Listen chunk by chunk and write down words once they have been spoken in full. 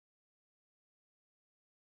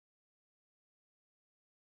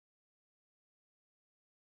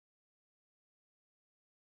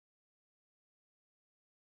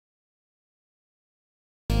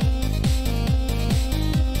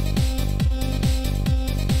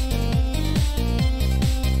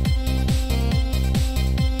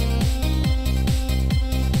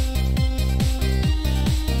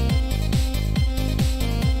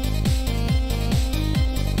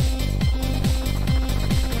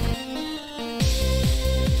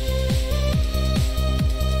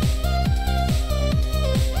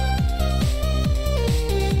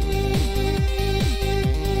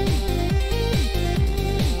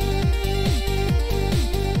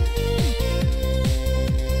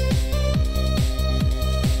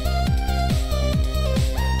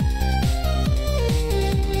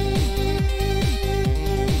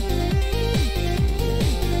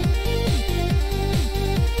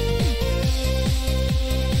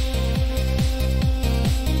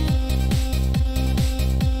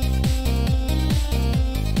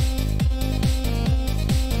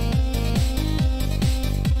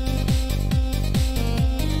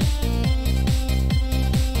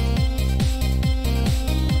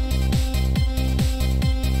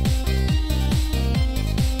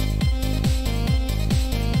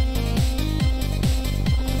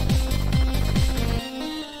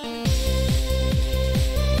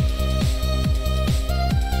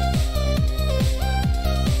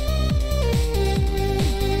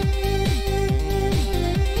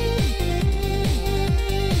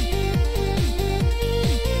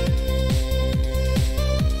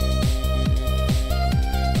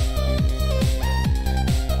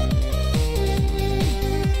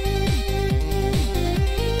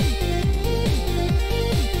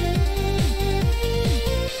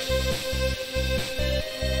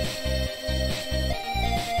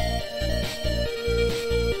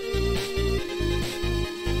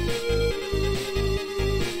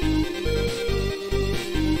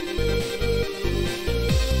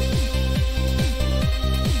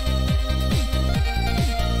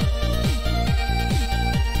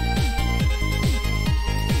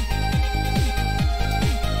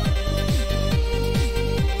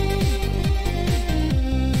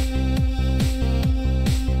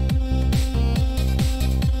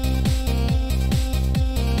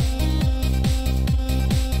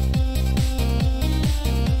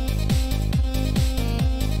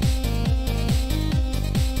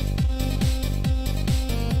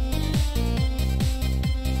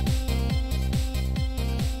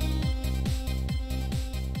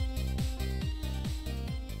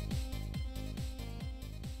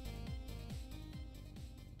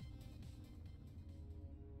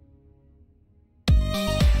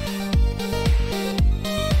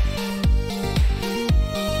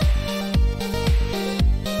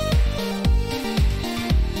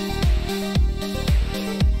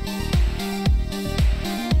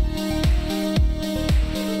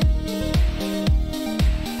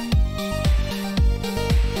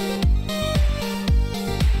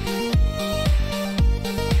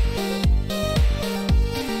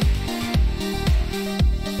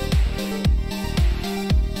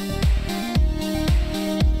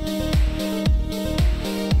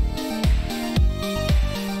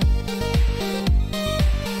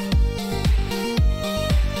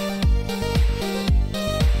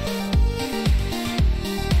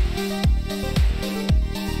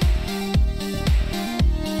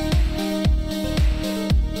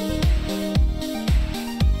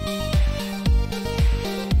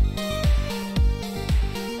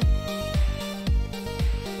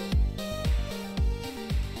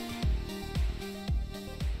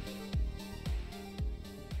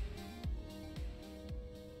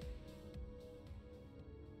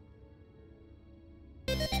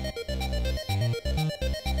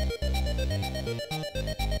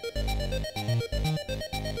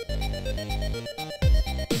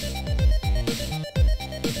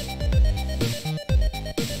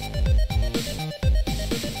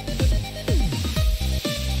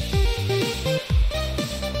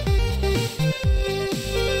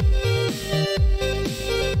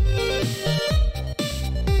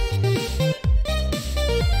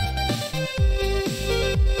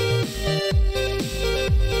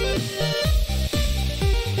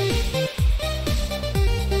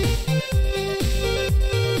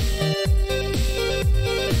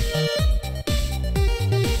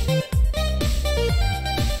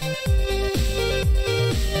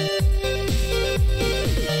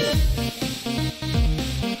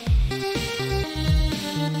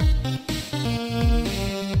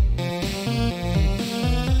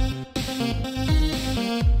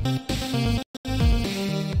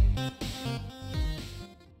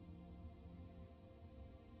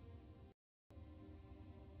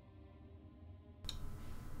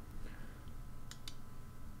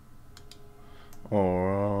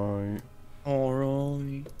Alright.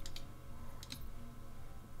 Alright.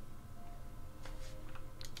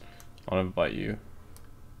 I'll invite you.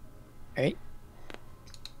 Hey.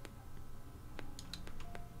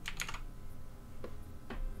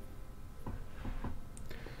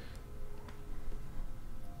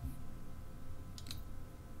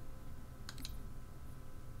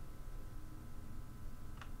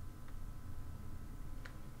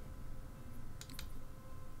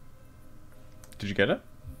 Did you get it?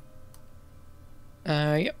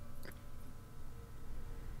 Yep.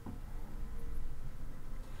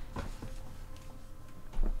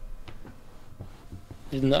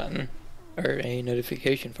 There's nothing or a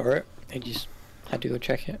notification for it. I just had to go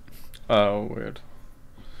check it. Oh, weird.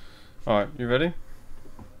 Alright, you ready?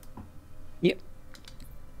 Yep.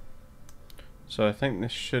 So I think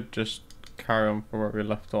this should just carry on from where we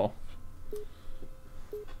left off.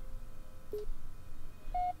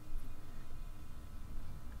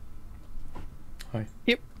 Hi.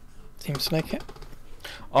 Yep. Seems like it.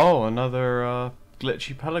 Oh, another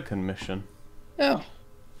glitchy pelican mission, Oh.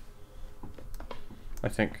 I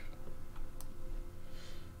think.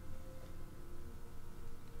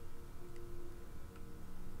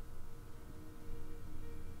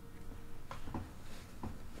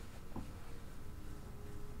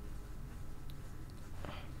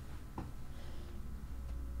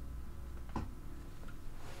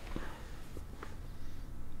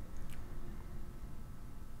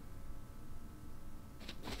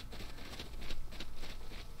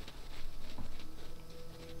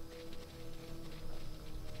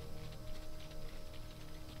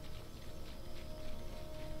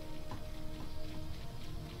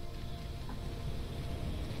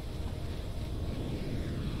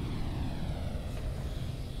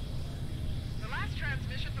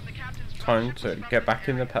 Time to get back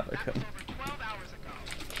in the pelican.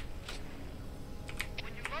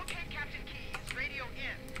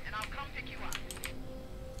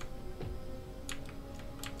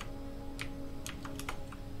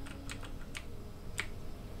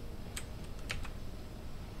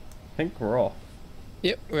 I think we're off.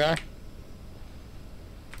 Yep, we are.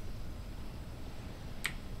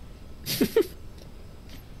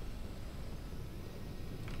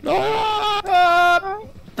 Ah!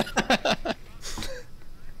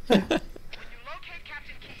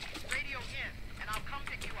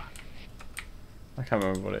 I can't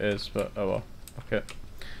remember what it is, but oh well. Okay.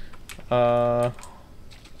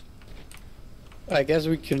 I guess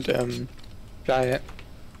we can try it.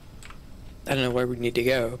 I don't know where we need to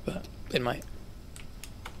go, but it might.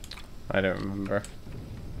 I don't remember.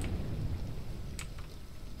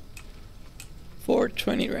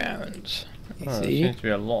 420 rounds. Let me Oh, there see. seems to be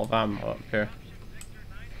a lot of ammo up here.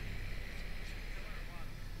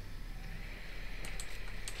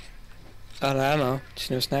 A lot of ammo,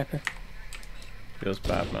 just no sniper. Feels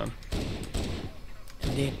bad, man.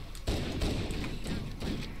 Indeed.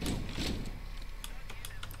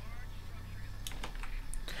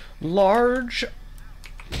 Large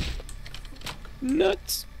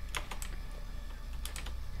Nuts.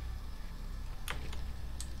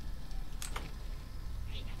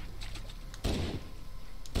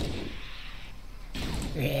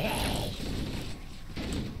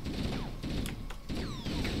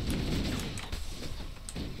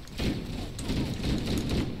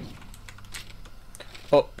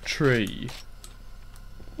 up tree.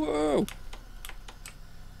 Whoa.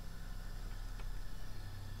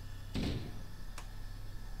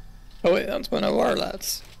 Oh wait, that's one of our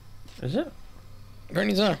lads. Is it?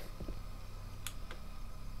 Bernie's on.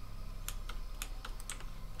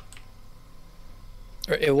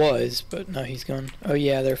 Or it was, but now he's gone. Oh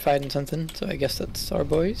yeah, they're fighting something, so I guess that's our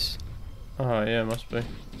boys. Oh yeah, must be.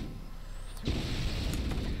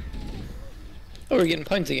 Oh, we're getting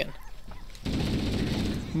points again.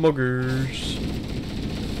 Muggers.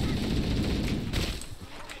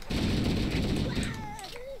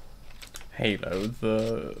 Halo,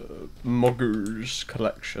 the Muggers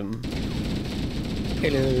collection.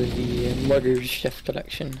 Hello, the Muggers Chef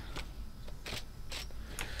Collection.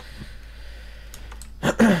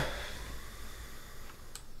 They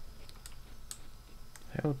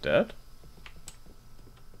all dead?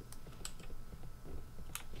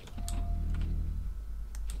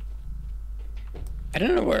 I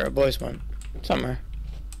don't know where our boys went. Somewhere.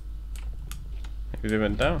 Maybe they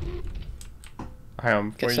went down. Hang on,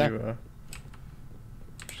 before Guess so. you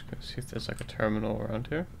just gonna see if there's like a terminal around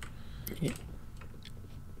here. Yeah.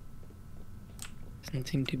 Doesn't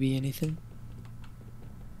seem to be anything.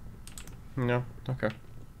 No? Okay.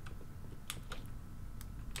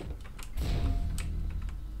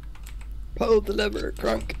 Pull the lever,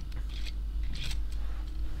 crunk.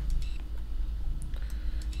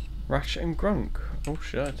 Ratchet and Grunk. Oh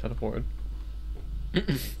shit, I teleported.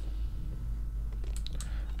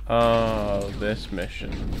 Oh, this mission.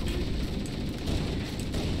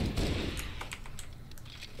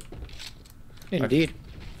 Indeed.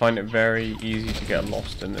 I find it very easy to get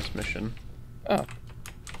lost in this mission. Oh.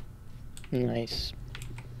 Nice.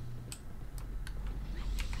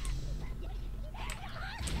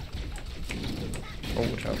 Oh,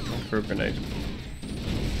 watch out for a grenade.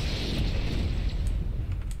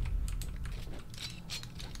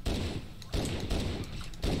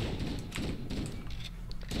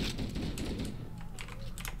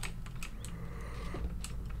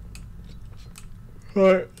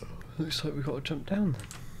 Right. Looks like we got to jump down then.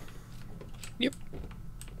 Yep.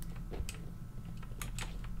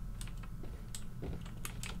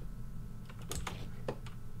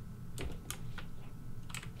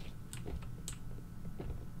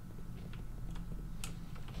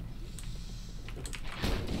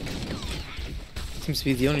 Seems to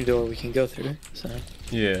be the only door we can go through, so...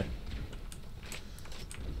 Yeah.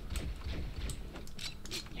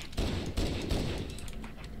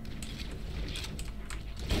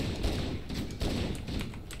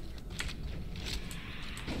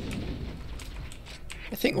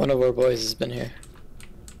 I think one of our boys has been here.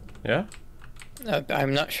 Yeah?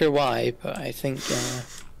 I'm not sure why, but I think,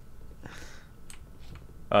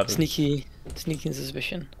 sneaky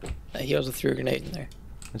suspicion that he also threw a grenade in there.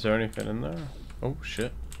 Is there anything in there? Oh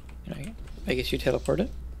shit. I guess you teleport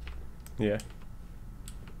it? Yeah.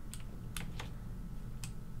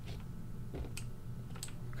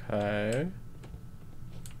 Okay.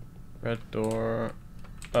 Red door.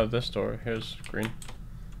 Oh, this door. Here's green.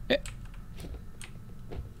 Yeah.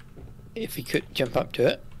 If we could jump up to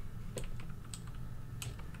it.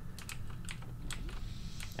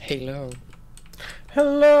 Hello.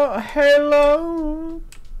 Hello, hello.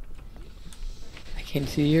 I can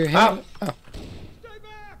see your head. Oh. Stay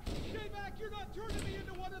back! Stay back! You're not turning me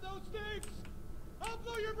into one of those things! I'll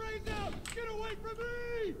blow your brains out! Get away from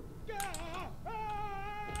me! Ah!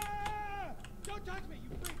 Ah! Don't touch me, you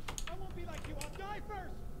freak! I won't be like you. I'll die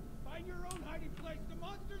first! Find your own hiding place. The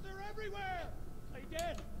monsters are everywhere! Play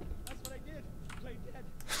dead. That's what I did. Play dead.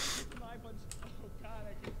 Get the live ones. Oh god,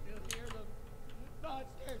 I can still hear them.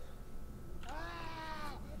 Monsters! Ah!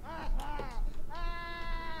 Ah! Ah!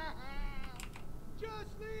 Ah!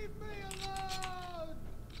 Just leave me alone!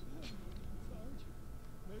 Sarge,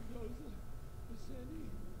 Mendoza, Vicente.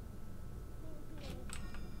 Oh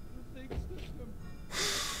god, the thing system.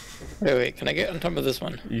 Wait, can I get on top of this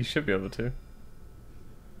one? You should be able to.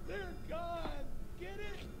 They're gone! Get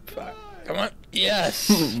it? Fuck. Gone! Come on. Yes!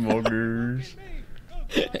 Muggers. Oh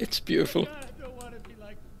god, It's beautiful. god, I don't want to be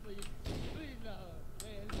like this, please. Please, no.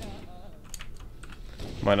 Man,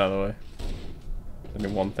 no. Mine out of the way. There's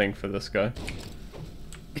only one thing for this guy.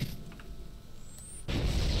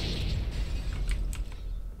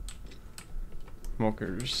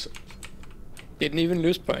 Muggers. Didn't even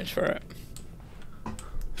lose points for it.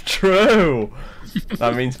 True!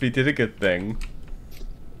 That means we did a good thing.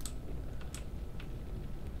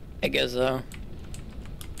 I guess so.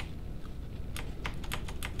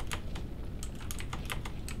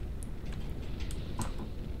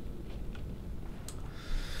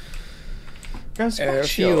 Guys, There are a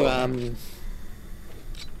few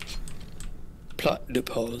plot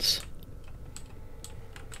loopholes.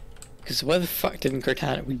 Because why the fuck didn't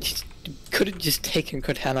Cortana? We could have just taken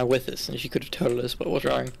Cortana with us, and she could have told us what was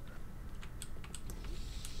wrong.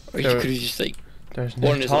 Or you could have just like There's no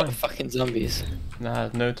warned us about time. fucking zombies. Nah,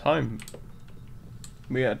 no time.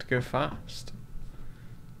 We had to go fast.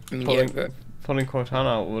 I mean, yeah, but Pulling Cortana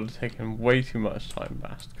out would have taken way too much time,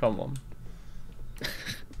 Bast. Come on.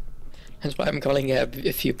 that's why I'm calling it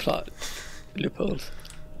a few plot loopholes.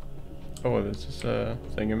 Oh, well, there's this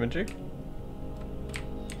thingamajig?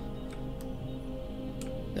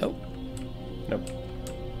 Nope. Nope.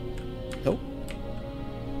 Nope.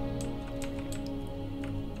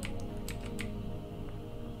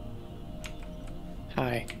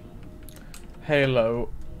 Hi. Halo.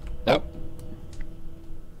 Nope.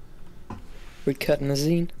 We cutting the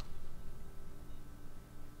zine.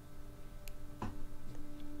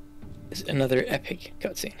 It's another epic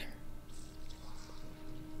cutscene.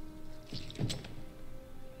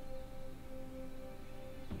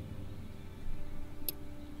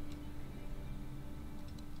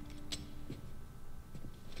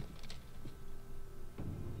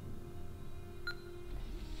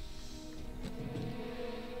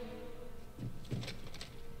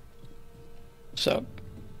 So,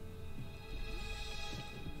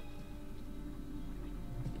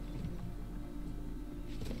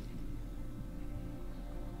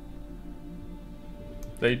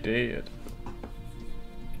 They did.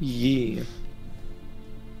 Yeah.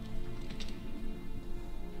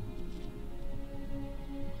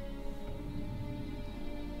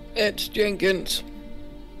 It's Jenkins.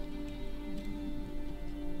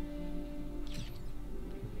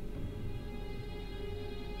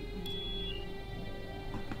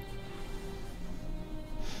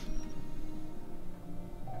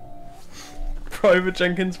 Private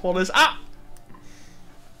Jenkins Wallace. Ah!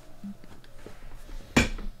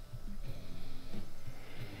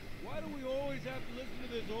 Why do we always have to listen to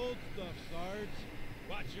this old stuff, Sarge?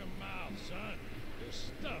 Watch your mouth, son. This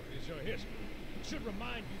stuff is your history. It should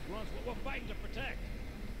remind you grunts what we're fighting to protect.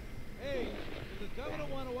 Hey, does the governor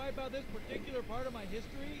want to wipe out this particular part of my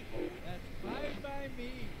history? That's fine by me.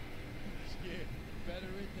 Skid, better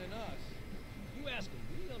it than us. You ask them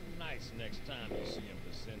real nice next time you see them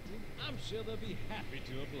dissenting. I'm sure they'll be happy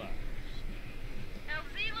to oblige.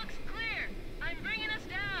 LZ looks clear. I'm bringing us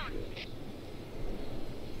down.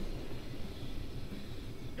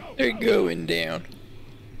 Go, They're go. going down.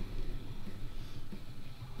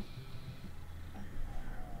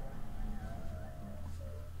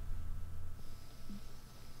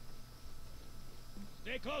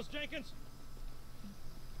 Stay close, Jenkins.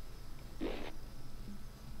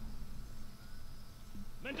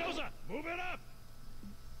 Mendoza, move it up!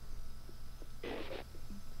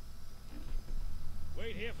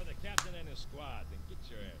 Wait here for the captain and his squad, then get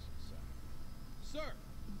your ass inside. Sir!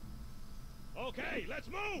 Okay, let's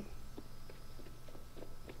move!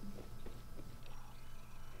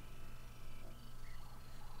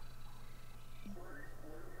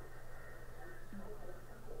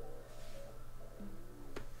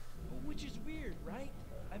 Which is weird, right?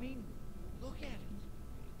 I mean, look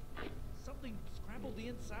at it. Something scrambled the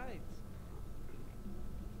insides.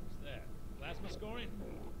 What's that? Plasma scoring?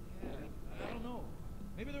 Yeah, I don't know.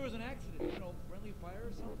 Maybe there was an accident, you know, friendly fire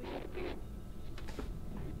or something?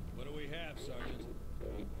 What do we have, Sergeant?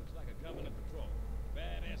 Looks like a Covenant patrol.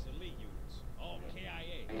 Badass elite units. All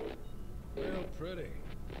KIA. Real pretty.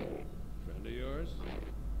 Friend of yours?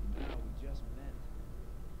 Wow, we just met.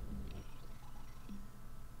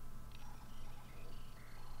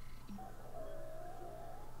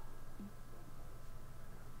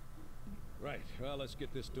 Right, well, let's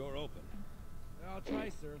get this door open. I'll try,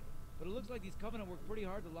 sir. But it looks like these Covenant worked pretty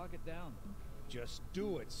hard to lock it down. Just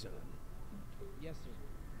do it, son. Yes, sir.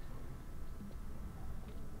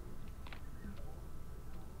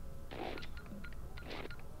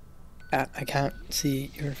 I can't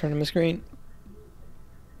see. You're in front of my screen.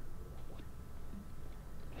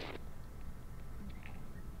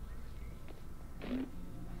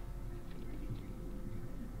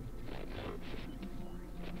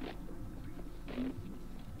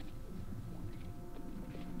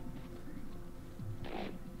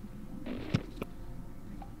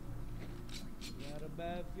 Got a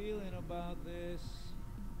bad feeling about this.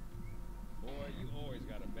 Boy, you always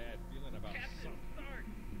got a bad feeling about something. Sarge,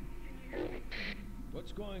 can you hear me?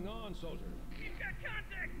 What's going on, soldier? He's got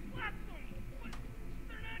contact. Lots of them. But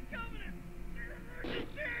they're not Covenant. They're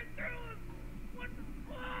just tearing through us. What the?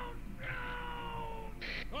 Oh,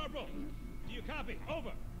 no! Corporal, do you copy?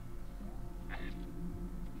 Over.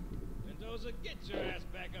 Mendoza, get your ass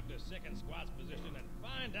back up to second squad's position and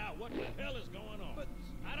find out what the hell is going on. But-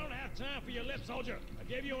 I don't have time for your lip, soldier. I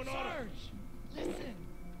gave you an order. Sarge! Listen!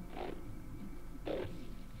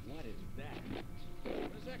 What is that?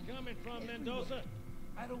 Where's that coming from, Mendoza?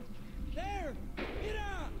 I don't... There!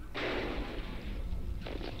 Mira!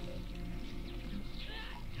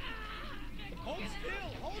 Hold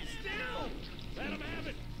still! Hold still! Let him have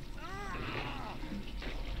it.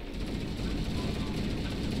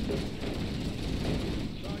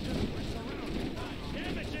 Sergeant, we're surrounded.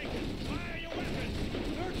 Damn it, Jenkins! Fire your weapons!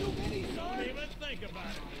 There are too many, Don't Sarge! even think about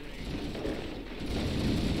it.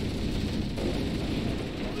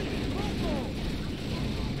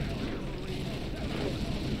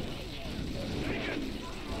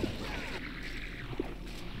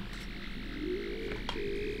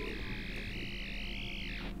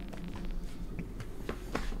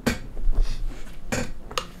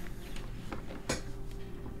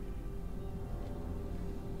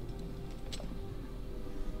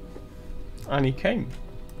 And he came.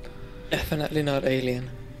 Definitely not alien.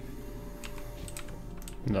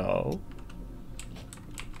 No.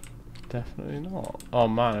 Definitely not. Oh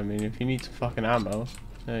man, I mean, if you need some fucking ammo,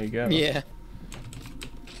 there you go. Yeah.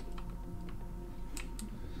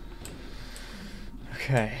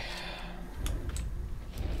 Okay.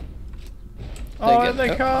 They Oh, get- they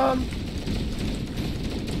oh. come!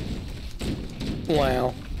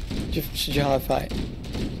 Wow. Just a fight.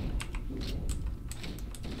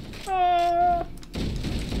 Ah!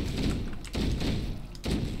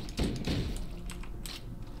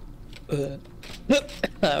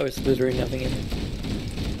 That was literally nothing in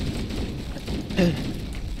it.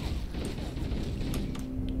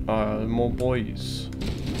 More boys.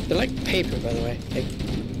 They're like paper, by the way.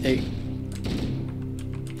 They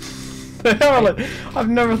They are like, I've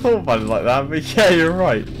never thought about it like that, but yeah, you're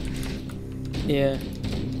right. yeah.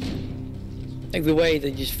 Like the way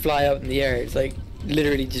they just fly out in the air, it's like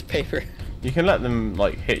literally just paper. You can let them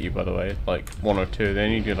like hit you, by the way, like one or two. They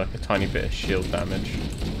only do like a tiny bit of shield damage.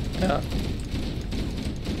 Oh.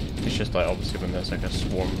 It's just like obviously when there's like a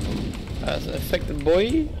swarm of them. That's an effective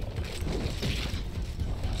boy.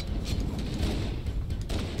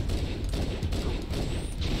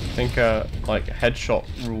 I think like headshot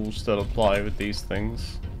rules still apply with these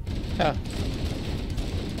things. Ah.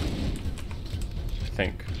 I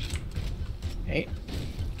think. Hey.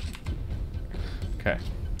 Okay.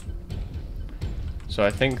 So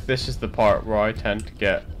I think this is the part where I tend to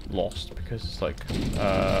get lost because it's like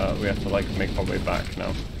we have to like make our way back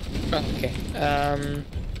now. Oh, okay.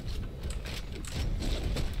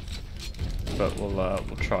 But we'll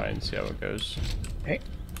try and see how it goes. Hey.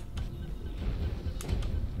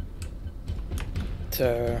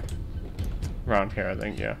 So. Around here, I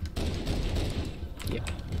think, yeah. Yeah.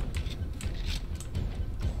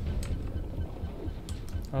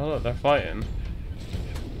 Oh look, they're fighting.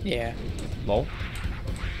 Yeah. Lol.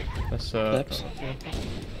 Let's It's the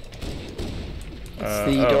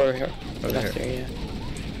oh, door here. over Left here. there, yeah.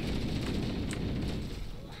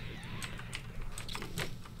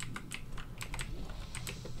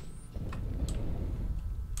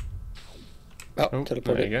 Oh, Oh, there you go.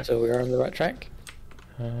 teleported, so we are on the right track.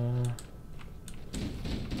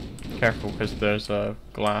 Careful, because there's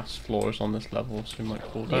glass floors on this level, so you might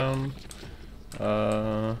fall down.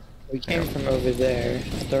 We came from over there.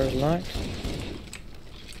 The door's locked.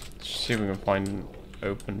 Let's see if we can find an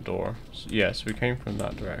open door. Yeah, so we came from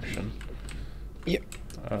that direction. Yep.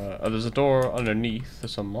 There's a door underneath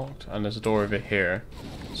that's unlocked, and there's a door over here.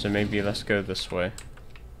 So maybe let's go this way.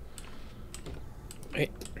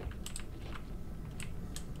 Right.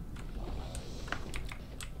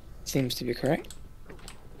 Seems to be correct.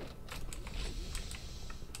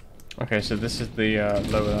 Okay, so this is the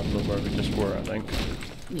lower level where we just were, I think.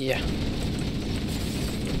 Yeah.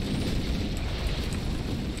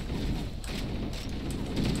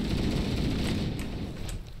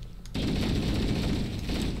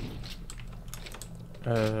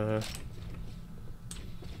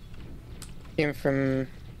 Came from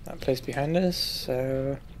that place behind us,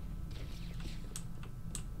 so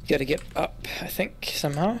gotta get up, I think,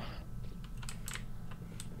 somehow.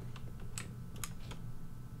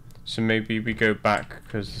 So maybe we go back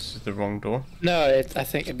because this is the wrong door. No, I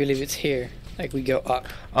believe it's here. Like we go up.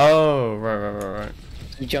 Oh, right.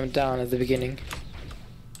 We jump down at the beginning.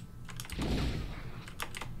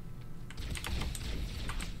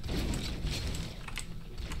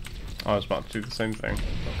 I was about to do the same thing.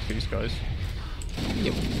 Fuck these guys.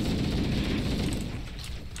 Yep.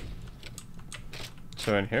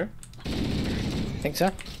 So in here? Think so.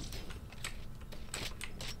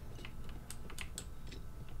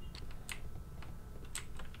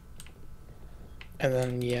 And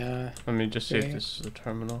then, yeah. Let me just see if Yeah. this is a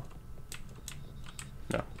terminal.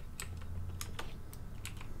 No.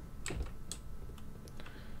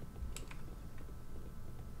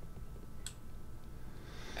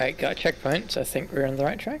 I got checkpoints. I think we're on the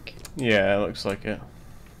right track. Yeah, it looks like it.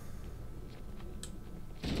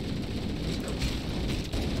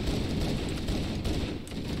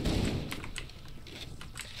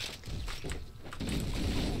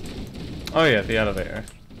 Oh yeah, the elevator.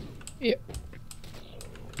 Yep.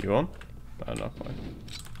 You on? Oh, not quite.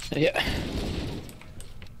 Yeah.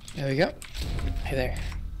 There we go. Hey there.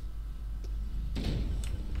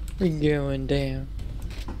 We're going down.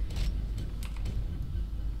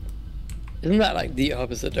 Isn't that like the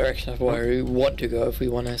opposite direction of where we want to go if we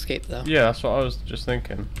want to escape though? Yeah, that's what I was just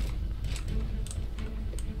thinking.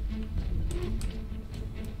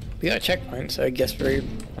 We got a checkpoint, so I guess we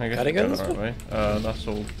I guess gotta we're go going this the right way. way. That's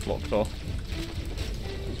all blocked off.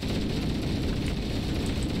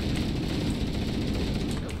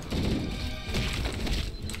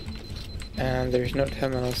 And there's no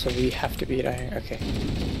terminal, so we have to be down here. Okay.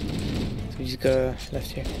 So we just go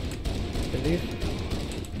left here. I believe.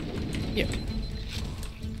 Yep.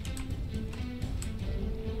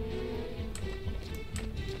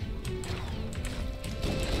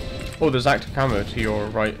 Oh, there's active camo to your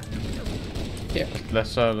right. Yeah.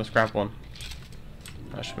 Let's grab one.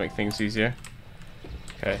 That should make things easier.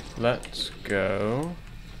 Okay, let's go.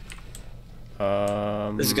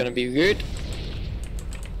 This is gonna be good.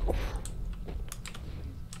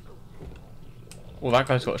 Oh, that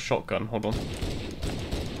guy's got a shotgun. Hold on.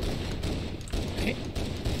 Okay.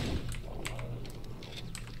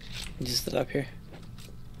 Just stood up here.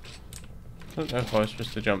 I don't know if I was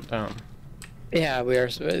supposed to jump down. Yeah, we are.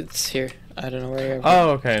 It's here. I don't know where you are. Oh,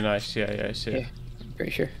 okay, nice. Yeah, yeah, I see it. Yeah, I'm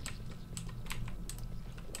pretty sure.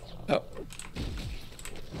 Oh.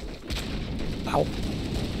 Ow.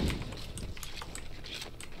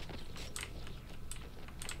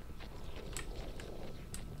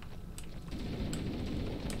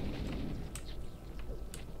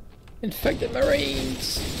 Infected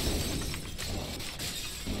Marines!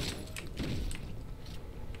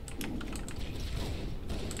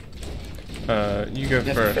 You go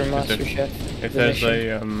Left first. for 'Cause Master Chef. if The there's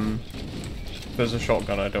mission. if there's a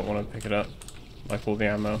shotgun, I don't want to pick it up. Like all the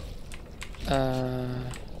ammo.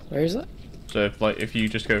 Where is that? So if you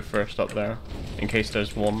just go first up there, in case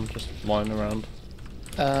there's one just lying around.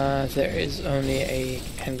 There is only a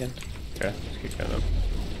handgun. Okay, let's keep going then.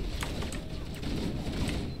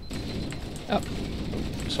 Oh.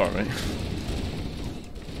 Sorry, mate.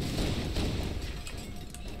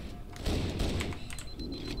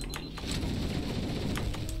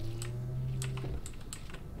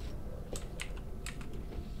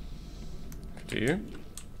 Do you?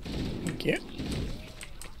 Thank you.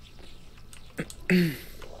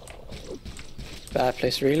 Bad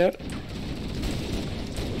place to reload.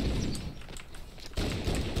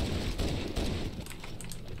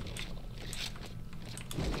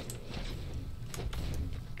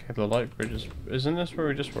 Okay, the light bridge is... Isn't this where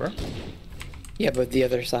we just were? Yeah, but the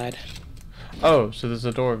other side. Oh, so there's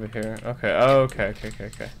a door over here. Okay, oh, okay.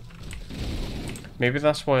 Maybe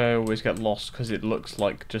that's why I always get lost, because it looks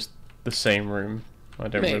like just the same room. I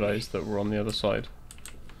don't Maybe. realise that we're on the other side.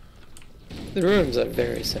 The rooms are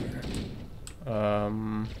very similar.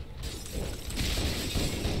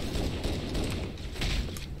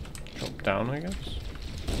 Drop down, I guess?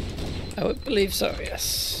 I would believe so,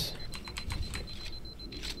 yes.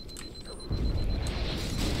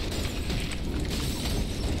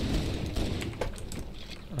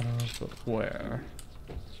 But where?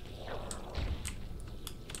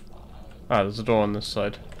 Ah, there's a door on this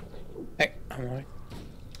side. Hey, I'm alright.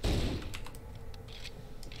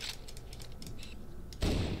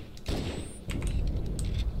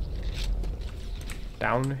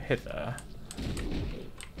 Down hither.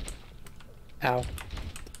 Ow.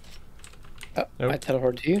 Oh, Nope. I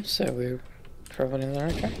teleported to you, so we're traveling in the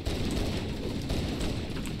right track.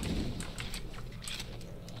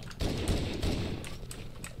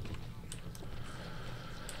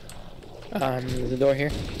 The door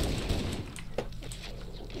here.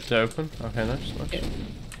 Is it open? Okay, nice. Yeah.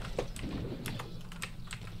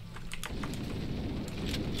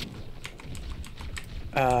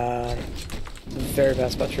 Very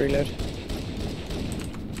bad spot to reload.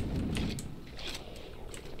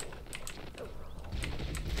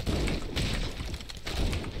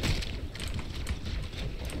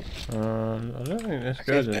 I don't think this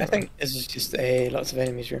goes Okay, I anywhere. think this is just a lots of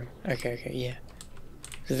enemies room. Okay, yeah.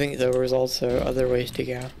 I think there was also other ways to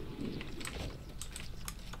go.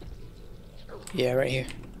 Yeah, right here.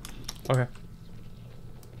 Okay.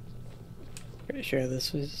 Pretty sure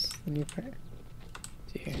this was the new part.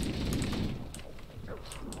 See here.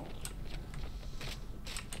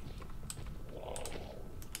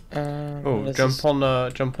 Oh, this jump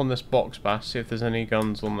is- jump on this box, Bast. See if there's any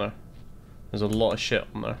guns on there. There's a lot of shit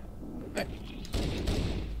on there.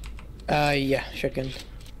 Yeah, shotgun.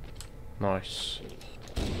 Nice.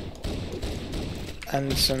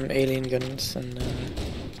 And some alien guns and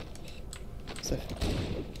stuff.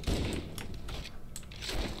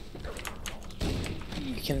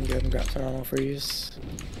 You can go and grab some ammo for use.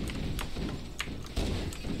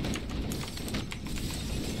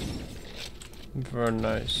 Very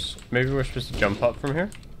nice. Maybe we're supposed to jump up from here?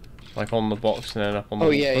 Like on the box and then up on the Oh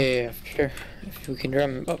wall yeah, front? yeah, for sure. If we can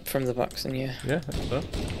drum up from the box, then yeah. Yeah, I think so.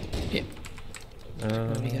 Yeah.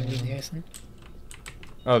 What we gotta do here, son?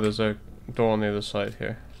 Oh, there's a door on the other side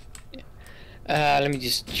here. Let me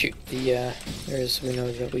just shoot the areas so we know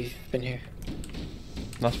that we've been here.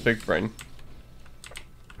 That's big brain.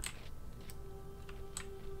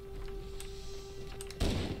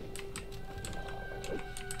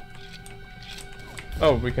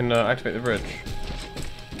 Oh, we can activate the bridge.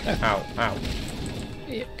 Ow, ow.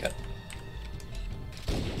 Yeah, got it.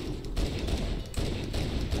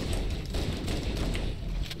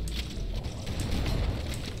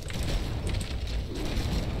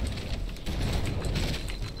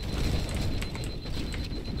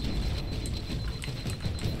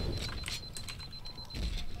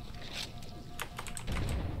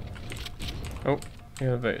 Oh, the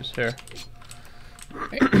elevator's here.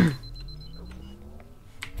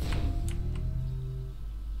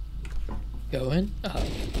 Going up.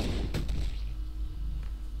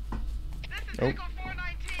 Oh.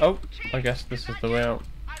 Oh, I guess this is the way out.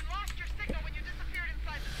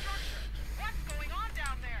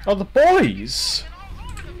 Oh, the boys!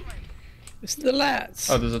 It's the lads.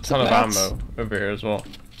 Oh, there's a ton of ammo over here as well.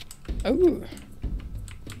 Oh.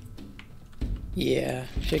 Yeah,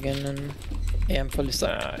 chicken and yeah, I'm fully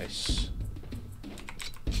stocked. Nice.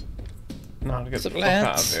 Now to get the Some fuck out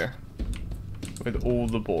of lads. here. With all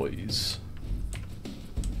the boys.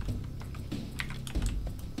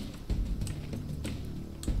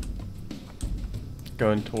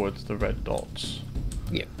 Going towards the red dots.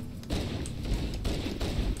 Yep.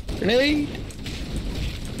 Grenade!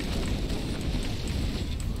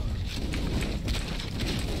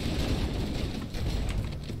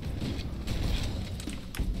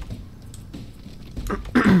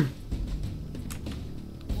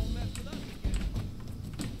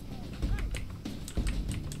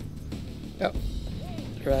 Oh.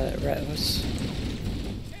 Right of us.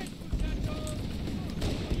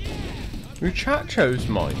 Muchacho's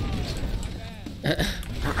mind.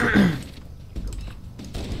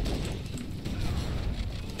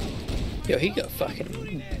 Yo, he got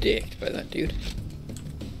fucking dicked by that dude.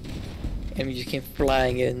 And he just came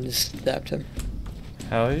flying in and just stabbed him.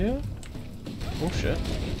 Hell yeah. Oh shit.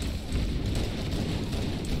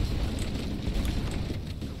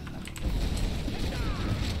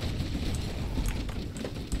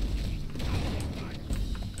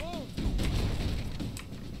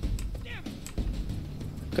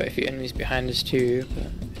 Got a few enemies behind us too, but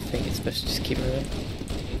I think it's best to just keep moving.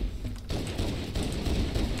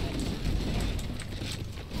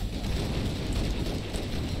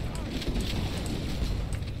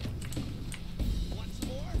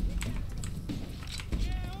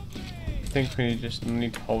 I think we just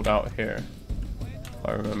need to hold out here. If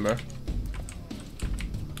I remember.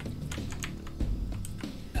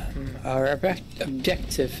 Our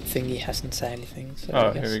objective thingy hasn't said anything, so Oh,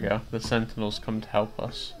 I guess. here we go. The sentinels come to help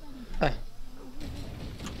us. Ah.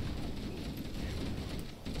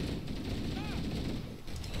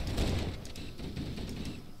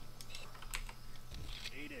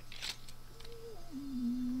 Eat it.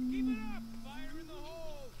 Keep it up. Fire in the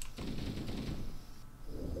hole.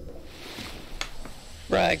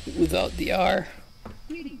 Rag without the R.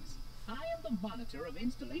 Greetings. I am the monitor of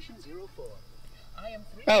Installation 04. I am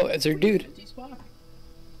Oh, it's our dude. Spark.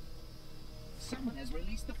 Someone has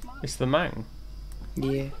released the fly. It's the Mang. Yeah.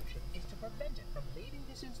 My function is to prevent it from leaving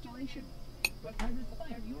this installation, but I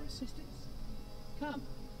require your assistance. Come,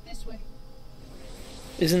 this way.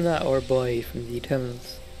 Isn't that our boy from the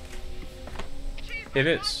Eternals? Chief, It I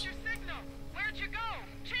is. lost your signal. Where'd you go?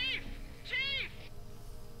 Chief! Chief!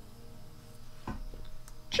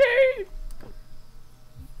 Chief!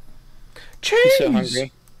 He's Cheese! so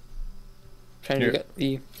hungry. Trying to Here. get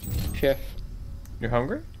the chef. You're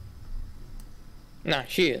hungry? Nah,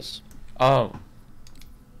 she is. Oh.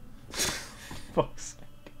 Fuck's sake.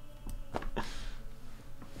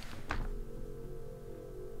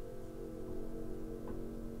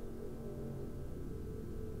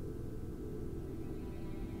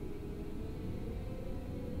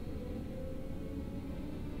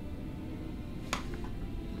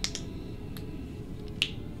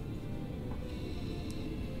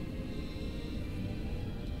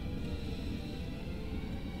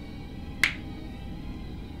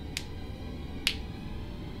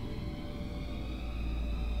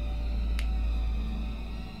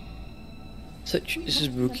 This is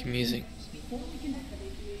rookie music. Before we can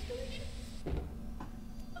activate the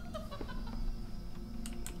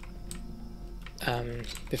installation.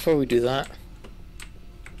 Before we do that,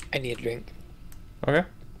 I need a drink. Okay.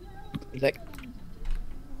 Like,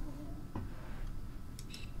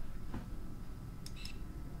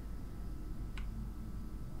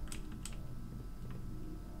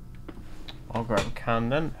 I'll grab a can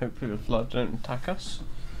then. Hopefully the flood don't attack us.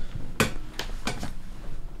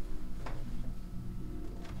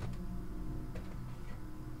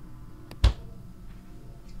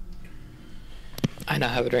 I now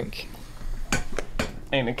have a drink.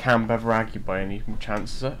 Ain't a can beverage by any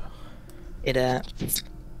chance, is it? It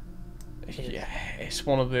Yeah, it's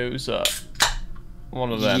one of those,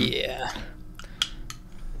 one of them. yeah.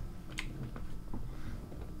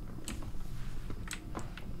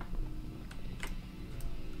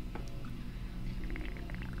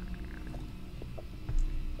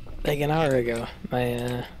 Like an hour ago,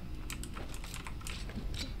 my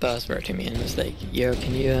boss wrote to me and was like, "Yo,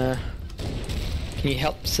 can you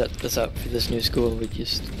help set this up for this new school we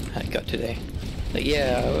just had got today?" Like,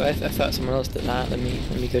 yeah, I thought someone else did that. Let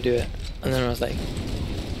me go do it. And then I was like,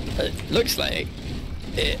 it looks like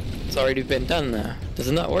it it's already been done now. Does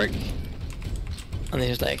it not work? And he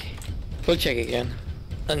was like, we'll check again.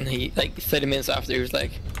 And he, like 30 minutes after, he was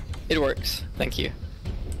like, it works, thank you.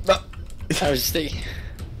 I was just like,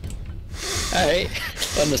 alright,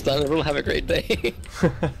 understandable, have a great day.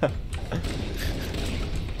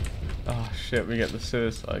 Oh shit, we get the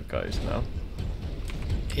suicide guys now.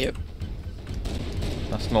 Yep,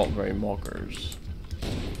 That's not very moggers.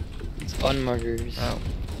 it's unmuggers. Ow.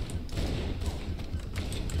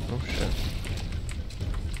 Oh shit.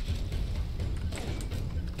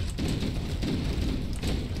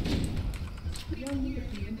 We are near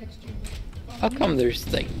the index chamber. How come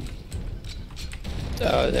there's like,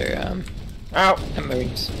 oh, they're Ow!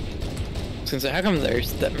 Marines. I was gonna say, how come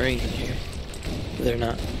there's that Marines in here? But they're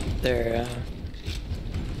not. They're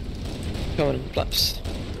going in plus.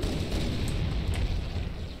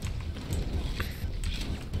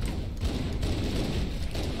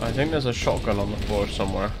 I think there's a shotgun on the floor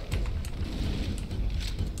somewhere.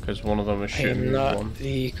 Because one of them is shooting me I'm with not one.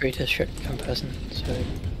 the greatest shotgun person, so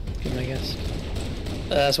be my guess.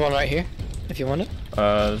 There's one right here, if you want it.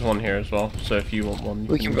 There's one here as well, so if you want one,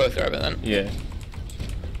 you We can both grab it then. Yeah.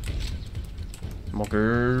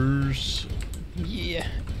 Moggers. Yeah,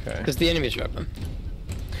 Okay. because the enemies drop them.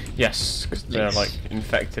 Yes, because they're Yes. like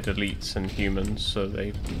infected elites and humans, so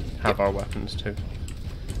they have our weapons too.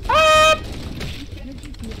 The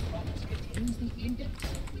energy field box contains the index.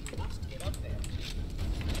 We must get up there.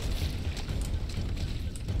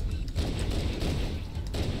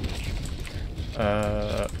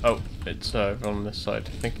 Oh, it's over on this side. I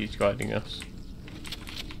think he's guiding us.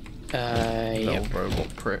 Little Yep,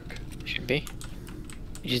 robot prick. should be.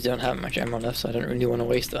 You just don't have much ammo left, so I don't really want to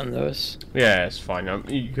waste it on those. Yeah, it's fine.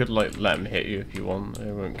 You could like let him hit you if you want.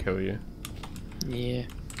 It won't kill you. Yeah.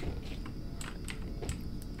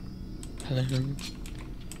 Hello.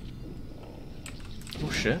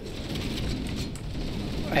 Oh shit.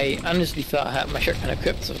 I honestly thought I had my shotgun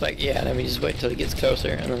equipped, so I was like, yeah, let me just wait till it gets closer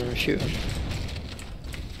and then I'll shoot him.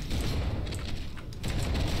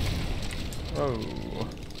 Oh.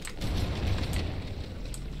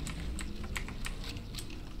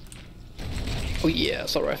 Oh yeah,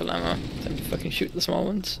 assault rifle ammo. Time to fucking shoot the small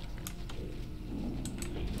ones.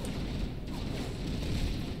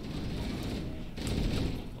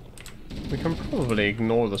 We can probably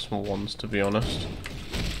ignore the small ones, to be honest.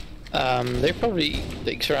 They probably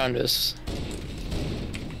like surround us.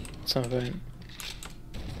 At some point.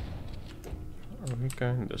 Are we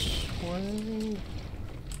going this way?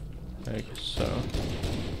 I guess so.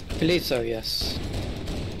 I believe so, yes.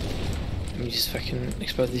 Let me just fucking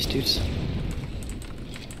explode these dudes.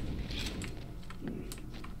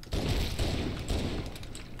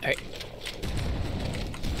 Alright.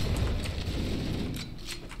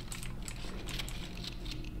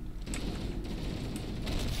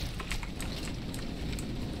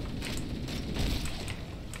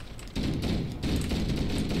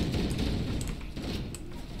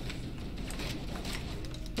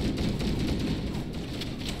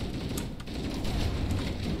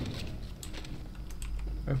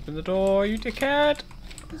 Open the door, you dickhead!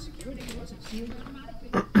 The security wasn't sealed automatically.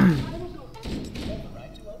 I will go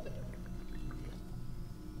override to open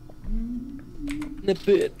it. The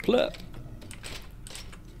bit plop.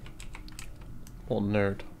 What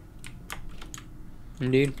nerd.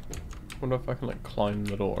 Indeed. Wonder if I can like climb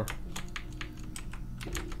the door.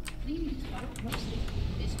 Please don't rush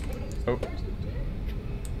this portal is Oh. first.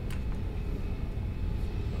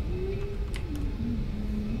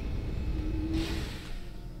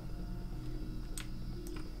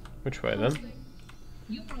 Which way then?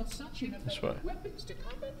 You brought such This way. ineffective weapons to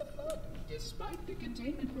combat the flood, despite the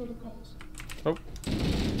containment protocols. Oh.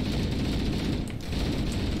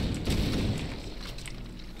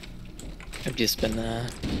 I've just been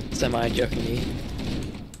semi-jokingly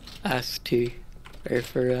asked to go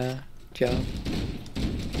for a job.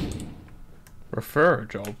 Refer a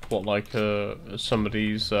job? What, like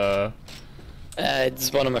somebody's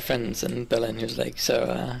It's one of my friends in Berlin who's like,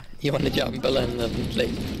 so you want a job in Berlin? And like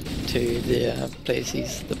to the place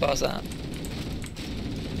he's the boss at.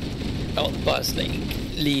 Oh, the boss, like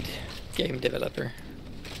lead game developer.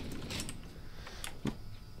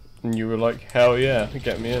 and you were like, hell yeah,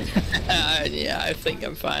 get me in. Yeah, I think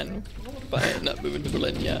I'm fine, but not moving to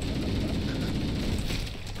Berlin yet.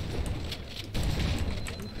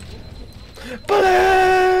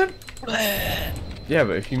 Berlin! Yeah,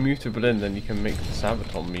 but if you move to Berlin, then you can make the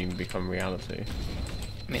Sabaton meme become reality.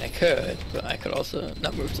 I mean, I could, but I could also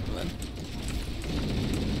not move to Berlin.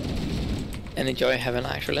 And enjoy having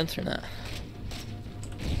actual internet.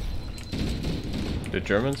 The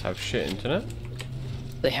Germans have shit internet?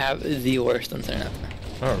 They have the worst internet.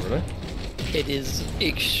 Oh, really? It is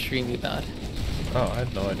extremely bad. Oh, I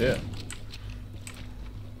had no idea.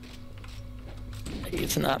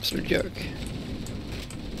 It's an absolute joke.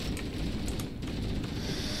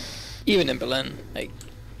 Even in Berlin, like.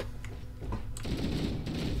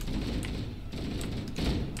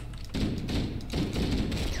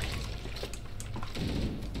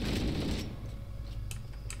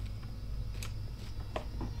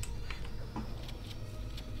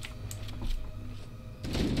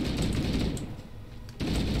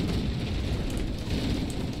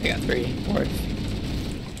 I got 3 worth.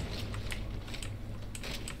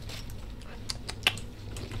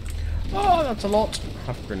 Oh, that's a lot.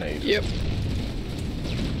 Half grenade. Yep.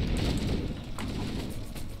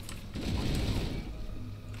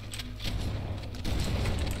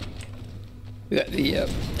 We got the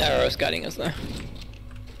arrows guiding us there.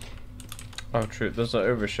 Oh, true. There's an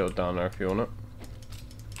overshield down there if you want it.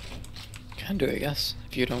 Can do it, I guess,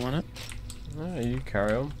 if you don't want it. Yeah, you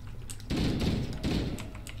carry on.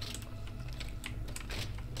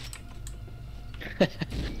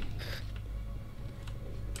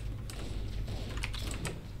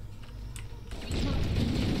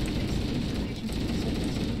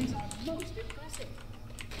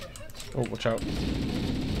 Oh, watch out.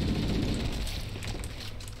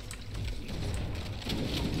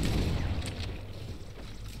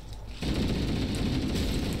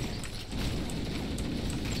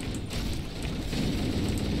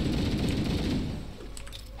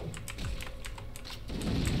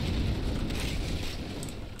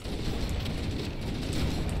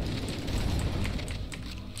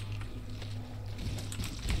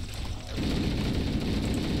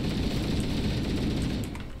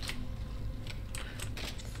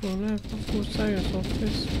 Forever forsayers of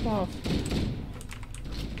this path.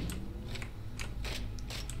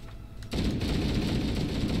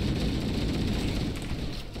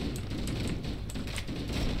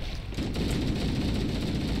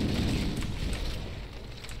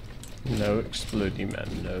 No exploding man,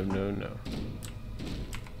 no, no, no.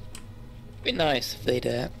 Be nice if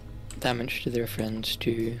they'd damage to their friends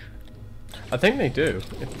too. I think they do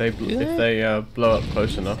if they blow up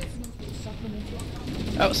close enough.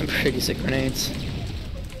 That was some pretty sick grenades.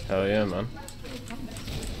 Hell yeah, man.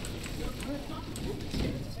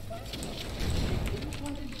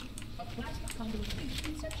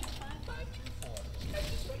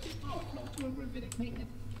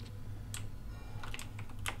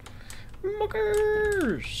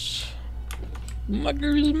 Muggers!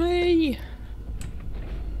 Muggers me!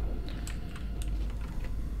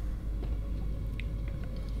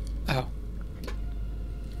 Oh.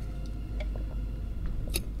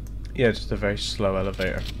 Yeah, just a very slow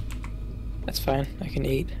elevator. That's fine, I can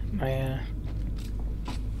eat my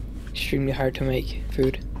extremely hard to make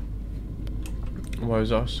food. Why is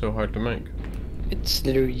that so hard to make? It's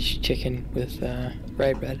literally just chicken with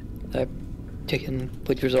rye bread. Chicken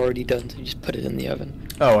which was already done, so you just put it in the oven.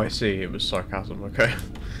 Oh, I see, it was sarcasm, okay.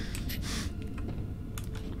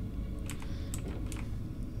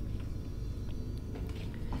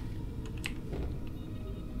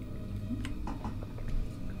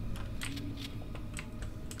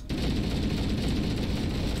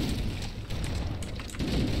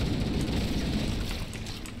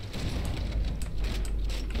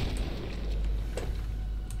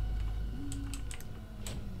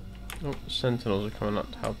 Oh, sentinels are coming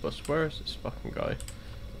up to help us. Where is this fucking guy?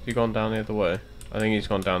 Has he gone down the other way? I think he's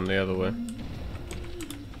gone down the other way.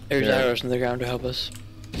 There's Yeah. arrows in the ground to help us.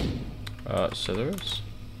 So there is.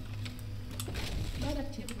 That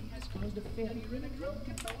activity has caused a failure in a drone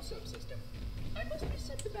control subsystem. I must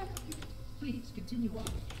reset the backup unit. Please continue on.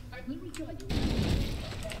 I will rejoin you.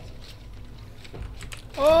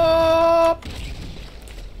 Oh!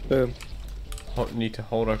 Boom. Need to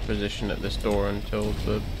hold our position at this door until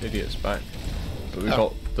the idiot's back. But we've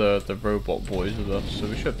Oh. got the robot boys with us, so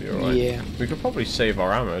we should be alright. Yeah. We could probably save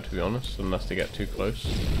our ammo, to be honest, unless they get too close.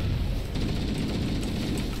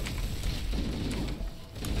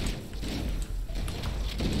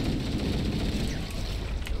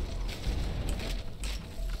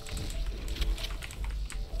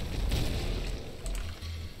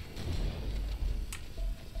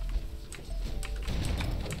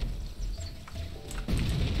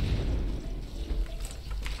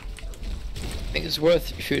 I think it's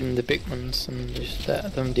worth shooting the big ones and just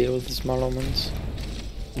let them deal with the smaller ones.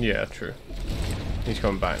 Yeah, true. He's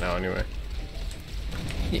coming back now anyway.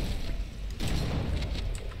 Yeah.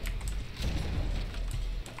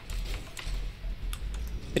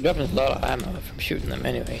 You're dropping a lot of ammo from shooting them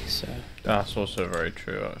anyway, so... That's also very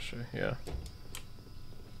true, actually, yeah.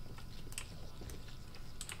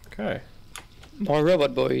 Okay. More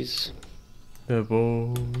robot boys. The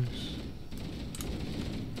boys.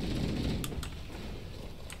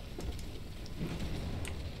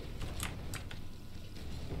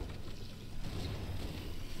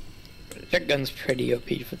 Shotgun's pretty OP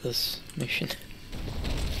for this mission.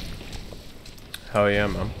 Hell yeah,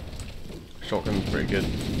 man. Shotgun's pretty good.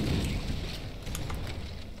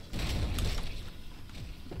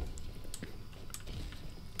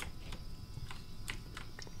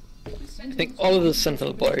 I think all of the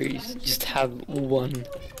Sentinel boys just have one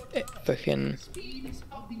fucking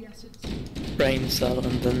brain cell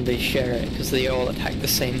and then they share it because they all attack the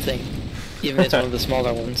same thing. Even if it's one of the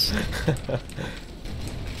smaller ones.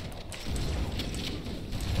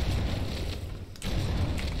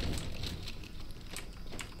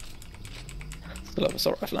 Still have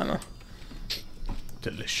assault rifle ammo.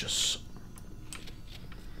 Delicious.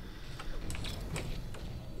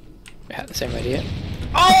 I had the same idea.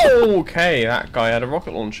 Oh, okay, that guy had a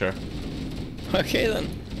rocket launcher. Okay then.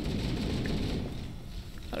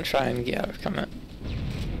 I'll try and get out of combat.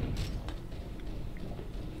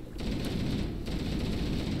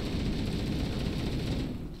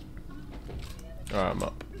 Alright, I'm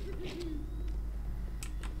up.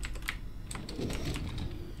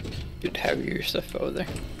 You'd have your stuff over there.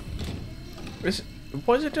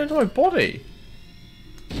 What is it doing to my body?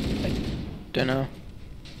 Don't know.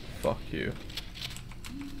 Fuck you.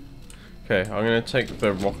 Okay, I'm gonna take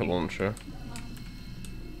the rocket launcher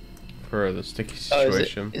for the sticky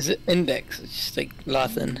situation. Oh, is it index? It's just like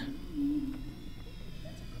Latin.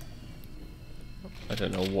 I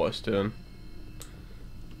don't know what it's doing.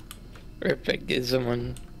 Or if like is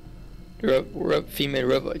someone female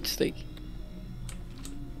robot just like.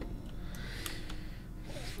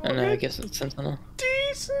 I don't know, I guess it's Sentinel.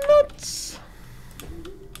 These nuts!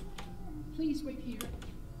 Please wait here.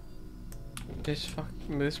 This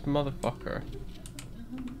motherfucker.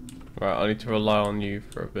 Right, I need to rely on you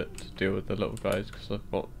for a bit to deal with the little guys because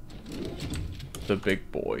I've got the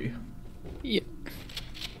big boy. Yep.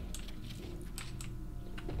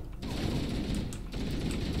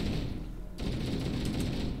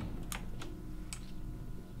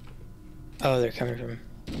 Oh, they're coming from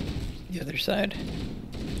the other side.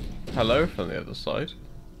 Hello from the other side.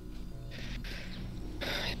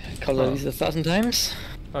 Called these 1,000 times.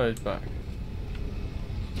 Oh, he's back.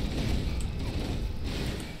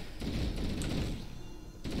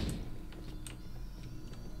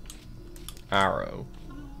 Arrow.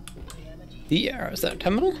 The arrow, is that a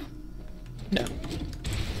terminal? No.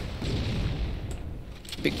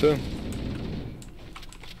 Big boom.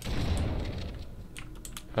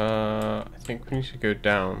 I think we need to go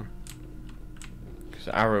down. Because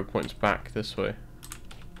the arrow points back this way.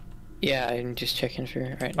 Yeah, I'm just checking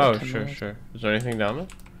for right Oh, sure. Is there anything down there?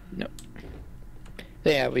 No.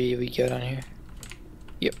 Yeah, we go down here.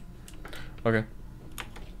 Yep. Okay.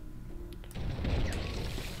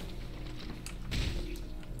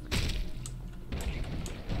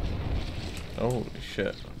 Holy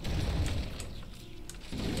shit.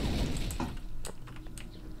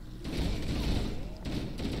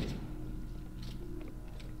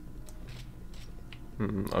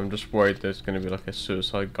 I'm just worried there's gonna be like a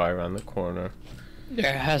suicide guy around the corner.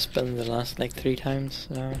 There has been the last like 3 times,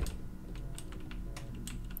 so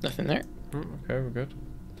nothing there. Okay, we're good.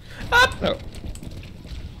 Oh.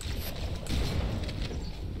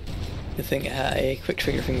 Good thing I had a quick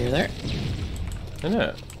trigger finger there. Isn't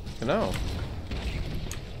it? You know.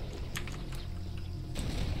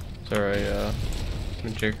 Is there a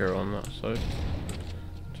jigger on that side?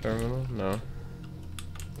 Terminal? No.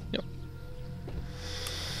 Nope.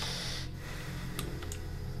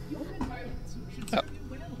 Your environment should serve you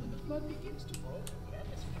well when the flood begins to roll through the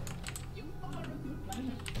atmosphere. You are a good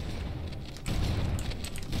planner.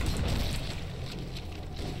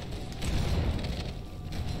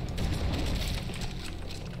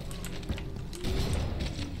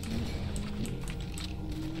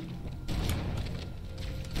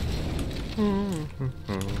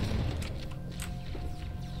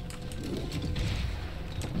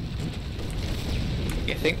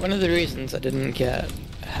 I think one of the reasons I didn't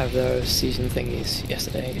have those season thingies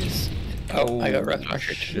yesterday is I got rocket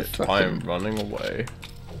launcher to the shit, I am running away.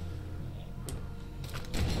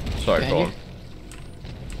 Sorry, go on.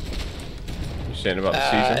 You saying about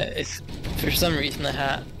the season? For some reason I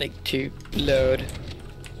had like to load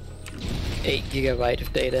 8 GB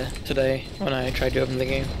of data today when I tried to open the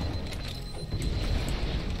game.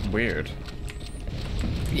 Weird.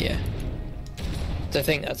 Yeah. So I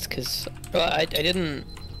think that's because, well, I didn't,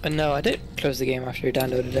 no, I did close the game after I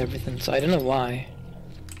downloaded everything, so I don't know why.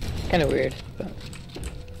 Kind of weird, but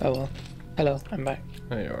oh well. Hello, I'm back.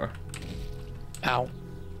 There you are. Ow.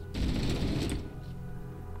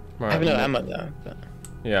 Right, I have no ammo though, but...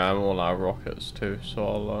 Yeah, I'm all out of rockets too, so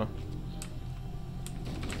I'll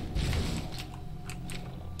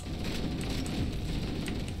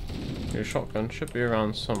Your shotgun should be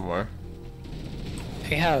around somewhere.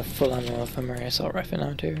 I have full ammo for my assault rifle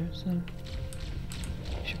now too, so...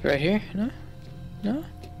 Should be right here? No? No?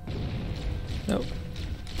 Nope.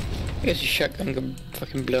 I guess your shotgun can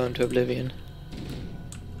fucking blow into oblivion.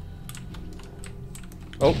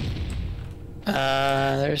 Oh!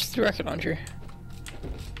 There's the rocket launcher.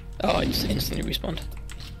 Oh, I just instantly respawned.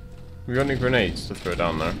 You got any grenades to throw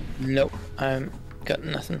down there? Nope, I'm got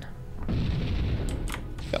nothing.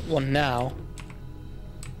 Got one now.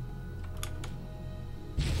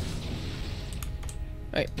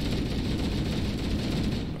 Right.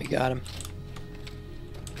 We got him.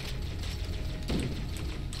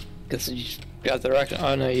 Guess you just got the rocket.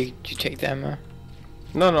 Oh no, you take the ammo.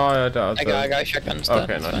 No, I don't have I got a shotgun instead.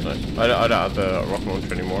 Okay, nice. I don't have the rocket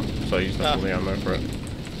launcher anymore, so I used up all the ammo for it.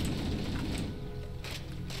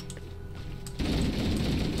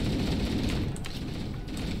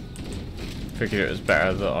 Figured it was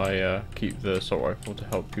better that I keep the assault rifle to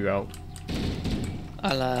help you out.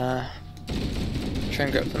 I'll try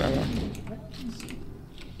and grab some ammo.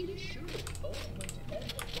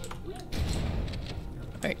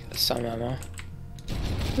 Right, got some ammo.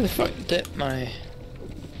 Where the fuck did my...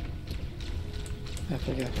 Where did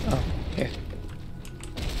I go? Oh, here.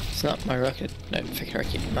 It's not my rocket. No, fucking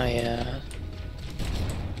rocket. My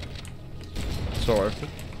Assault rifle.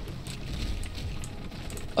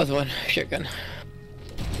 other one, shotgun.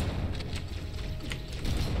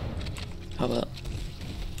 How about?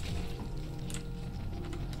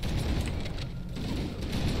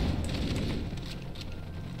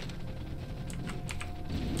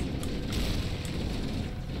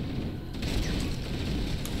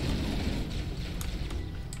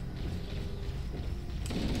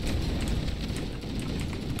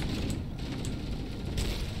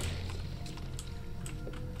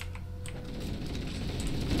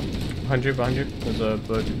 Behind you. There's a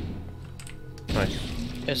bird. Nice.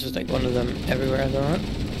 There's just like one of them everywhere though, right?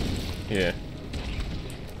 Yeah.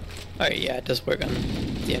 Oh yeah, it does work on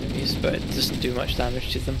the enemies, but it doesn't do much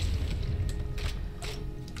damage to them.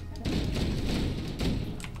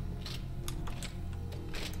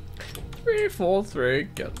 3, 4, 3,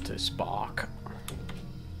 get to spark.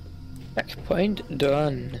 Checkpoint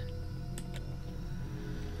done.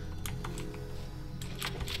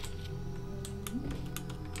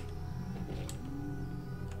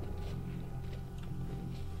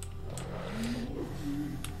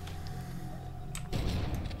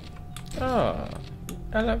 Ah,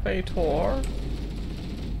 elevator.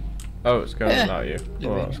 Oh, it's going without you.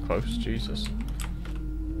 Oh, that was close, Jesus.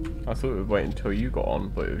 I thought we would wait until you got on,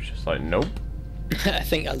 but it was just like, nope. I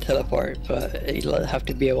think I'll teleport, but it'll have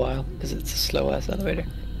to be a while, because it's a slow ass elevator.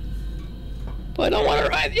 But I don't want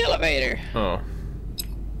to ride the elevator! Oh.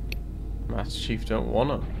 Master Chief don't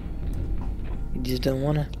wanna. You just don't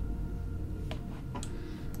wanna.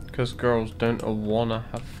 Because girls don't wanna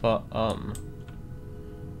have fun.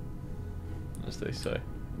 As they say.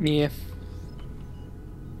 Yeah.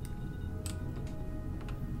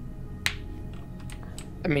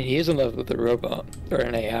 I mean, he is in love with a robot, or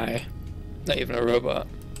an AI. Not even a robot.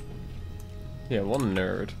 Yeah, one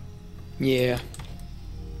nerd. Yeah.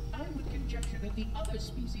 I would conjecture that the other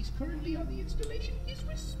species currently on the installation is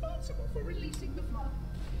responsible for releasing the flood.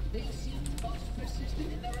 They seem most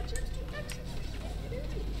persistent in their attempts to access this area.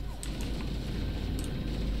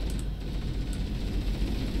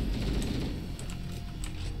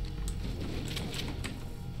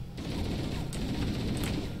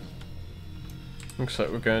 Looks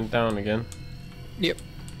like we're going down again. Yep.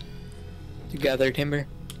 You gather timber.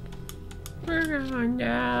 We're going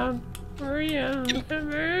down. We're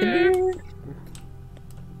down.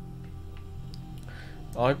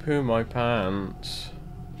 I poo my pants.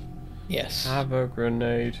 Yes. Have a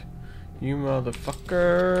grenade. You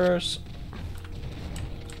motherfuckers.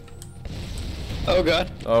 Oh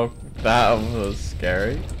god. Oh, that was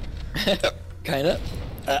scary. Kinda.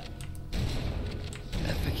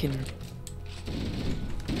 Fucking.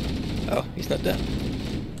 Oh, he's not dead.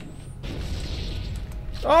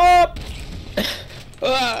 Oh!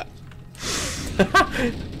 Ah!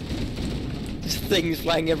 Just things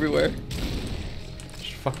flying everywhere.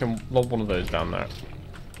 Just fucking lob one of those down there.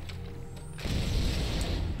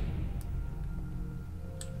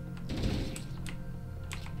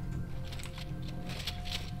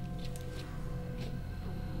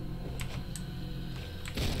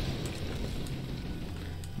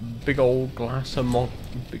 Big old glass of mockers.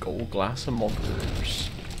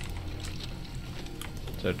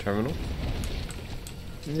 Is there a terminal?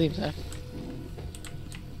 I believe so.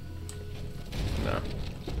 No.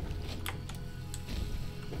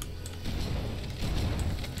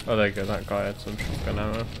 Oh, there you go. That guy had some shotgun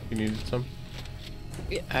ammo. You needed some.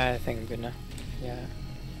 Yeah, I think I'm good now. Yeah.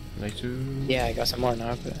 Me too. Yeah, I got some more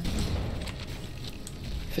now, but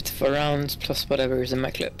 54 rounds plus whatever is in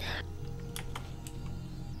my clip.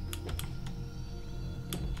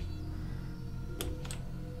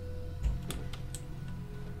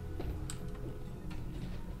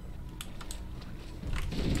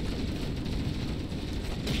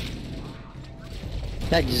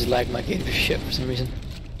 That just lagged my game for shit for some reason.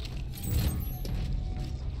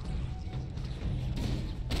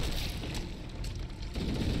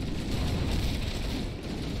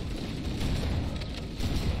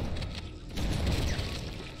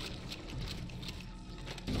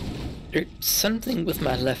 There's something with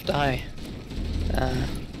my left eye.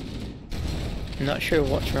 Not sure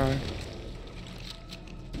what's wrong.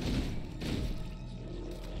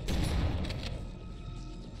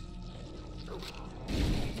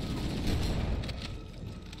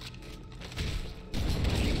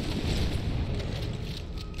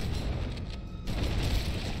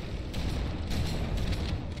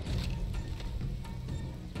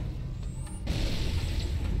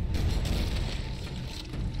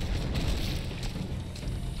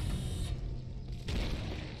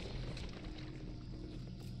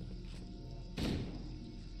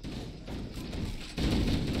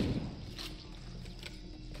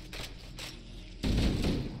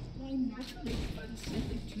 Why naturally, but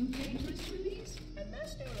simply too dangerous to release, and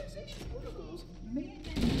mass sterilization protocols may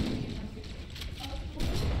then be effective. Of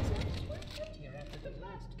course, examples were kept here after the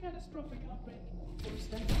last catastrophic outbreak. For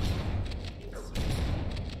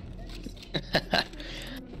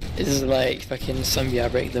This is like fucking zombie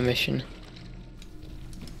outbreak the mission.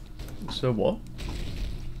 So what?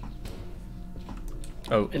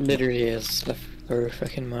 Oh. It literally is left for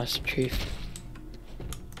fucking Master Chief.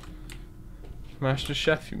 Master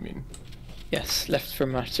Chef, you mean? Yes, left for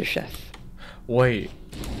Master Chef. Wait,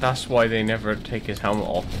 that's why they never take his helmet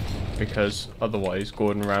off, because otherwise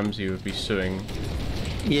Gordon Ramsay would be suing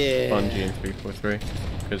Yeah. Bungie in 343,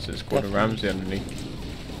 because it's Gordon Ramsay underneath.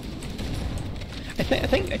 I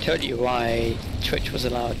think I told you why Twitch was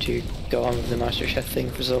allowed to go on with the Master Chef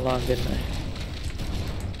thing for so long, didn't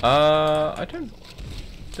I? I don't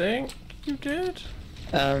think you did.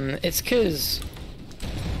 It's because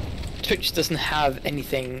Twitch doesn't have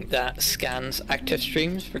anything that scans active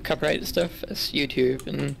streams for copyrighted stuff as YouTube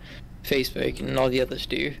and Facebook and all the others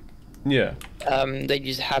do. Yeah. They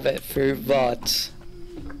just have it for VODs.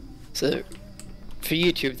 So for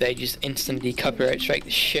YouTube, they just instantly copyright strike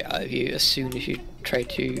the shit out of you as soon as you try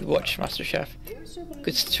to watch MasterChef.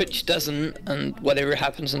 Because Twitch doesn't, and whatever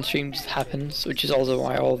happens on stream just happens, which is also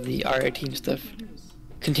why all the R18 stuff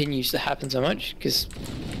continues to happen so much, because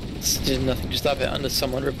there's nothing to stop it unless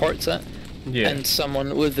someone reports it. Yeah. And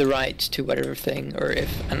someone with the rights to whatever thing, or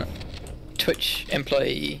if a Twitch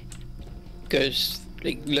employee goes,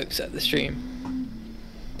 like, looks at the stream.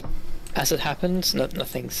 As it happens,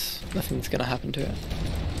 nothing's gonna happen to it.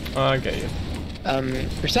 Oh, I get you.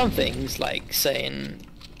 For some things, like saying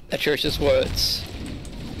a church's words,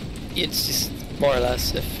 it's just more or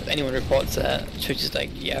less, if anyone reports that, church is like,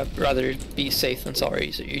 yeah, rather be safe than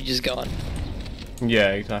sorry, so you're just gone.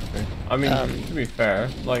 Yeah, exactly. I mean, to be fair,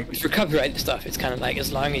 like... For copyrighted stuff, it's kind of like,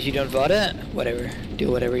 as long as you don't VOD it, whatever,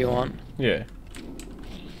 do whatever you want. Yeah.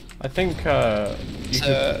 I think,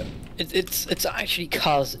 It's actually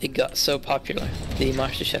cause it got so popular, the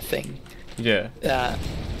MasterChef thing. Yeah.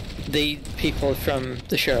 The people from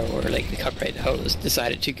the show, or like the copyright holders,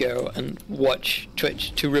 decided to go and watch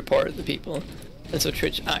Twitch to report the people, and so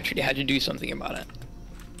Twitch actually had to do something about it.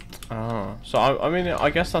 Oh, so I mean,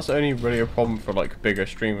 I guess that's only really a problem for like bigger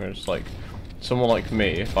streamers, like someone like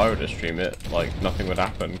me. If I were to stream it, like nothing would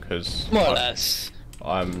happen because More or less.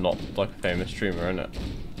 I'm not like a famous streamer, innit?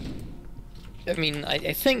 I mean,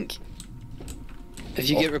 I think if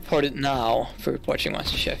you get reported now for watching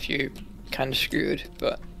MasterChef, you're kind of screwed.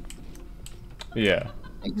 But yeah,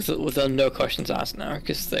 with no questions asked now,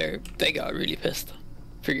 because they got really pissed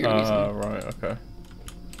for good reason. Right, okay.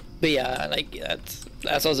 But yeah, like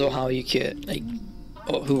that's also how you could, like,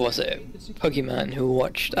 who was it? Pokemon, who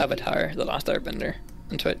watched Avatar: The Last Airbender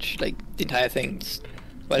on Twitch, like the entire thing's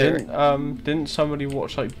whatever. Didn't somebody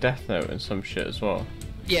watch like Death Note and some shit as well?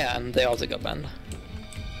 Yeah, and they also got banned.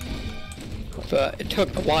 But it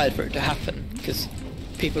took a while for it to happen, because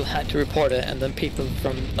people had to report it, and then people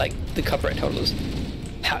from like the copyright holders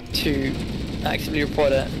had to actively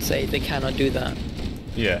report it and say they cannot do that.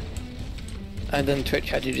 Yeah. And then Twitch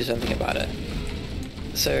had to do something about it.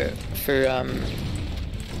 So for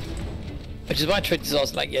which is why Twitch is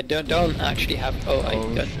also like, yeah, don't actually have. Oh, I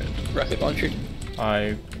got shit. rocket launcher.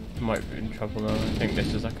 I might be in trouble now. I think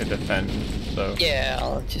this is like a defend, so. Yeah,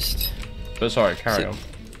 I'll just. But sorry, carry on.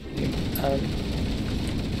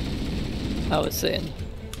 I was saying.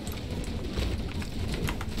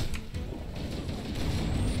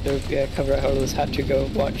 So yeah, cover out how those had to go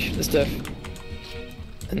watch the stuff,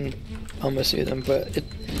 and almost see them. But it.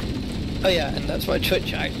 Oh yeah, and that's why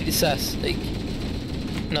Twitch actually says, like,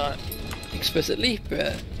 not explicitly,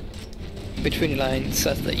 but between the lines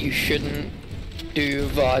says that you shouldn't do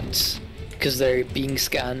VODs because they're being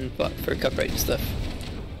scanned, but for copyright and stuff.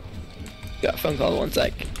 Got a phone call, 1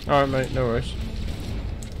 sec. Alright mate, no worries.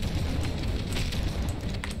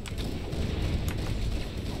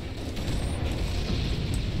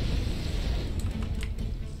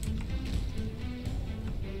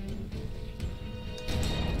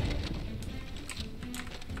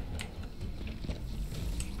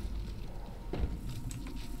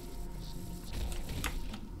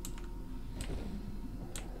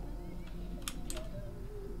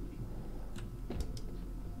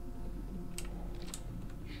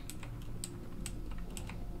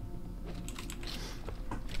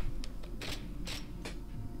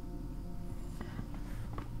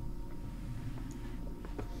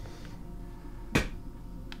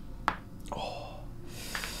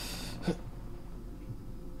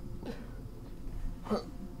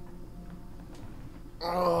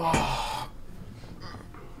 Oh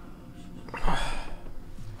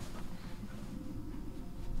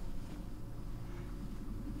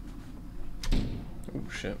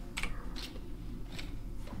shit.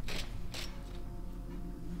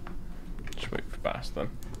 Just wait for Bast then.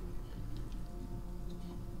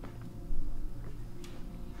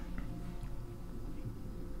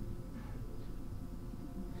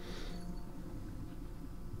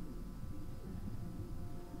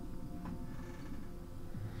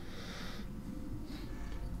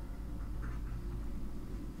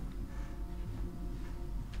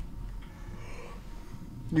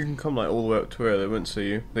 You can come like all the way up to where they won't see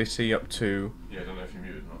you. They see up to. Yeah, I don't know if you're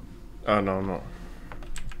muted or not. Oh no, I'm not.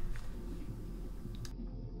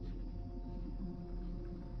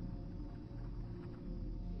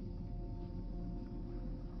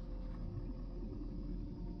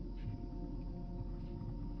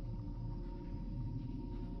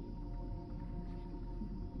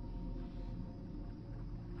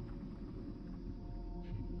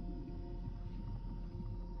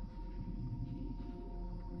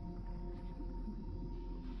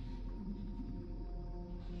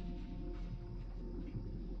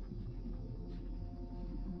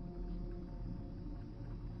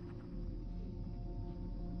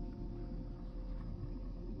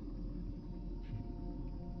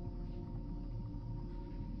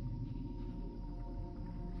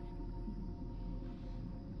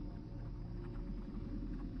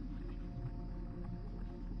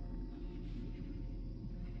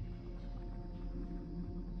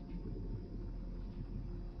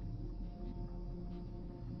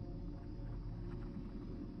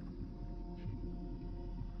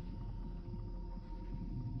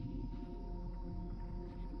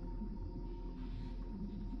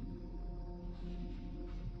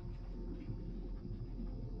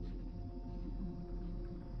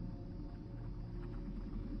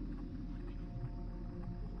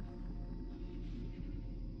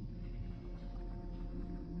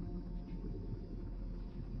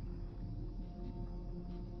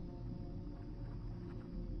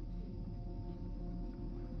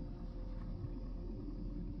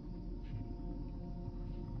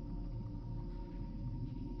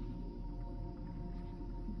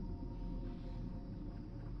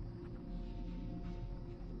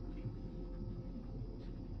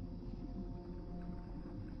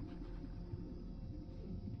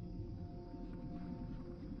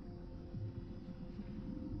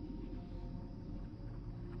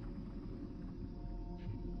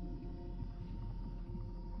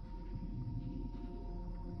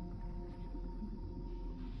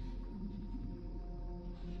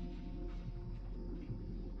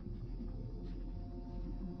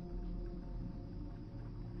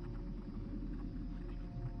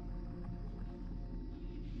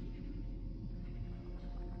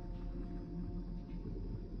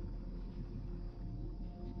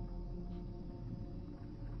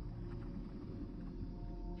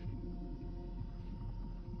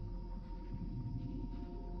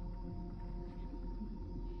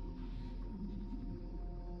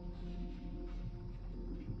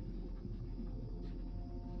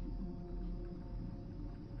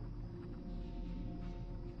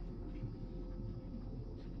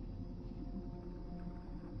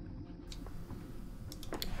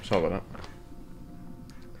 Sorry about that.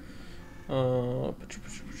 Oh.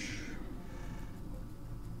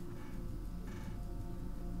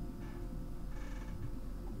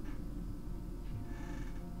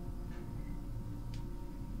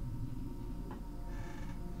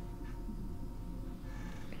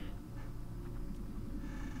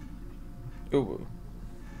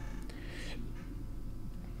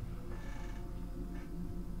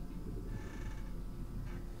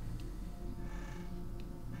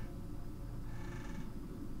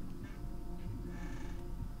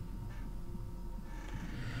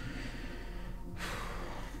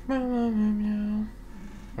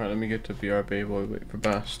 Right, let me get to BRB while we wait for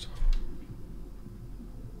Bast.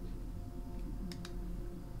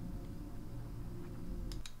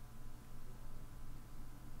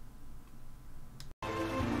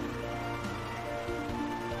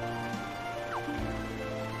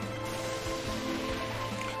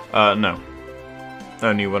 No.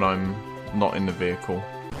 Only when I'm not in the vehicle.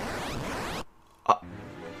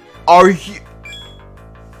 Are you...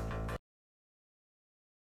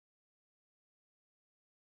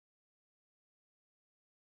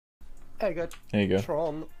 There you go. There you go.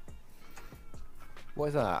 Tron. What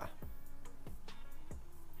is that?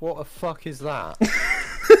 What the fuck is that?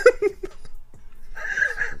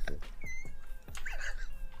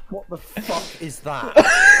 What the fuck is that?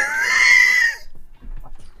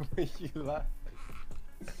 You laugh.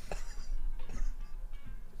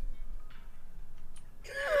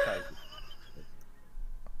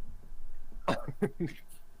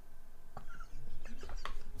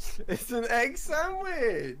 It's an egg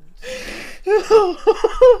sandwich! What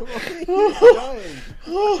are you doing?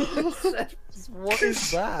 What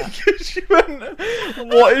is that? You went,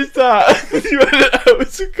 what is that? You went, oh,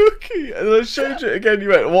 it's a cookie. And I showed you it again, you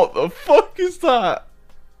went, what the fuck is that?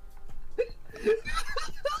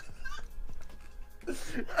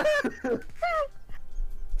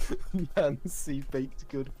 Nancy baked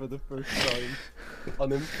good for the first time.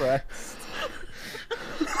 Unimpressed.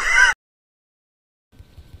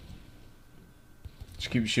 Just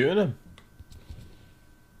keep shooting him.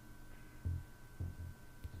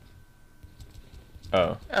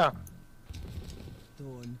 Oh. Yeah.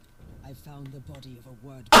 Thorn, I found the body of a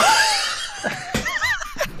word.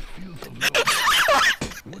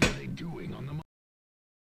 What are they doing on the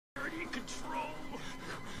control?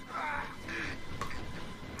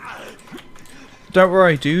 Don't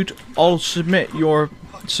worry, dude. I'll submit your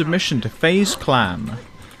submission to FaZe Clan.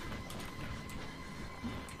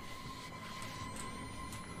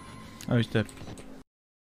 Oh, he's dead.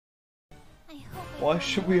 Why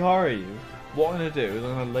should we hurry you? What I'm going to do is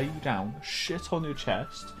I'm going to lay you down, shit on your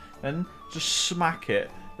chest, then just smack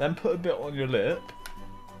it, then put a bit on your lip,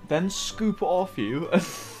 then scoop it off you and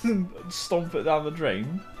stomp it down the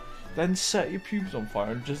drain, then set your pubes on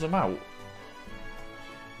fire and jizz them out.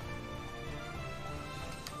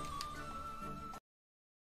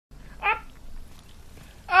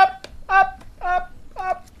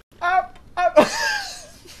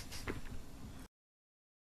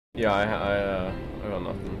 Yeah, I got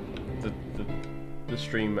nothing. The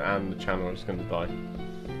stream and the channel are just gonna die.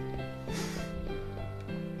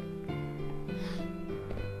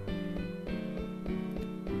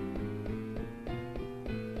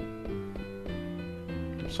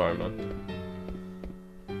 I'm sorry, man.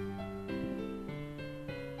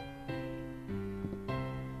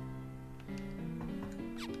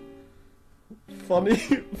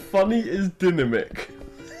 Funny is dynamic.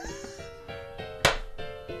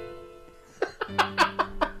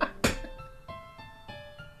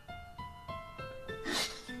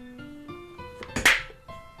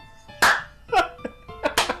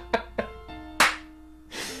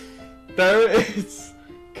 There it is!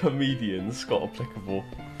 Comedian Scott applicable.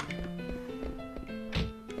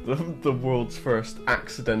 The world's first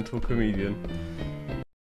accidental comedian.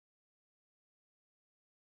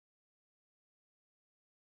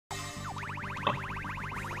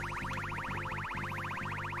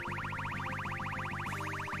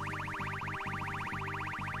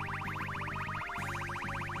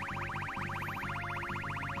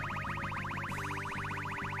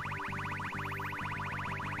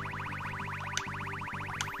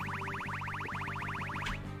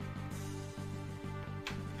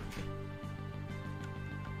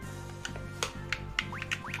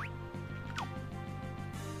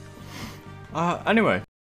 Anyway.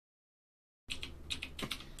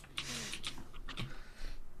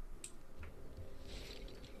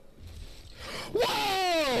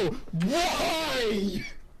 Whoa! Why?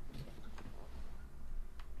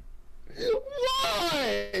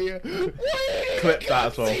 Why? Why Clip that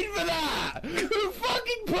as well. For that? Who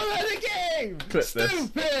fucking put that again? game! Clip this.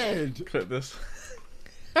 Stupid! Clip this.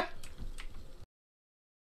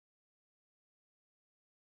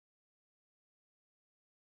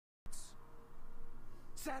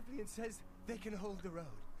 Saplian says they can hold the road.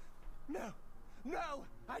 No, no,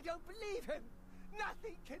 I don't believe him.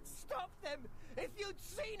 Nothing can stop them. If you'd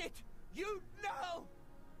seen it, you'd know.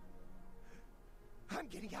 I'm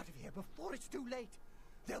getting out of here before it's too late.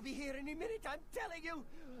 They'll be here any minute, I'm telling you.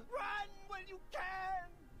 Run when you can.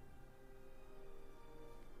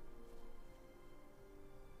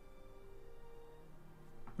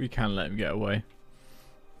 We can let him get away.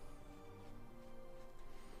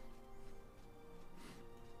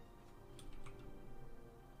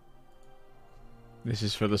 This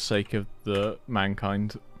is for the sake of the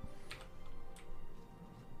mankind.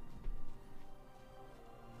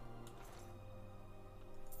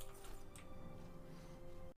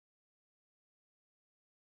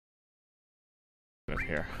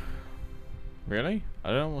 Here. Really? I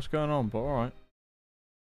don't know what's going on, but alright.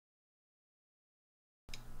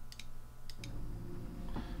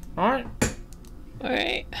 Alright.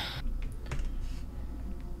 Alright.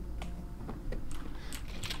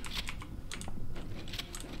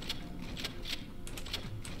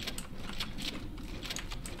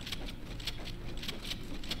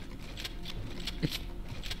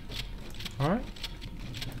 Alright.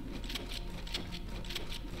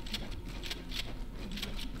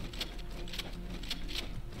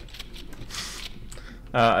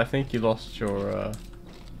 I think you lost your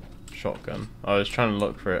shotgun. I was trying to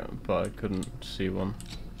look for it, but I couldn't see one.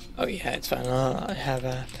 Oh yeah, it's fine. I have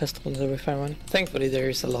a pistol until we find one. Thankfully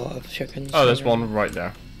there's a lot of shotguns. Oh, there's one right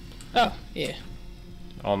there. Oh, yeah.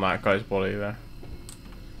 On that guy's body there.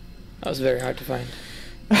 That was very hard to find.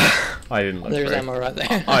 I didn't look There's very ammo right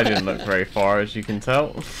there. I didn't look very far, as you can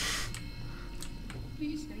tell.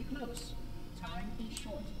 Please stay close. Time is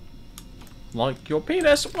short. Like your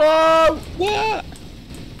penis. Whoa! What?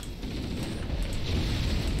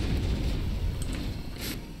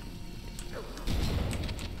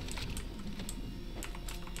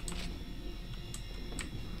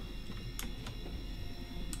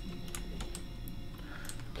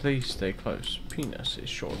 Please stay close. Penis is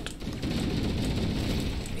short.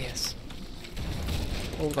 Yes.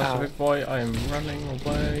 Oh, that's a big boy. I am running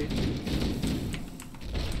away.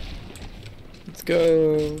 Let's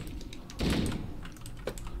go.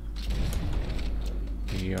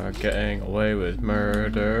 We are getting away with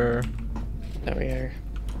murder. There we are.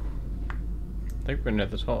 I think we're near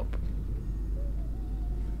the top.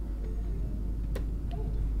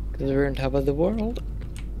 Because we're on top of the world.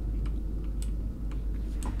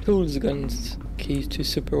 Tools, guns, keys to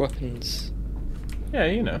super weapons. Yeah,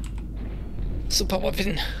 you know. Super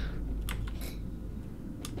weapon.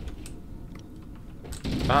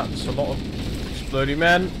 That's a lot of exploding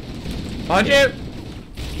men. Behind you!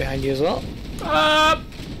 Behind you as well. Up!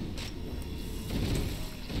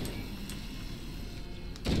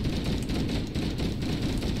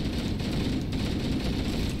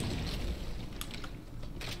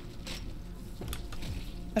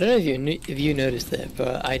 I don't know if you noticed it,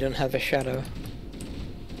 but I don't have a shadow.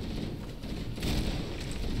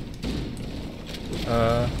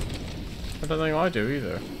 I don't think I do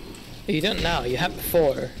either. You don't now. You have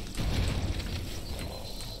before.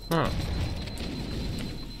 Huh.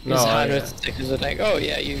 No, I noticed it because like, oh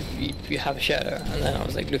yeah, you have a shadow, and then I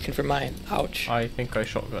was like looking for mine. Ouch. I think I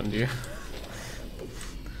shotgunned you.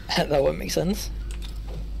 That would make sense.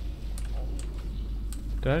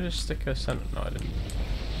 Did I just stick a center? No, I didn't.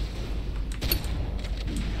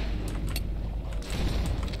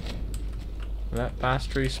 Let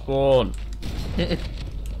Bast respawn. There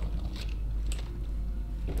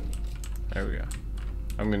we go.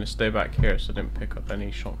 I'm gonna stay back here so I didn't pick up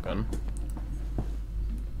any shotgun.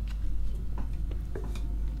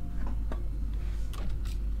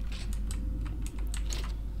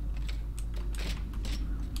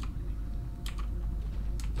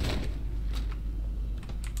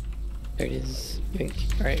 There it is. Pink.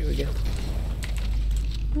 Alright, here we go.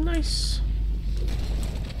 Nice.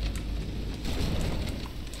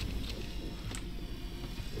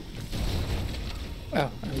 Oh,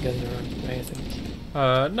 I'm getting the wrong way, I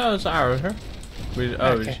think. No, there's an arrow here. We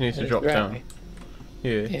just need to drop down.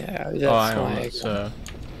 Yeah. Yeah, that's hang on, why let's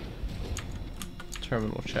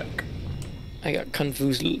terminal check. I got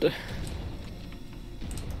confused.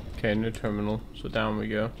 Okay, new terminal, so down we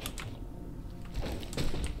go.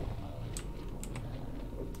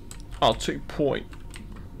 I'll take point.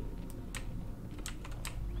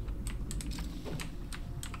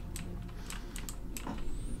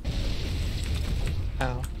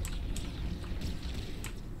 Ow.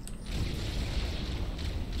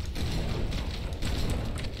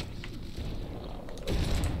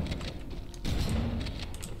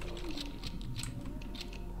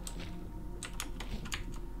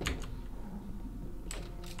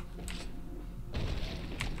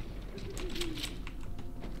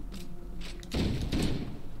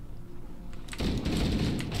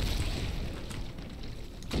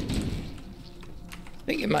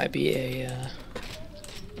 think it might be a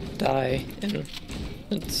dye, and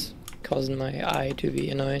it's causing my eye to be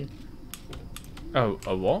annoying. Oh,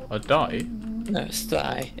 a what? A dye? No, it's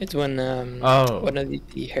dye. It's when Oh. one of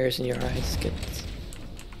the hairs in your eyes gets,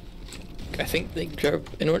 I think they grow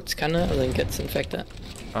inwards kinda, and then gets infected.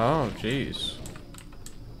 Oh, jeez.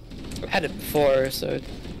 I've had it before, so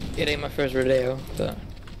it ain't my first rodeo, but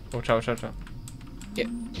Watch out, watch out, watch out. yeah.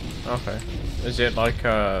 Okay. Is it like,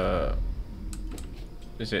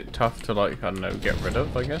 is it tough to, like, I don't know, get rid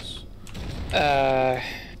of, I guess? I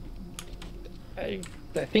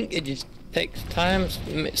think it just takes time.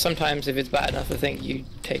 Sometimes if it's bad enough, I think you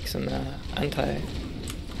take some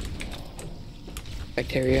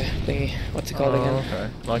anti-bacteria thingy. What's it called again? Okay.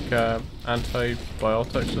 Like,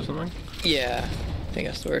 antibiotics or something? Yeah, I think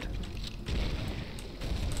that's the word.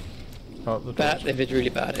 Part of the Bad drugs? if it's really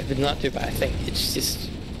bad. If it's not too bad, I think it's just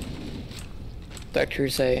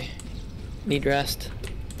doctors say need rest,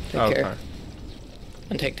 take care,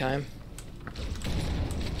 and take time.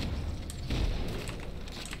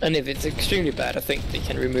 And if it's extremely bad, I think they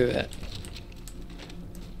can remove it.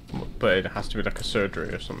 But it has to be like a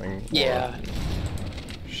surgery or something? Yeah. Or...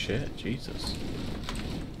 Shit, Jesus.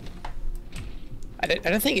 I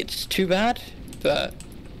don't think it's too bad, but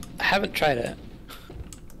I haven't tried it.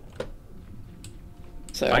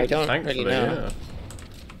 So I don't really know. Yeah.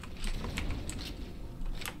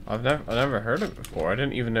 I've never heard of it before. I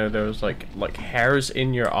didn't even know there was like hairs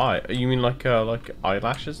in your eye. You mean like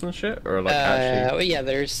eyelashes and shit, or like actually? Well, yeah,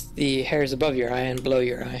 there's the hairs above your eye and below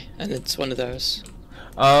your eye, and it's one of those.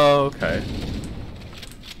 Oh, okay.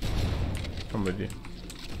 I'm with you.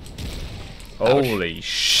 Ouch. Holy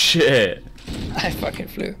shit! I fucking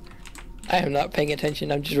flew. I am not paying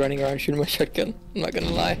attention. I'm just running around shooting my shotgun. I'm not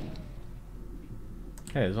gonna lie.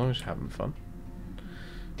 Hey, as long as you're having fun.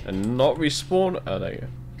 And not respawn. Oh, there you go.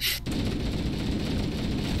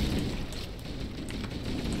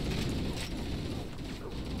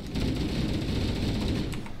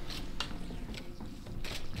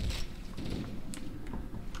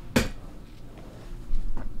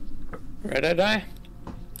 Where'd I die?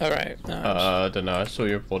 Alright. I don't know. I saw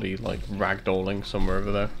your body like ragdolling somewhere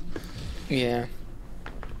over there. Yeah.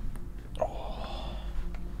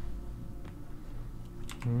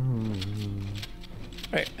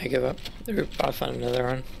 Right, I give up. I'll find another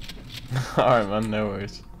one. Alright, man, no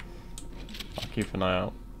worries. I'll keep an eye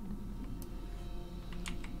out.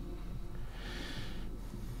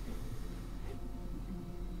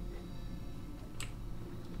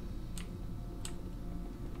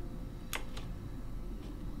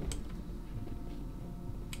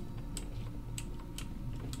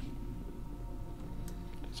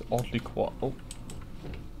 It's oddly quiet. Oh.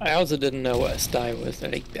 I also didn't know what a sty was.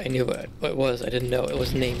 I knew what it was. I didn't know it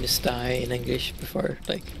was named sty in English before,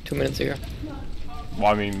 like 2 minutes ago. Well,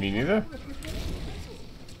 I mean, me neither.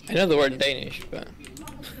 I know the word in Danish, but...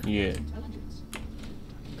 Yeah.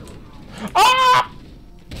 Ah!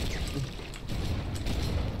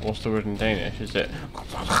 What's the word in Danish? Is it...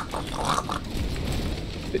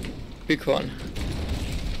 Bitcoin.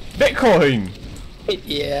 Bitcoin!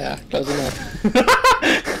 Yeah, close enough.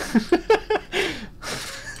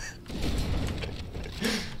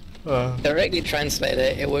 Directly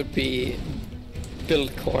translated, it would be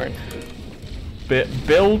build corn.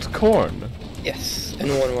 Build corn? Yes, in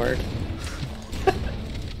one word.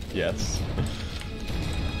 Yes.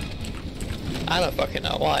 I don't fucking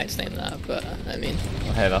know why it's named that, but I mean...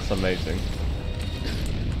 Hey, that's amazing.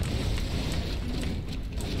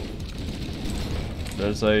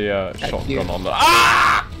 There's a shotgun on the...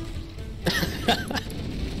 Ah!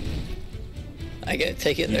 I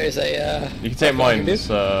take it there's a... You can take mine that's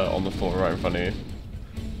on the floor right in front of you.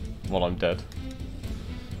 While I'm dead.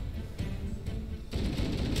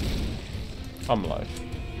 I'm alive.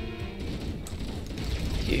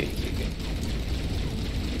 If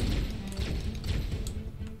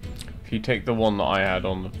you take the one that I had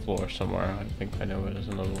on the floor somewhere, I think I know where there's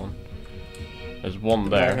another one. There's one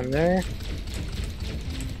there. There.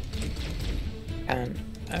 And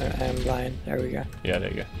I am blind. There we go. Yeah, there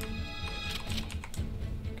you go.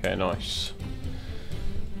 Okay, nice.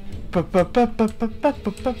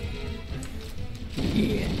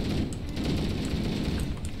 Yeah.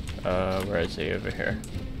 Where is he? Over here.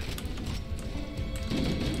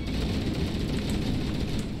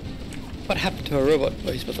 What happened to a robot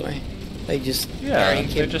voice, by the way? They just Yeah, are they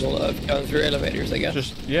incapable of going through elevators, I guess.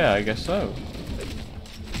 Just, yeah, I guess so.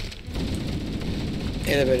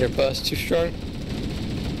 Elevator bus too strong.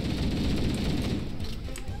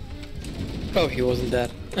 Oh, he wasn't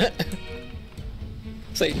dead.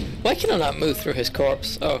 It's like, why can I not move through his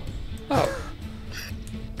corpse? Oh. Oh.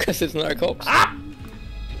 Because it's not a corpse. Ah!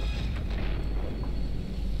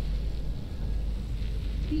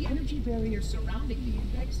 energy barrier surrounding the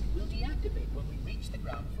index will deactivate when we reach the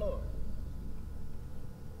ground floor.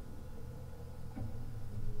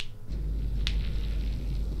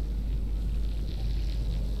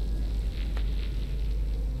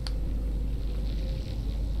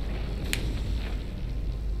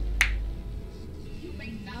 You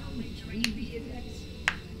may now retrieve the index.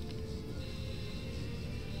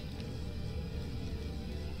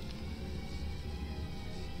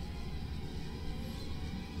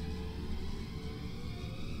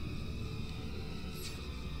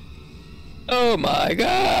 Oh my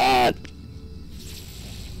god!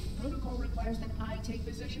 Protocol requires that I take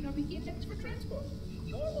possession of the index for transport.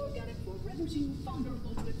 Your organic form renders you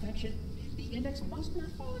vulnerable to infection. The index must not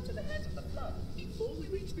fall into the hands of the flood before we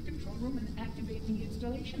reach the control room and activate the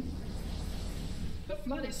installation. The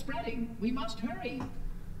flood is spreading. We must hurry.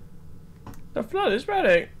 The flood is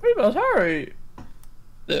spreading. We must hurry.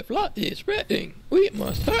 The flood is spreading. We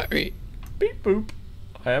must hurry. Beep boop.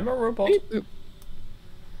 I am a robot. Beep boop.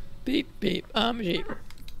 Beep beep, I'm a sheep.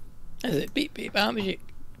 I said beep beep, I'm a sheep.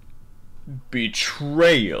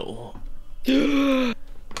 Betrayal.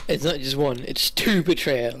 It's not just one, it's two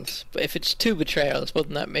betrayals. But if it's two betrayals,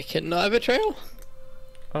 wouldn't that make it not a betrayal?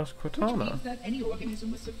 Ask Which Cortana. means that any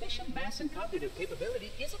organism with sufficient mass and cognitive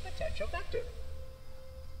capability is a potential vector.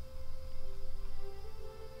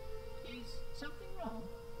 Is something wrong?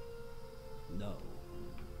 No,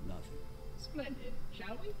 nothing. Splendid,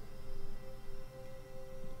 shall we?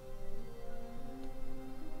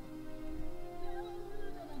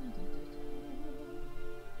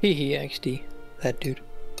 Hee XD, that dude.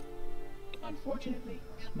 Unfortunately,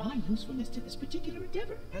 my usefulness to this particular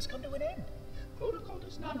endeavor has come to an end. Protocol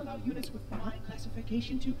does not allow units with my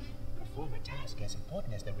classification to perform a task as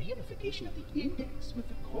important as the reunification of the index with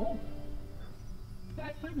the core.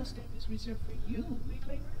 That final step is reserved for you,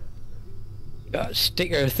 Reclaimer. Stick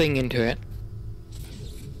your thing into it.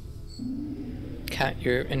 Cat,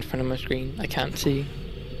 you're in front of my screen. I can't see.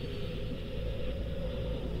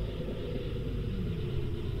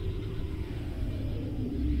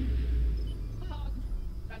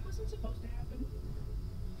 That wasn't supposed to happen.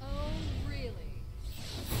 Oh, really?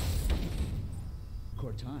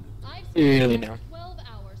 Cortana. I've Really spent now. 12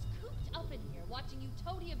 hours cooped up in here watching you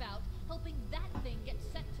toady about, helping that thing get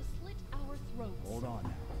set to slit our throats. Hold on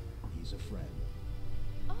now. He's a friend.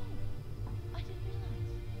 Oh, I didn't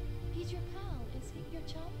realize. He's your pal, is he? Your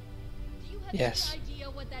chum? Do you have Yes. any idea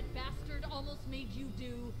what that bastard almost made you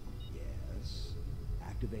do? Yes.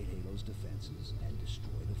 Activate Halo's defenses and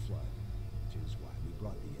destroy the flood. Which is why we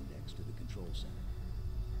brought the index to the control center.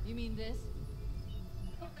 You mean this?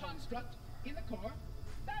 A construct in the core?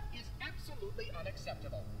 That is absolutely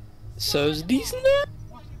unacceptable. So's decent now?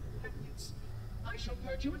 What impertinence! I shall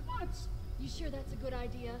purge you at once. You sure that's a good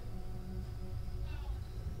idea?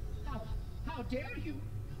 How dare you?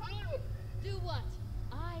 Oh! Do what?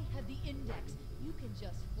 I have the index. You can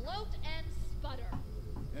just float and sputter.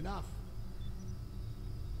 Enough.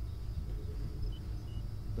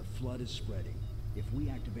 The flood is spreading. If we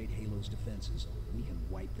activate Halo's defenses, we can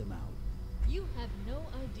wipe them out. You have no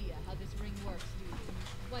idea how this ring works, do you?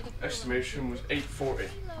 Why the Estimation was 840.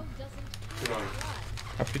 Halo doesn't Good on. fly.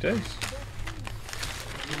 Happy days.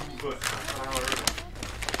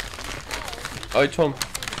 Alright, Tom.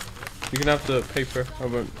 You can have the paper. I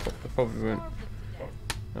won't. I probably won't.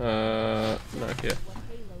 No, here. What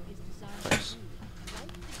Halo is designed Nice. to do,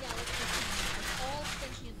 wipe the galaxy of all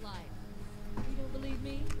sentient life. You don't believe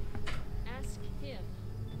me? Ask him.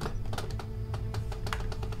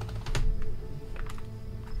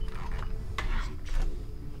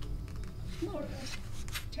 More or less.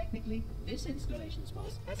 Technically, this installation's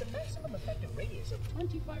pulse has a maximum effective radius of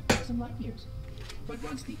 25,000 light years. But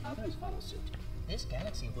once the others follow suit, this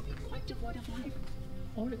galaxy will be quite devoid of life.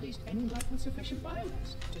 Or at least any life with sufficient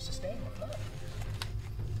biomass to sustain the flood.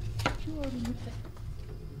 Sure, you would think.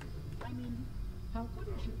 I mean, how could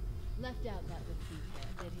you? Left out that with detail,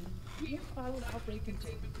 did he? We have followed outbreak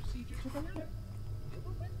containment procedure to the letter. You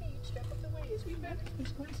were with me each step of the way as we managed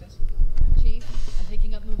this crisis. Chief, I'm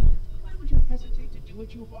picking up movement. Why would you hesitate to do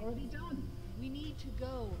what you've already done? We need to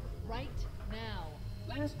go right now.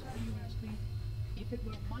 Last time you asked me if it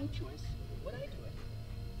were my choice, would I do it?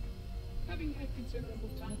 Having had considerable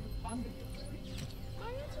time to ponder your worries, my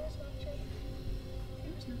answer is not changed.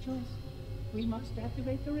 There is no choice. We must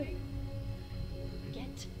activate the ring.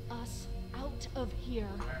 Get us out of here.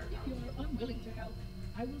 If you are unwilling to help,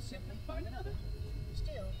 I will simply find another.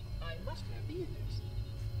 Still, I must have the index.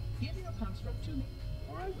 Give your construct to me,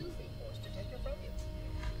 or I will be forced to take it from you.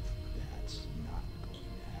 That's not going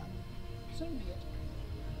to happen. So be it.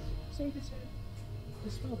 Save his head.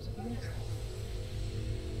 Dispose of the rest.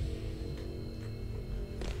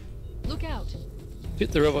 Look out.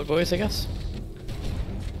 Shoot the robot boys, I guess.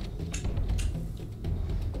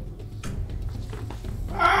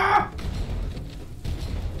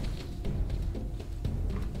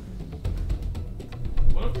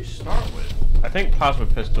 What do we start with? I think plasma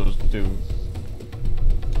pistols do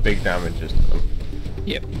big damages to them.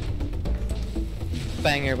 Yep.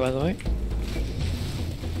 Banger, by the way.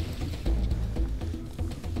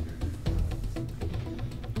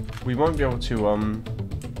 We won't be able to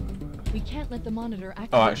We can't let the monitor activate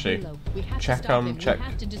Oh, actually, Halo. We have check, to stop him. check- We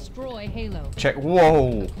have to destroy Halo. check.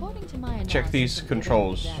 Whoa! According to my Check analysis these of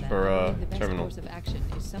controls data, for I believe the best terminal. course of action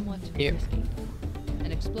is somewhat Yep. risky.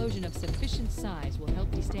 An explosion of sufficient size will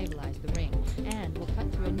help destabilize the ring and will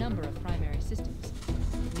cut through a number of primary systems.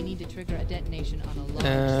 We need to trigger a detonation on a large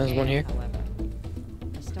There's scale, one here. however.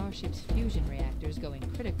 A starship's fusion reactors going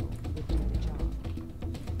critical would do the job.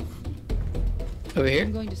 Over here.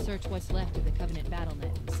 I'm going to search what's left of the Covenant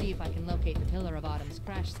BattleNet and see if I can locate the Pillar of Autumn's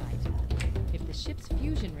crash site. If the ship's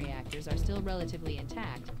fusion reactors are still relatively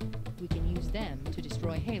intact, we can use them to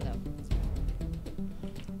destroy Halo.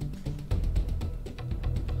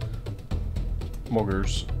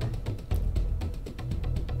 Muggers.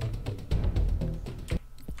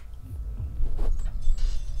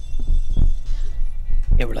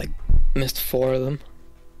 Yeah, we're like missed 4 of them.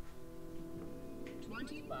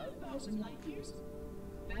 25,000 light years.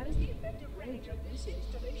 That is the effective range of this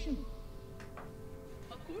installation.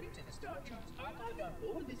 According to the star charts archived on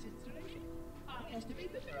board this installation, I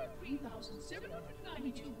estimate that there are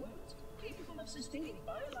 3,792 worlds capable of sustaining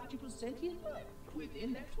biological sentient life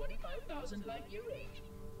within that 25,000 light year range.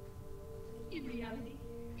 In reality,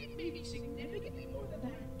 it may be significantly more than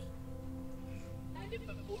that. And if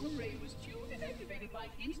the full array was tuned and activated by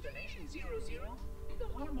installation 00, the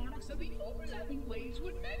harmonics of the overlapping waves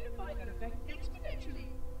would magnify that effect exponentially,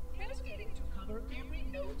 cascading to cover every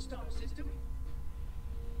known star system.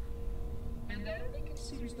 And that only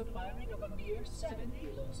considers the firing of a mere 7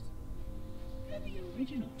 halos. And the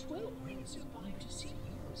original 12 rings survived to see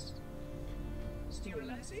use.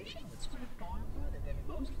 Sterilization would spread far further than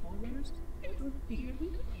most forerunners ever feared we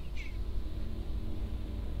could reach.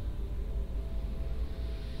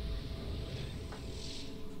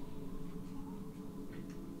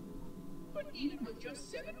 But even with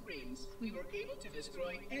just 7 rings, we were able to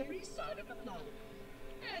destroy every side of the planet,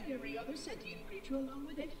 and every other sentient creature along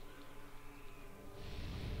with it.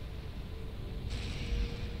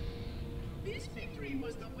 This victory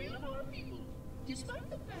was the will of our people, despite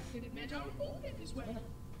the fact that it meant our own end as well.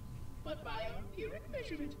 But by our empiric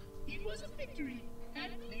measurement, it was a victory,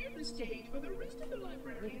 and cleared the stage for the rest of the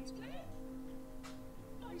librarian's plan.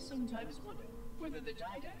 I sometimes wonder whether the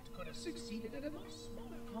Didact could have succeeded at a much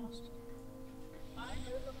smaller cost. I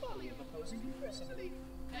know the folly of opposing him personally,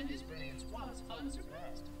 and his brilliance was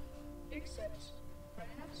unsurpassed. Except,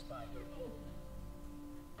 perhaps by your own.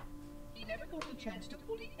 He never got the chance to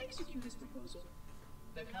fully execute his proposal.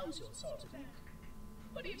 The Council saw to that.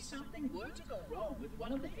 But if something were to go wrong with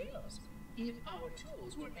one of the Halos, if our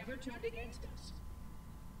tools were ever turned against us,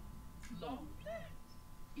 long plans,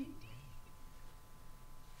 indeed.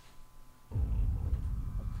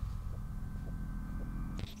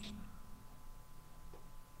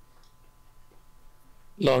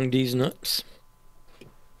 Long D's nuts.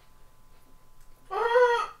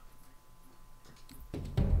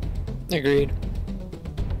 Agreed.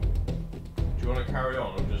 Do you want to carry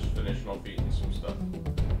on? I'm just finishing off eating some stuff.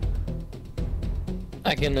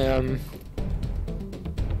 I can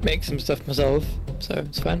make some stuff myself, so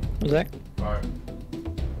it's fine. One sec. Alright.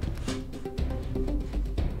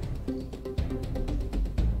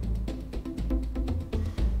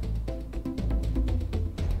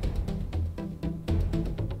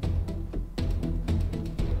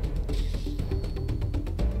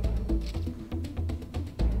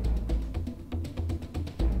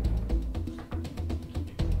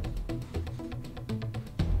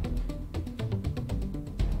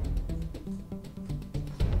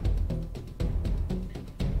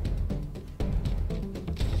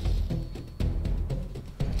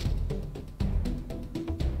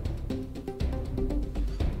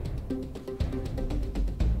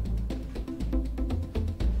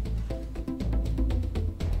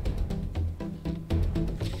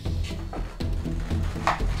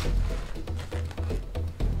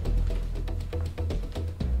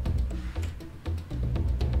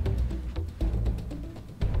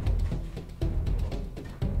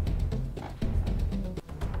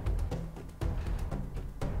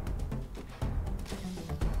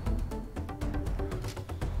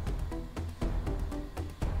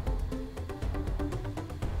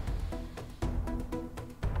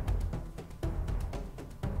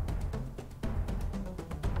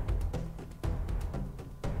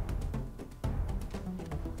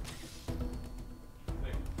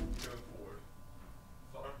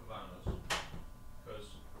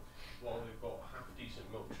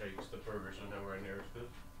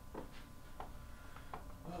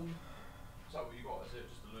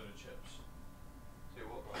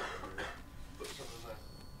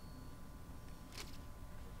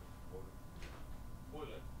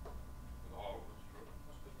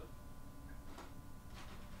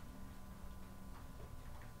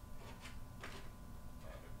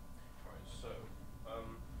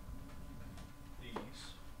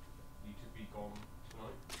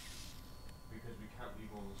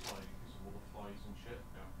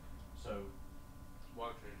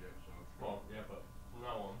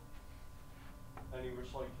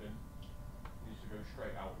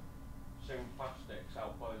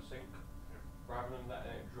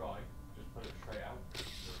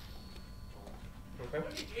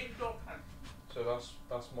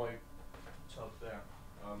 that's my tub there.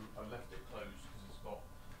 I left it closed because it's got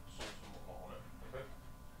sauce and whatnot on it. Okay.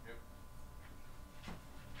 Yep.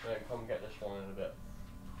 Then come get this one in a bit.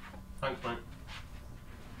 Thanks, mate.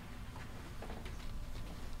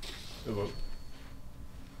 It won't.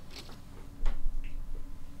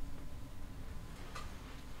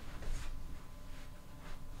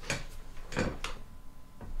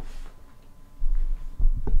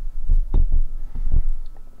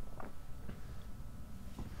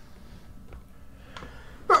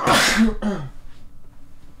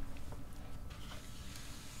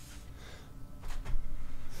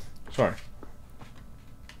 Sorry.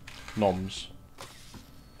 Noms.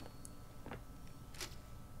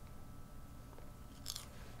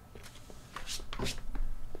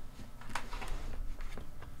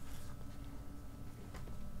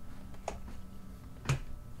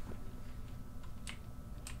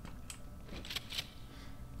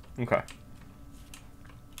 Okay.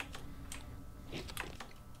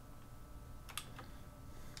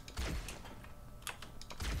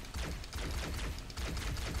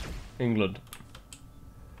 England.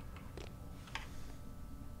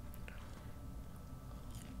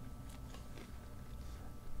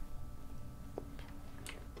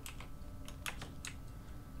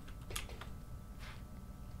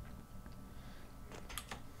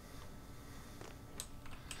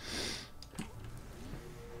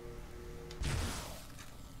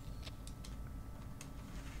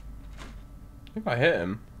 I think I hit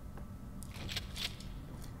him.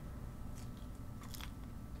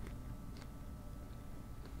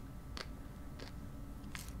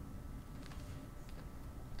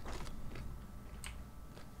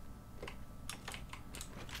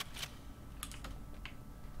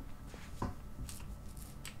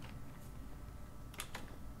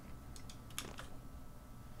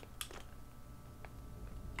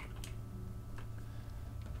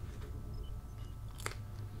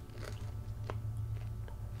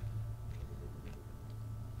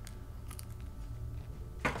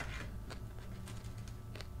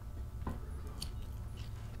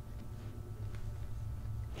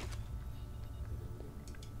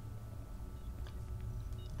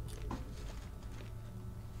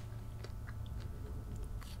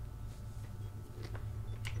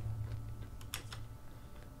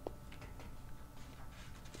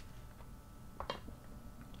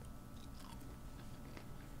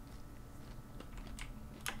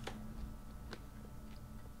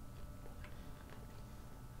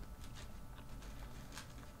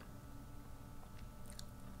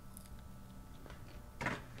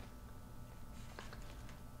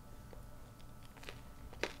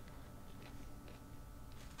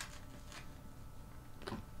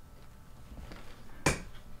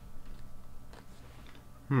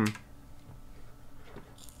 Hmm.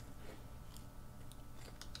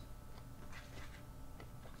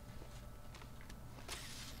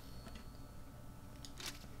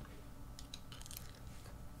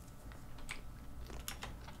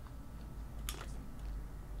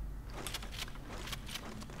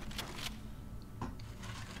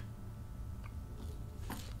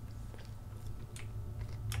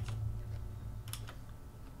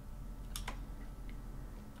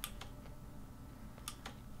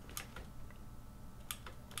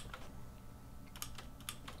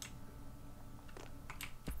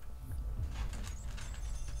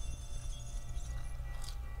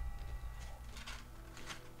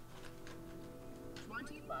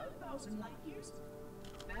 Light years.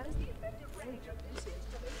 That is the effective range of this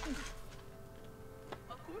installation.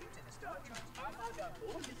 According to the star charts I found on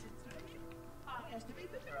board this installation, I estimate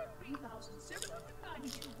that there are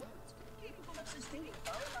 3,792 worlds capable of sustaining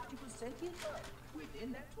biological sentient life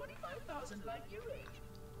within that 25,000 light year range.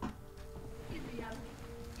 In reality,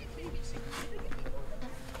 it may be significantly more than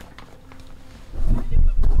that. If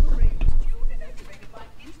the polar ray was tuned and activated by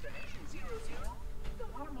installation 00, the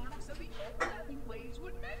harmonics of the overlapping waves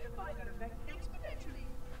would magnify that effect exponentially,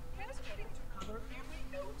 cascading to cover every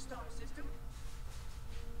known star system.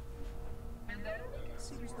 And that only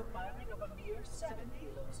considers the firing of a mere 7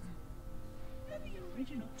 halos. And the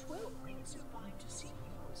original 12 rings survived to see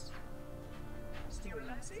use.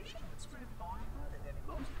 Sterilization would spread far further than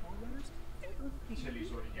most forerunners ever feared.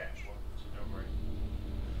 Tilly's already getting one, so don't worry.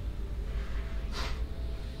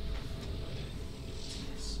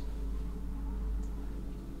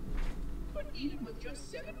 But even with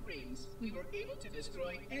just 7 rings, we were able to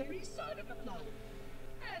destroy every side of the planet.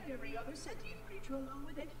 And every other sentient creature along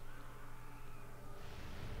with it.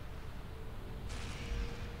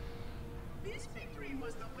 This victory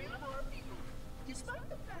was the will of our people, despite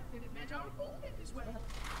the fact that it meant our own end as well.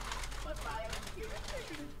 But by a pure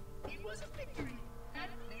measurement, It was a victory,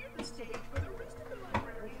 and cleared the stage for the rest of the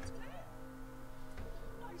librarian's plan.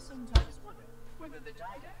 I sometimes wonder whether the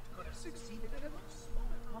didact could have succeeded at a much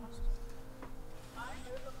smaller cost. I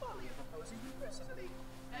heard the folly of opposing him personally,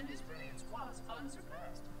 and his brilliance was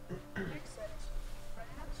unsurpassed. Except,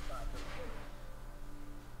 perhaps by the will.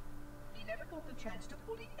 He never got the chance to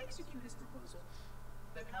fully execute his proposal.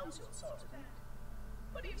 The council saw to that.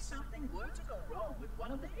 But if something were to go wrong with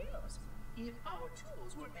one of the halos, if our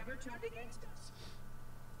tools were ever turned against us,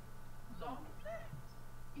 long plans,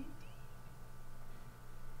 indeed.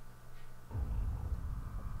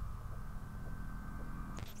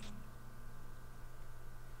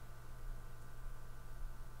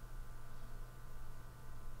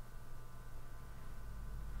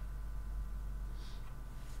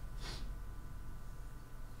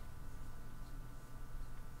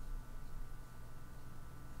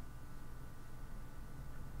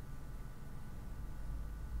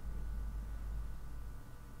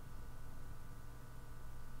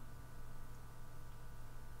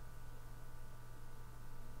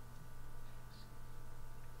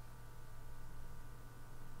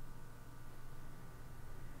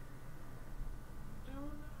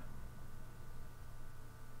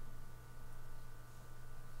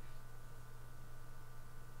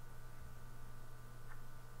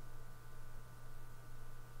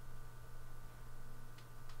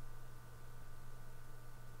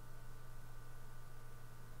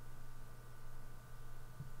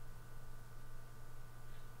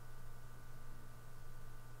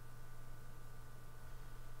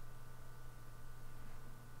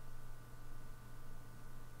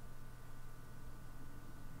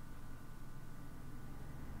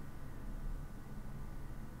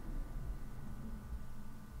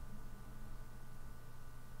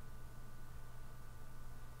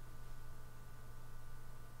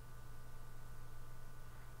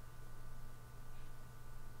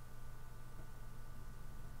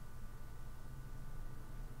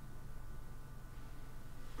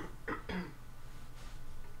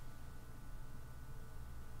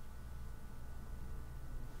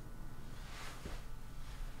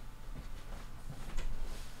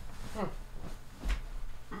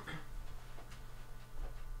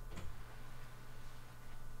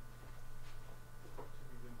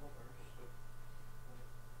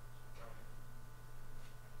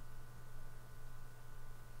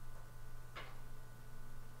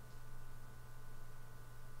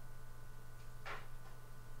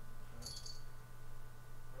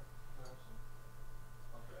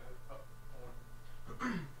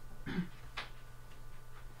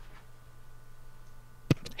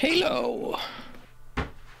 Halo!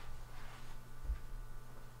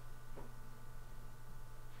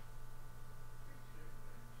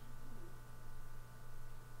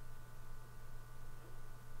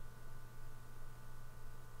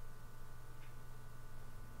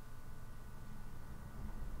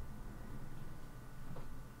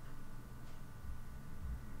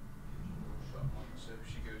 So if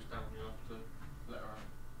she goes down, you'll have to let her out.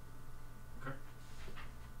 Okay.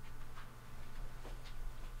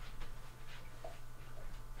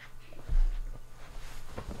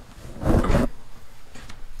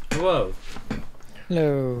 Whoa.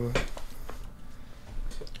 Hello.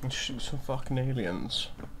 Let's shoot some fucking aliens.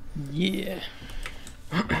 Yeah.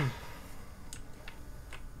 I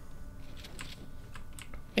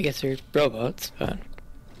guess they're robots, but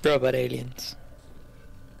robot aliens.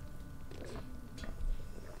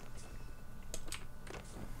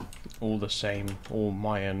 All the same, all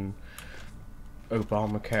Mayan,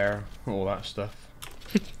 Obamacare, all that stuff.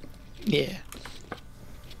 Yeah.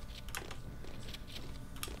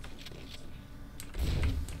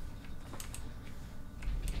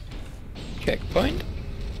 Checkpoint?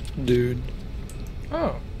 Dude.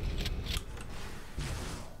 Oh.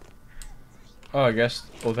 Oh, I guess,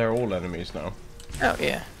 well, they're all enemies now. Oh,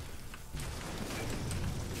 yeah.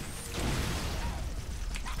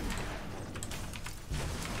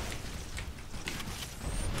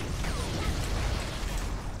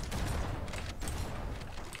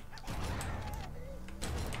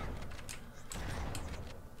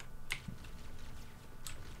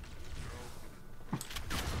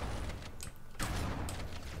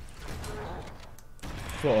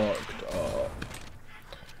 Fucked up.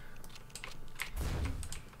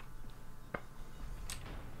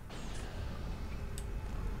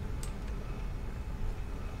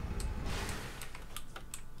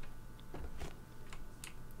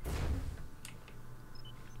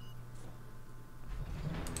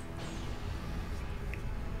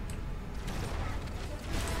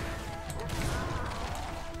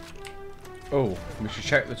 Oh, we should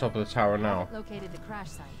check the top of the tower now. Located the crash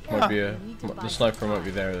site. Might be We need to the buy sniper some might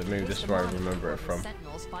be time. there. Maybe this is where I Monitor remember it the from.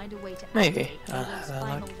 Sentinels find a way to Maybe. activate Halo's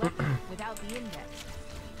final weapon without the index.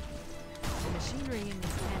 The machinery in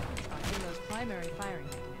these cannons are Halo's primary firing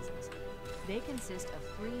mechanisms. They consist of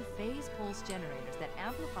 3 phase pulse generators that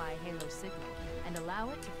amplify Halo's signal and allow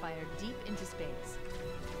it to fire deep into space.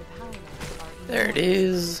 The power lines are There it enormous.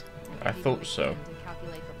 is. I thought so. To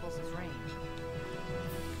calculate the pulse's range.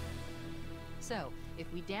 So,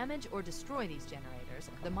 if we damage or destroy these generators,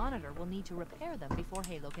 the monitor will need to repair them before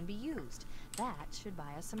Halo can be used. That should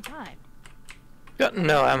buy us some time. Got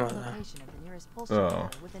no ammo The though. location of the nearest pulse Oh.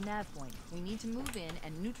 generator with a nav point. We need to move in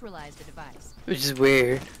and neutralize the device. Which is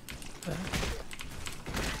weird. But...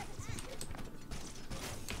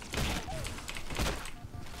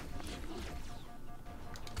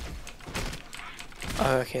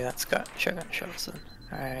 Oh, okay, that's got shotgun shells then.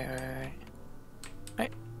 Alright.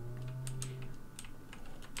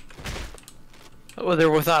 Well, they're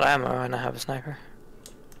without ammo and I have a sniper.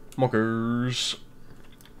 Muggers.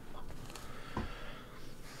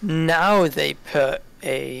 Now they put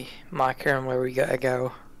a marker on where we gotta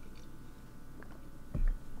go.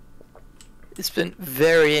 It's been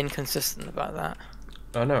very inconsistent about that.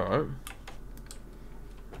 I know, right?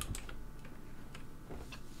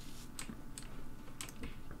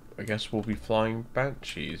 I guess we'll be flying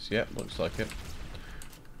banshees. Yep, looks like it.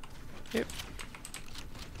 Yep.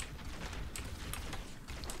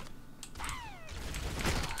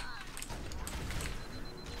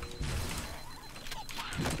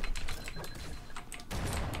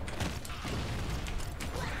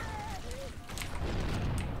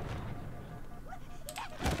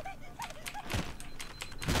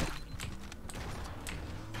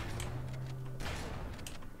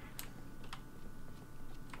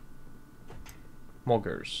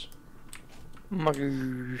 Muggers.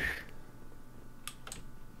 Mugger.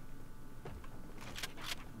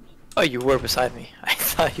 Oh, you were beside me. I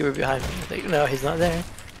thought you were behind me. I was like, no, he's not there.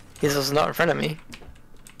 He's also not in front of me.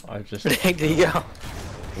 I just. Where the heck did he go?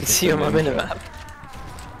 You see him on my ninja. minimap.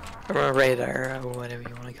 Or a radar, or whatever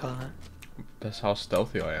you want to call it. That's how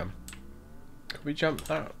stealthy I am. Could we jump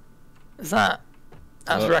that? Is that?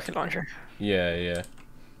 That's a What? rocket launcher. Yeah, yeah.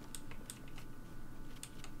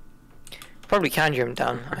 Probably can jump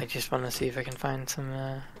down. I just want to see if I can find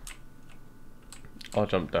some I'll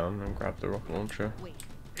jump down and grab the rocket launcher. Wait.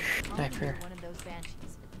 sniper. One of those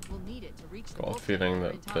banshees. We'll need it to reach the Got a pulse feeling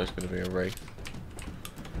generator that in there's time. going to be a wraith.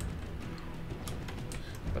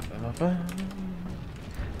 Ba-ba-ba-ba.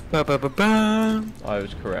 Ba-ba-ba-ba. I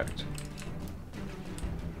was correct.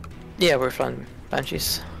 Yeah, we're flying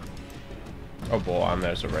banshees. Oh boy, and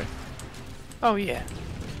there's a wraith. Oh yeah.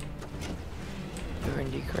 We're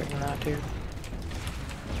indeed correct on that too.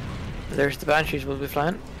 There's the banshees we'll be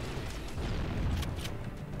flying.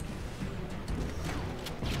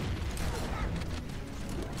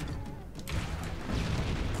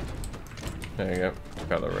 There you go.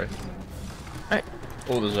 Took out the wraith. Right.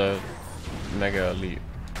 Oh, there's a mega elite.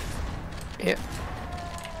 Yep.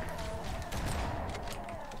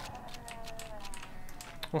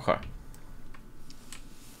 Okay.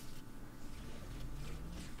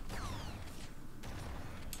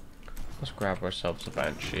 Let's grab ourselves a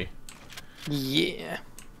banshee. Yeah.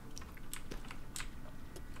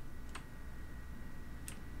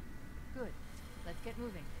 Good. Let's get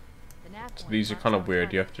moving. The nav So point these are marks kind our of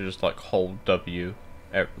weird. You target. have to just like hold W,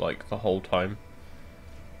 like the whole time.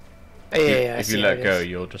 Oh, yeah, yeah, I If see you how let it go, is.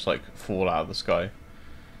 you'll just like fall out of the sky.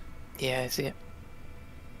 Yeah, I see it.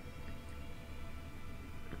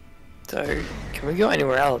 So, can we go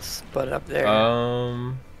anywhere else but up there?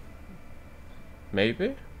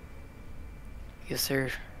 Maybe. Is there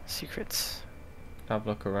secrets? Have a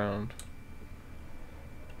look around.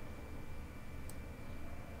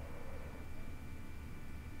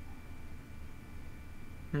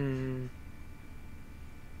 Hmm.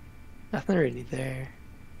 Nothing really there.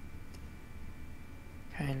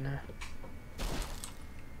 Kinda.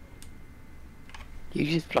 You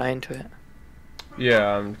just fly into it. Yeah,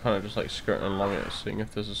 I'm kind of just like skirting along it, seeing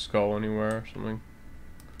if there's a skull anywhere or something.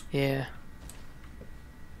 Yeah.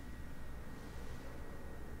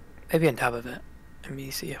 Maybe on top of it. Let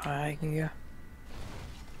me see how high I can go.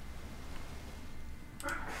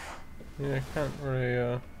 Yeah, I can't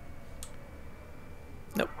really.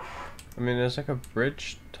 Nope. I mean, there's like a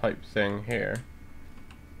bridge type thing here.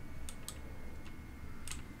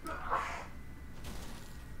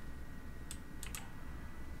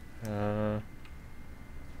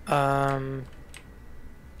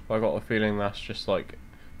 I got a feeling that's just like,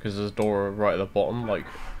 because there's a door right at the bottom, like,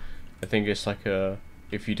 I think it's like a,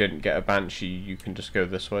 if you didn't get a banshee, you can just go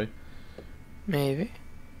this way. Maybe.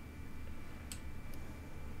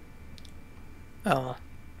 Oh.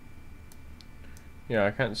 Yeah,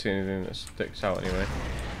 I can't see anything that sticks out anyway.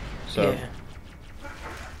 So, Yeah.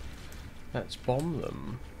 let's bomb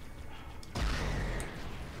them.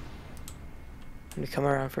 Let me come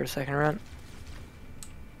around for a second run.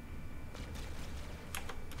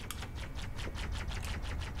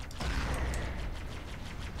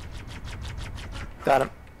 Got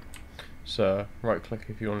him. So, right click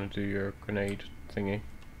if you want to do your grenade thingy.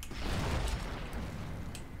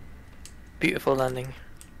 Beautiful landing.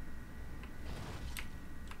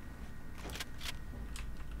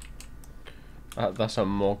 That's a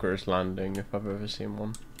Mogger's landing if I've ever seen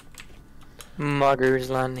one. Mugger's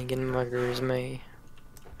landing and Mugger's me.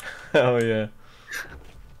 Oh yeah.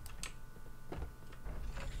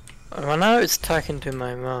 When I was talking to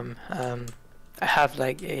my mum, I have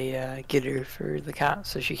like a gitter for the cat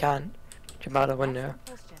so she can't jump out the window.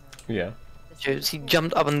 Yeah. She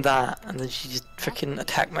jumped up on that and then she just freaking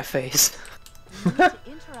attacked my face.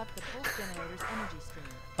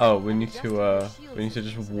 Oh, we need to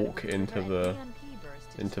just walk into that.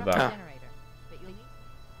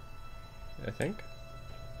 I think.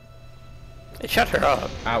 It shut her up.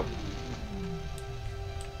 Ow.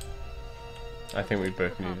 I think we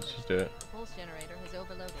both needed to do it.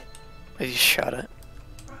 I just shot it.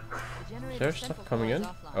 Is there stuff coming in?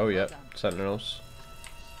 Oh yeah, sentinels.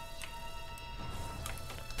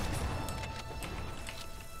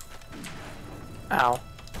 Ow.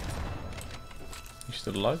 You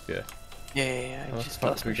still alive? Yeah. Yeah, How I the just fuck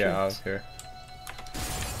lost do we my get out shields. of here?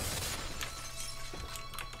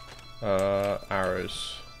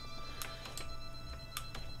 Arrows.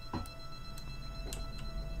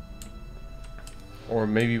 Or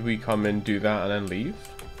maybe we come in, do that, and then leave?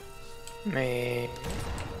 Me.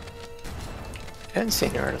 I didn't see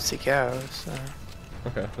anywhere else to go, so.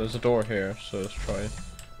 Okay, there's a door here, so let's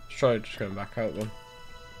try just going back out then.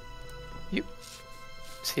 Yep.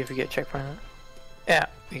 See if we get checkpoint. Yeah,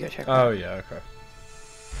 we got checkpoint. Oh yeah, okay.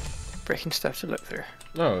 Breaking stuff to look through.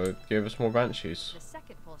 No, it gave us more banshees. The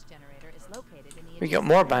second pulse generator is located in the We got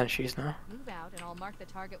more banshees now. Move out and I'll mark the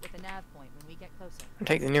target with a nav point when we get closer. And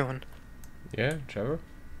take the new one. Yeah, Trevor.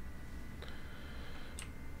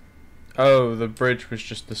 Oh, the bridge was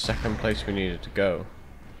just the second place we needed to go.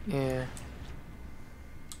 Yeah.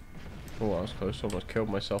 Oh, I was close. Almost killed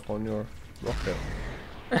myself on your rocket.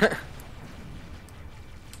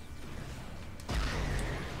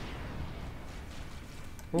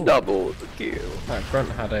 Ooh. Double the kill. That grunt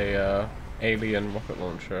had a alien rocket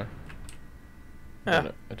launcher.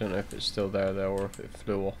 Yeah. I don't know if it's still there though, or if it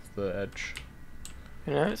flew off the edge.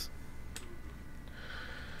 Who knows?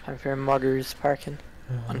 Time for muggers parking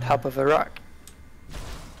on top of a rock.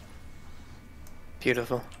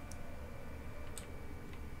 Beautiful.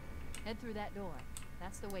 Head through that door.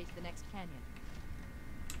 That's the way to the next canyon.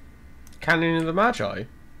 Canyon of the Magi?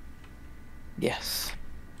 Yes.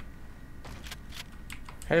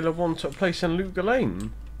 Halo 1 took place in Luke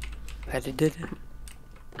Lane. Bet it did.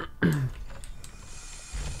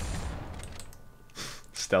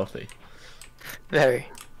 Stealthy. Very.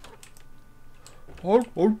 Oh,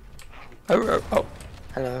 oh. Oh.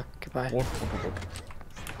 Hello. Goodbye. Oh.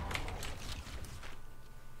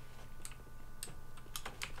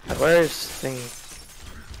 Where's thingy?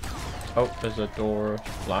 Oh, there's a door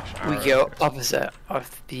slash arrow. We go opposite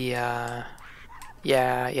of the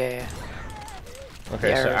yeah.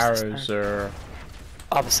 Okay, the so arrows arrows are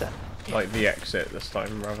opposite. like the exit this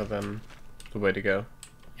time rather than the way to go.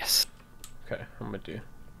 Yes. Okay, I'm with you.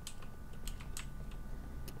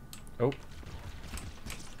 Oh.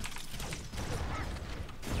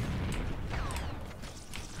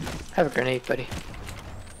 Have a grenade, buddy.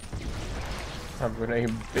 Have a grenade,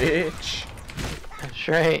 bitch. That's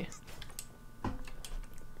right.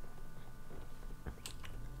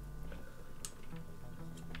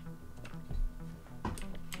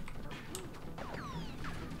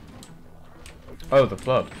 Oh, the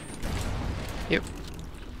flood. Yep.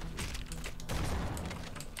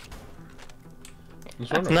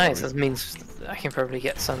 That's nice. That means I can probably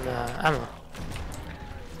get some ammo.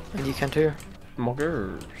 And you can too.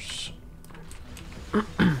 Muggers.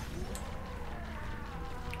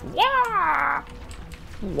 Wah!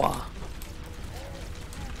 Wah.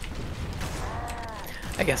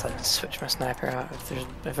 I guess I'll just switch my sniper out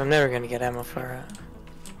if I'm never gonna get ammo for it.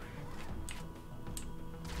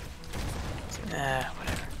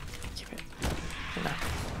 Whatever. Keep it. You know.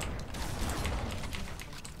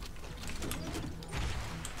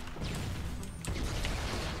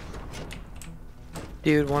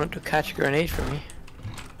 Dude wanted to catch a grenade for me.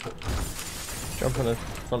 Jump in the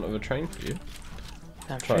front of a train for you.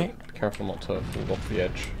 Damn Try straight. be careful not to fall off the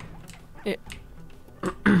edge. Yeah.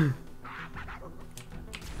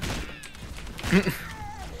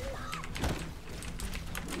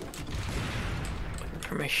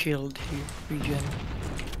 For my shield to regen.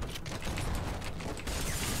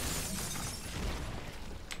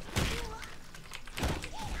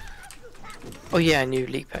 Oh yeah, a new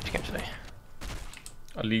league patch came today.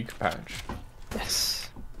 A league patch. Yes.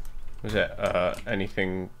 Was it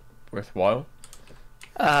anything worthwhile?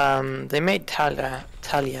 They made Talia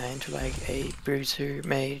into like a bruiser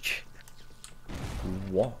mage.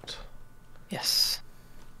 What? Yes.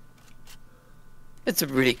 It's a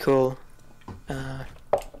really cool. I'm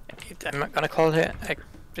not gonna call it a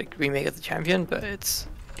like, remake of the champion, but it's.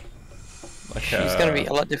 Like She's gonna be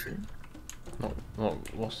a lot different. Not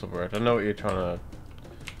what's the word? I know what you're trying to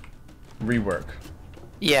rework.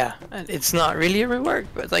 Yeah, and it's not really a rework,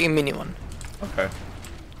 but it's like a mini one. Okay.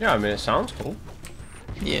 Yeah, I mean it sounds cool.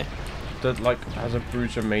 Yeah. Has a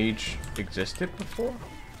bruiser mage existed before?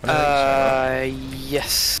 I don't think so.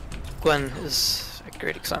 Yes. Gwen is a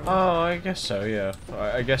great example. Oh, I guess so. Yeah.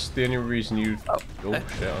 I guess the only reason you. Oh shit!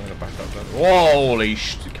 I'm gonna back up then. Holy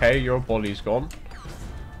shit! Okay, your body's gone.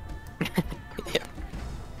 Yeah.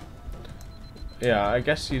 Yeah, I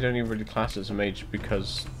guess you'd only really class as a mage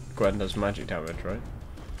because Gwen does magic damage, right?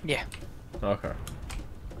 Yeah. Okay.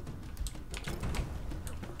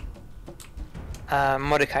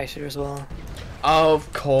 Mordekaiser as well.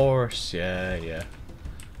 Of course, yeah.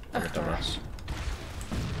 I'm a dumbass.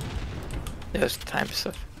 Those types of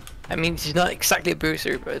stuff. I mean, she's not exactly a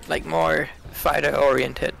bruiser, but like more fighter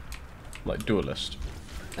oriented. Like duelist.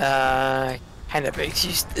 Kind of.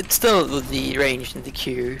 It's still the range and the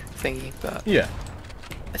Q thingy, but Yeah.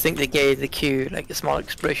 I think they gave the Q like a small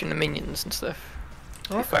explosion of minions and stuff.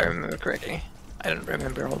 If I remember correctly. I don't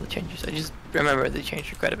remember all the changes. I just remember they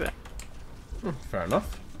changed quite a bit. Fair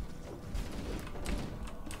enough.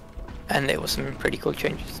 And there was some pretty cool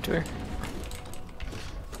changes to her.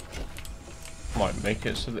 Might make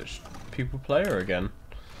it so that people play her again.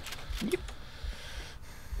 Yep.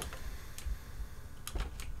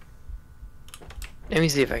 Let me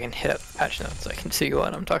see if I can hit up the patch notes so I can see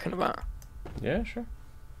what I'm talking about. Yeah, sure.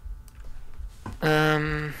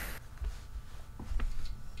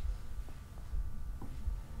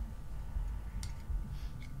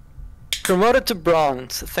 Promoted to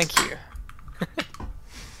bronze, thank you.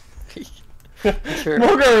 Sure.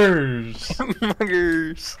 Muggers!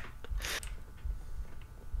 Muggers!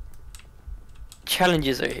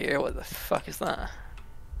 Challenges are here, what the fuck is that?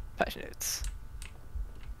 Patch notes.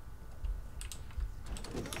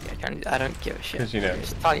 Yeah, I don't give a shit. 'Cause, you know,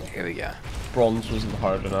 Here we go. Bronze wasn't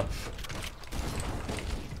hard enough.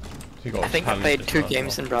 You got I think I played 2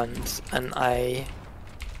 games in bronze, and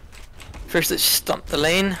first it stumped the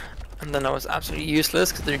lane, and then I was absolutely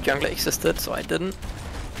useless because their jungler existed, so I didn't.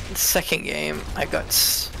 The second game, I got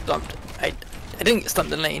stumped. I didn't get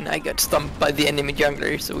stumped in lane, I got stumped by the enemy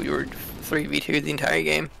jungler, so we were 3v2 the entire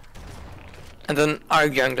game. And then our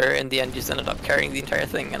jungler in the end just ended up carrying the entire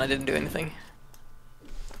thing, and I didn't do anything.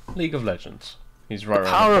 League of Legends. He's right The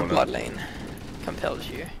around power the of corner. blood lane compels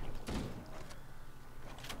you.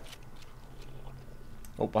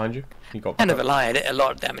 Oh, behind you. He got Kind of a lie, I did a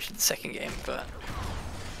lot of damage in the second game, but...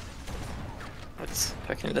 What's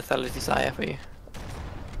fucking lethality Zaya for you?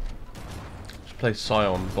 Just play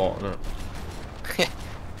Scion bot, innit?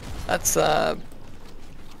 That's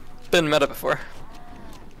been meta before.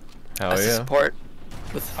 Hell As a yeah. support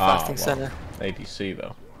with fasting center. ADC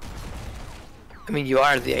though. I mean, you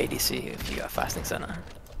are the ADC if you got fasting center.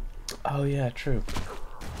 Oh yeah, true.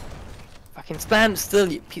 Fucking stand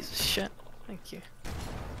still, you piece of shit. Thank you.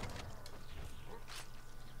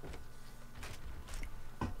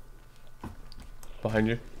 Behind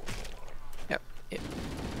you. Yep. There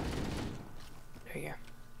you go.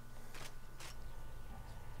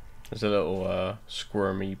 There's a little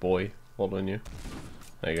squirmy boy following you.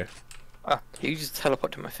 There you go. Ah, you just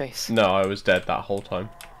teleport to my face. No, I was dead that whole time.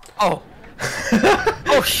 Oh.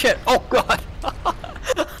 Oh shit. Oh god. I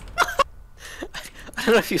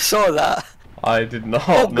don't know if you saw that. I did not.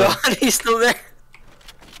 Oh no. god, he's still there.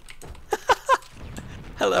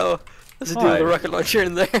 Hello. There's a dude with a rocket launcher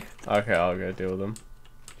in there. Okay, I'll go deal with him.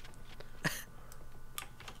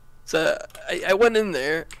 So I went in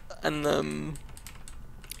there and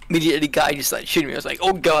immediately the guy just like shooting me. I was like,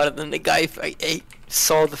 oh god, and then the guy I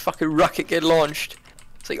saw the fucking rocket get launched.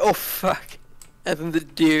 It's like, oh fuck. And then the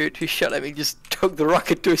dude who shot at me just took the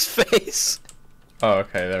rocket to his face. Oh,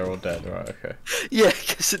 okay, they're all dead, right, okay. Yeah,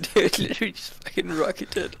 because the dude literally just fucking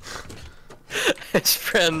rocketed his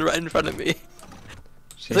friend right in front of me.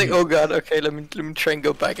 He's like, oh god, okay, let me try and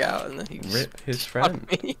go back out, and then he just Rip his shot friend.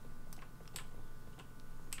 me.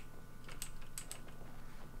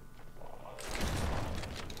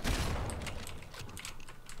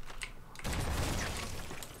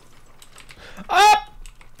 Ah!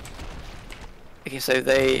 Okay, so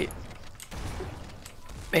they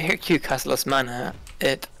make Q cast less mana,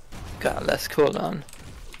 it got less cooldown.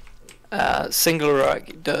 Single rock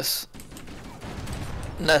does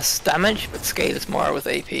less damage, but scales more with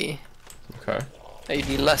AP. Okay. You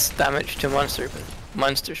do less damage to monsters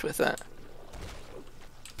with that.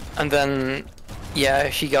 And then,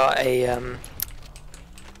 yeah, she got a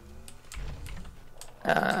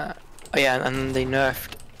oh yeah, and they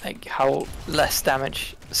nerfed like how less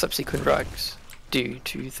damage subsequent rugs do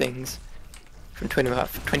to things from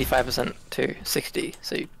 25% to 60.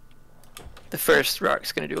 So the first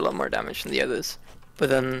rug's going to do a lot more damage than the others. But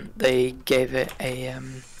then they gave it a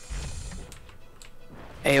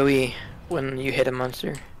AoE when you hit a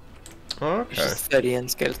monster. Okay. Which is 30 and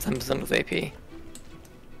scales 10% with AP.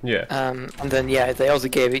 Yeah. And then yeah, they also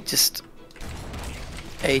gave it just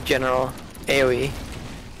a general AoE,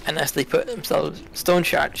 and as they put themselves, Stone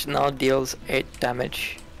Charge now deals 8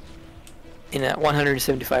 damage in a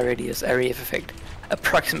 175 radius area of effect,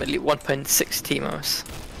 approximately 1.6 Timos.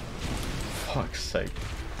 Fuck's sake.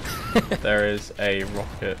 There is a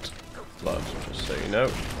rocket flood, just so you know.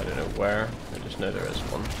 I don't know where, I just know there is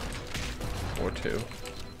one. Or two.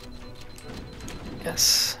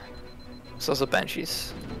 Yes. There's also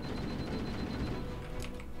Banshees.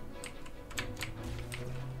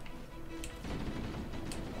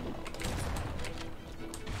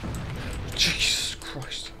 Jesus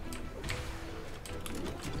Christ.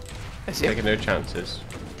 I see. Taking no chances.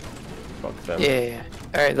 Fuck them. Yeah.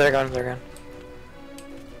 Alright, they're gone, they're gone.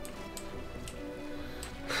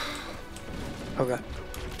 Oh god.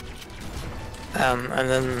 And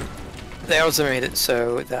then they also made it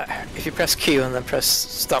so that if you press Q and then press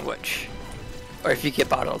Stunwitch, or if you get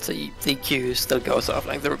battled, so the Q still goes off,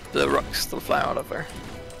 like the rocks still fly out of her.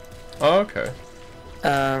 Oh, okay.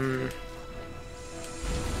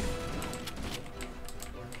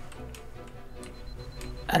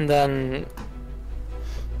 And then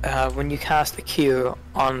when you cast a Q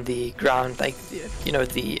on the ground, like you know,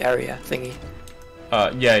 the area thingy.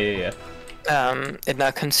 Yeah. It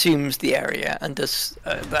now consumes the area and does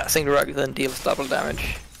that single rock then deals double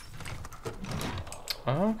damage.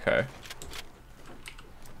 Oh, okay.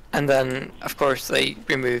 And then, of course, they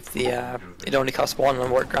removed the. It only costs 1 on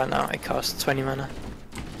work ground now. It costs 20 mana.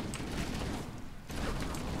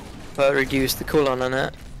 But reduced the cooldown on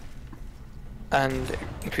it, and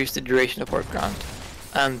increased the duration of work ground,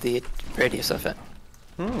 and the radius of it.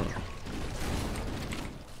 Hmm.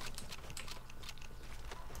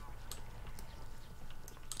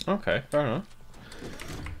 Okay, fair enough.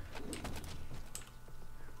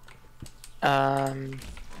 And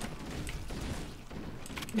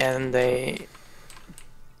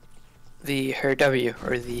her W,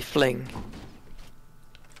 or the fling,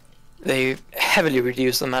 they heavily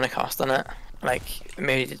reduced the mana cost on it. Like,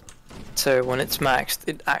 made it so when it's maxed,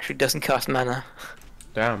 it actually doesn't cost mana.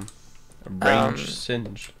 Damn. A range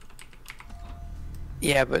singe.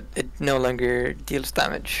 Yeah, but it no longer deals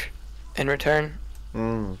damage in return.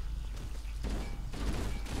 Hmm.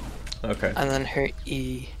 Okay. And then her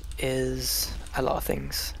E is a lot of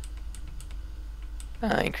things.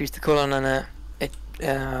 Increase the cooldown on it.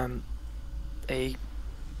 They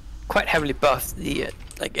quite heavily buffed the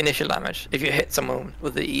like initial damage. If you hit someone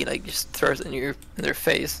with the E, like just throws it in their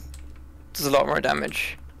face, does a lot more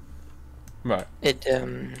damage. Right. It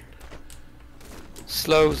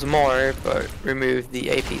slows more, but remove the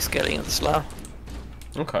AP scaling of the slow.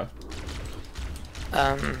 Okay.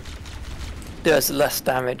 Does less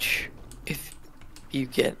damage if you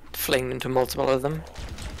get flinged into multiple of them.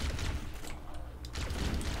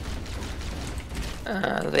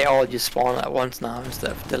 They all just spawn at once now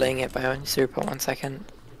instead of delaying it by 0.1 second.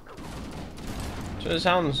 So it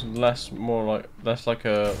sounds less like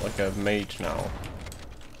a mage now.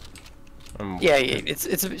 Yeah,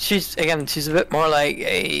 she's a bit more like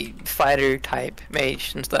a fighter type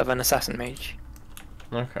mage instead of an assassin mage.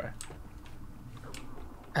 Okay.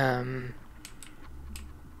 And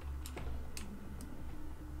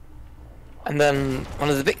then one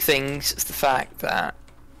of the big things is the fact that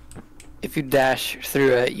if you dash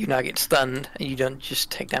through it, you now get stunned and you don't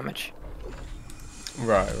just take damage.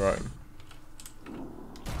 Right.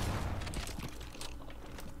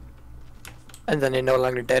 And then it no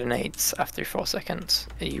longer detonates after 4 seconds.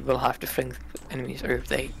 You will have to fling enemies, or if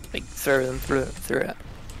they like throw them through it.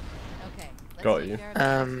 Okay, let's Got take you. care of the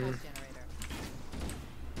pulse generator.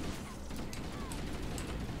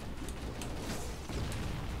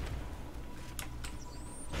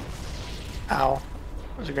 Ow.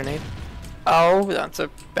 That was a grenade. Oh, that's a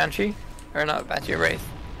Banshee? Or not a Banshee, a Wraith.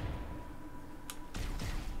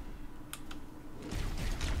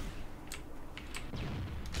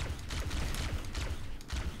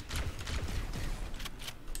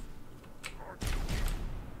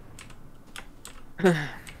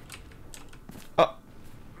 Oh.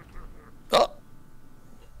 Oh!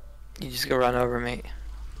 You just go run over me.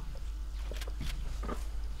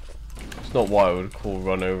 It's not what I would call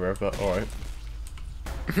run over, but alright.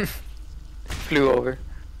 Flew over.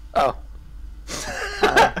 Oh.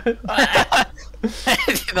 I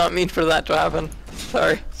did not mean for that to happen.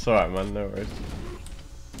 Sorry. It's alright, man, no worries.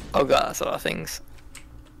 Oh god, that's a lot of things.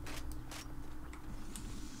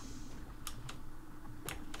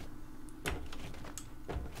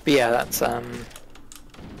 But yeah, that's the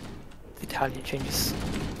Italian changes.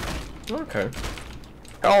 Okay.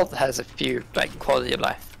 It all has a few like quality of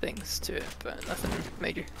life things to it, but nothing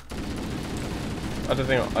major. I don't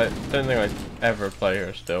think I'd ever play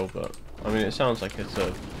her still, but I mean it sounds like it's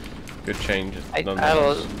a good change. I'm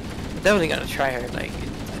definitely gonna try her. Like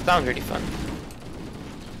it sounds really fun.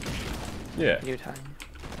 Yeah. New time.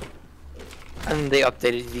 And they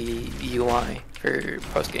updated the UI for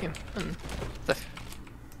post game and stuff.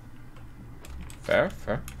 Fair,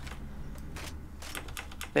 fair.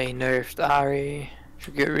 They nerfed Ari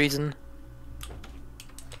for good reason.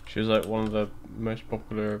 She was like one of the most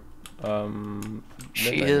popular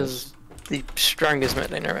She mid is the strongest mid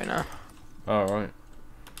laner right now. Oh right.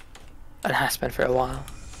 And has been for a while.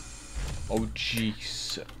 Oh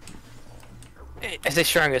jeez. I say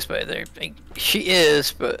strongest, but like, she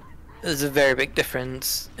is, but there's a very big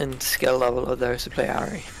difference in skill level of those who play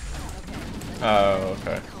Ari. Oh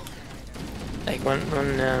okay. Like when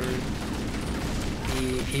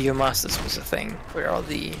the EU Masters was a thing, where all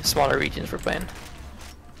the smaller regions were playing,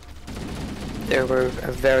 there were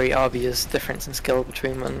a very obvious difference in skill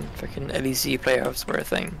between when fucking LEC playoffs were a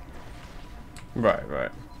thing. Right,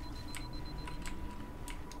 right.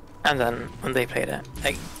 And then when they played it,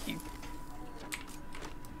 like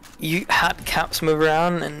you had Caps move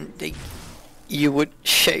around, and you would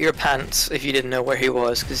shit your pants if you didn't know where he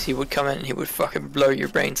was, because he would come in and he would fucking blow your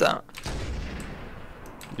brains out.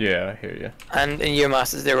 Yeah, I hear you. And in your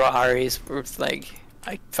Masters, there were Aries where it's like,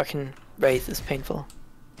 I fucking Wraith is painful.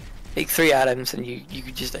 Like 3 items and you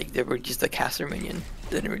could just like, they were just a caster minion.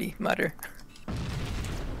 Didn't really matter.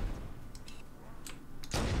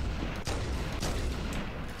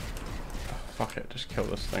 Fuck it, just kill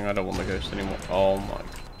this thing. I don't want the ghost anymore. Oh my god.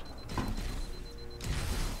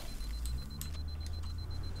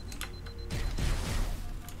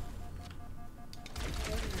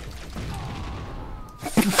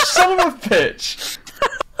 Son of a bitch!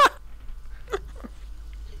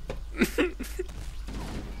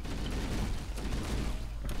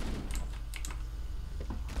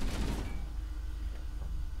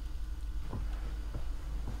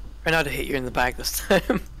 I know how to hit you in the back this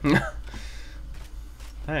time.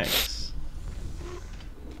 Thanks.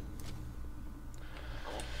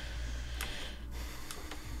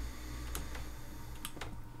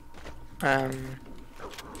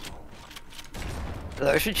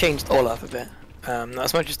 I should change Olaf a bit. Not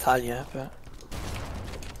as much as Talia, but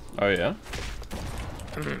Oh yeah?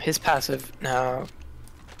 his passive now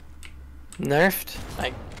nerfed,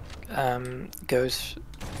 like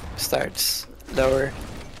starts lower.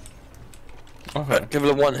 Okay. At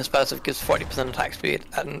level 1 his passive gives 40% attack speed,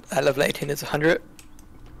 and at level 18 it's 100.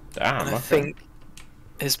 Damn, And I okay. think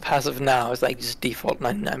his passive now is like just default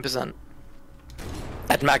 99%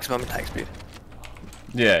 at maximum attack speed.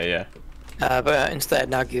 Yeah, yeah. But instead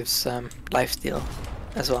now gives lifesteal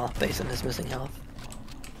as well, based on his missing health.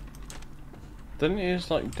 Didn't he use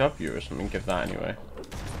like W or something give that anyway?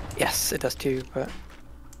 Yes, it does too, but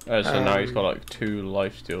So now he's got like 2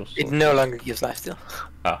 lifesteals. it no longer gives lifesteal.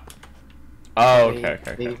 Ah. Oh, They-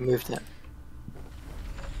 okay. They moved it.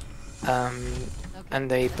 And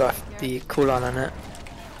they buffed the cooldown on it,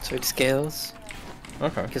 so it scales.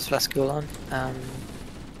 Okay. Gives less cooldown. Try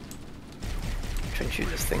and shoot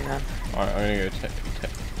this thing now. Alright, I'm gonna go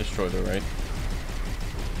destroy the raid.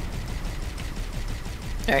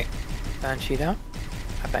 Alright, Banshee down.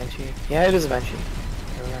 A Banshee. Yeah, it is a Banshee.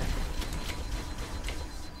 You're right.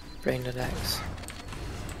 Brain attacks.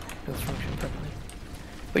 It'll function properly.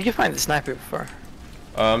 Where'd you find the sniper before?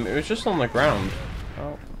 It was just on the ground.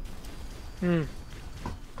 Oh. Hmm.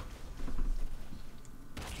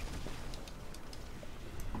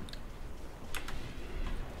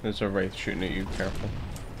 There's a wraith shooting at you, careful.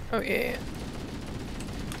 Oh yeah.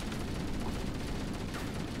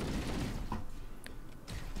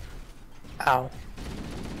 Ow.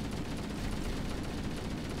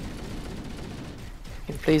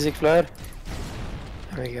 please explode.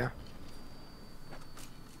 There we go.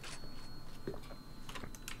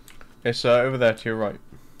 It's over there to your right.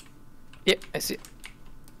 Yep, I see it.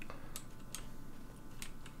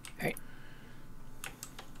 Right.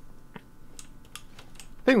 I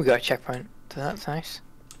think we got a checkpoint, so that's nice.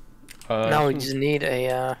 Now we just need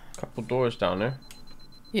a couple doors down there.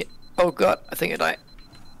 Yeah. Oh god, I think I died.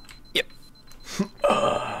 Yep.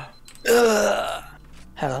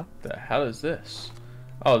 Hello. The hell is this?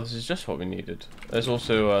 Oh, this is just what we needed. There's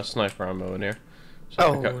also sniper ammo in here.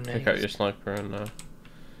 So pick out your sniper and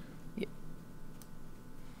yeah.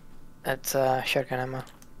 That's shotgun ammo.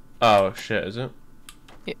 Oh shit, is it?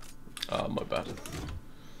 Yeah. Oh, my bad.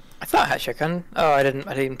 I thought I had shotgun. Oh, I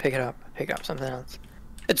didn't pick it up. Pick up something else.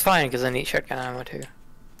 It's fine because I need shotgun ammo too.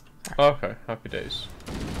 Okay, happy days.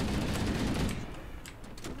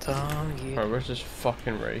 Doggy. Alright, where's this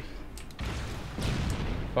fucking wraith?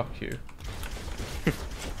 Fuck you.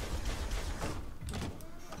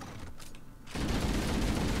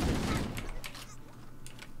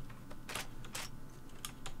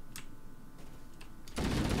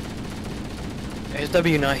 Is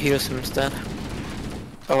W not heal some instead?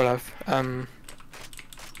 Olaf. And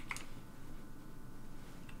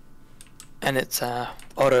it's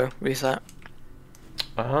auto reset.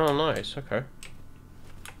 Oh, nice. Okay.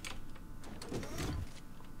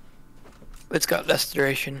 It's got less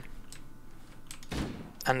duration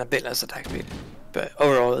and a bit less attack speed, but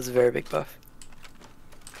overall it's a very big buff.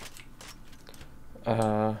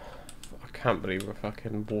 I can't believe we're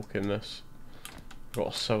fucking walking this.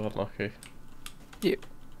 Got so unlucky. Yep.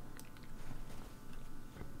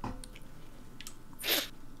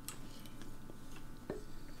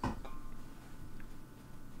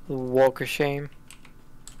 Walk of shame.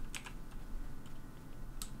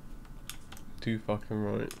 Too fucking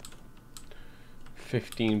right.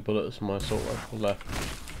 15 bullets in my assault rifle left.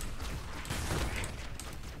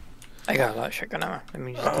 I got a lot of shotgun ammo. Let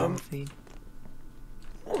me just double feed.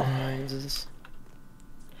 Mines.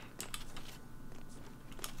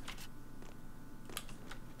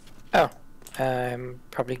 Oh,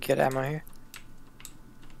 probably good ammo here.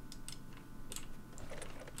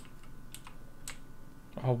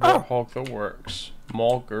 Oh, Warthog that works.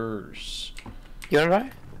 Moggers. You wanna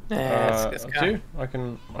drive? Nah, I do. I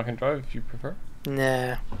can drive if you prefer.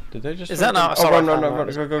 Nah. Did they just? Is that not? Oh, run, go,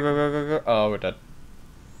 go. Oh, we're dead.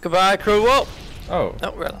 Goodbye, crew. Whoa. Oh.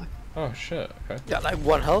 No, we're alive. Oh shit. Okay. Got like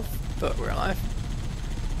 1 health, but we're alive.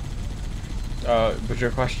 But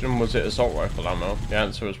your question was it assault rifle ammo? The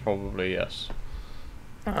answer was probably yes.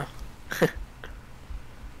 Oh.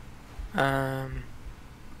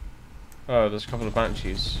 Oh, there's a couple of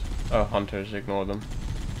banshees. Oh, hunters, ignore them.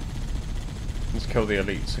 Let's kill the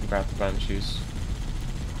elites and grab the banshees.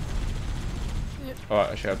 Yep. Oh,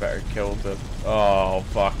 actually, I better kill the. Oh,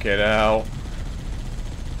 fucking hell!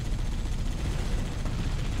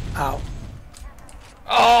 Ow!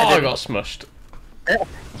 Oh, I got smushed.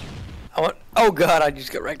 Oh god, I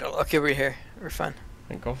just got wrecked. Okay, we're here. We're fine.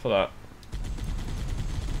 Thank God for that.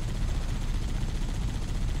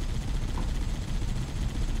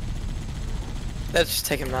 Let's just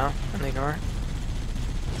take him now and ignore it.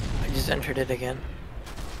 I just entered it again.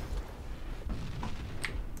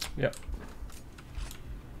 Yep.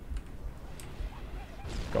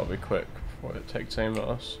 Gotta be quick before it takes aim at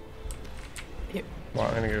us. Yep. Right,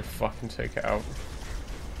 I'm gonna go fucking take it out.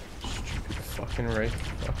 Stupid fucking wraith.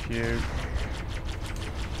 Fuck you.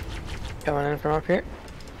 Coming in from up here.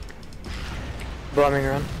 Bombing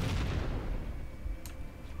run.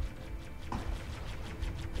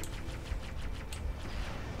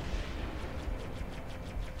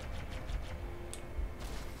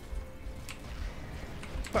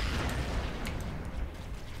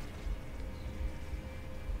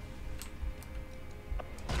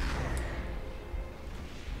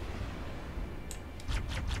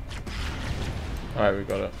 Alright, we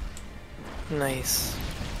got it. Nice.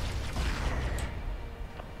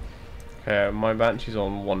 Okay, my banshee's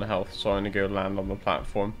on 1 health, so I'm gonna go land on the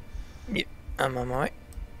platform. Yep, I'm on my way.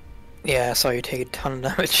 Yeah, I saw you take a ton of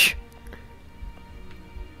damage.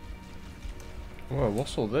 Whoa,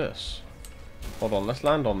 what's all this? Hold on, let's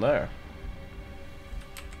land on there.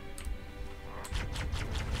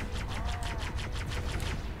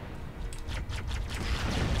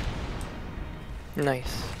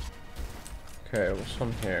 Nice. Okay, what's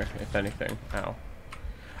on here, if anything? Ow.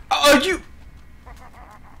 Oh, you!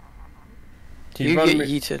 You get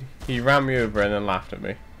yeeted. He ran me over and then laughed at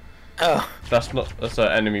me. Oh. That's not. That's an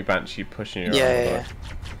enemy banshee pushing you around. Yeah.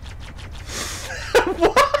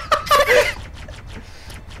 What?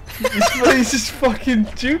 He's just fucking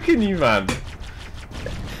juking you, man.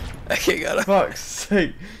 Okay, got it. Fuck's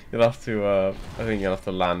say you'll have to. I think you'll have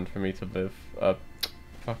to land for me to live.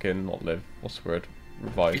 Fucking not live. What's the word?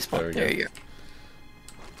 Revive. There you go.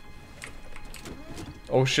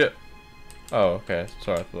 Oh shit. Oh okay.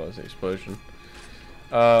 Sorry, I thought it was an explosion.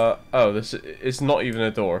 Oh, this it's not even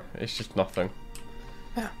a door. It's just nothing.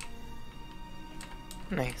 Yeah.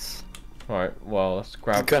 Nice. Alright, well let's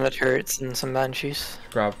grab gunner turrets and some banshees.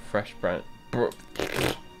 Grab fresh brand.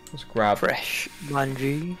 Let's grab fresh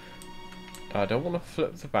banshee. I don't want to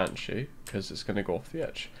flip the banshee because it's gonna go off the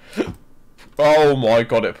edge. Oh my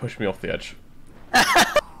god! It pushed me off the edge.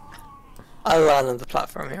 I'll land on the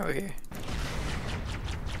platform here. Over here.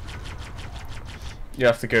 You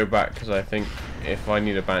have to go back because I think if I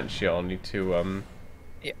need a banshee, I'll need to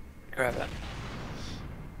Yeah, grab it.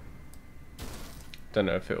 Don't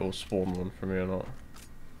know if it will spawn one for me or not.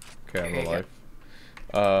 Okay, I'm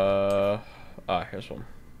alive. Here's one.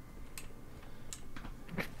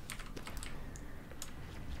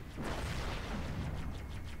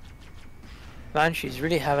 Banshees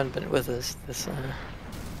really haven't been with us this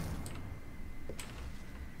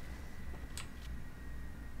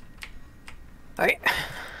Alright.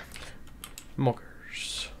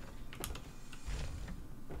 Muggers.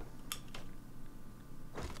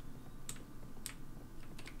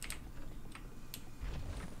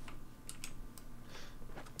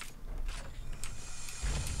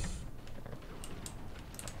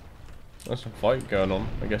 There's some fight going on.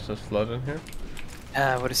 I guess there's flood in here.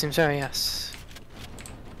 Would it seem so? Yes.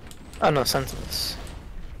 Oh no, sentinels.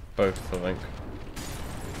 Both, I think.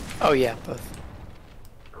 Oh yeah, both.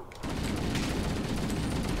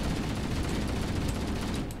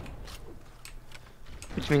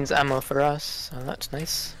 Which means ammo for us, so that's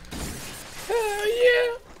nice.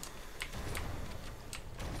 Yeah.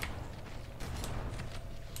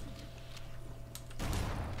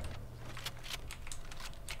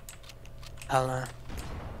 I'll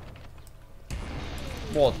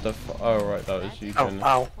What the fu- Oh right, that was you. Oh,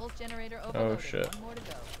 ow. Oh shit.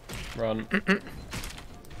 Run.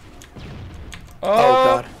 Oh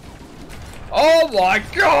god. Oh my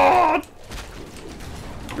god!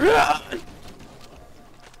 Run!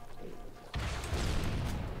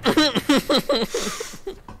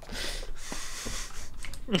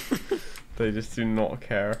 They just do not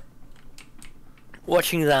care.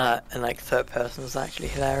 Watching that in like third person was actually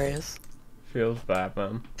hilarious. Feels bad,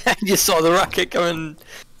 man. I just saw the rocket come and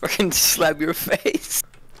fucking slap your face.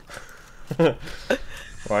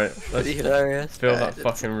 Right, let's hilarious. fill that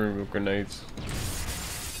fucking room with grenades.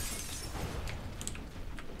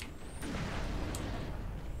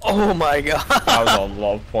 Oh my god. That was a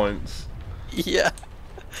lot of points. Yeah.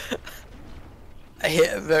 I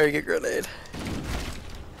hit a very good grenade.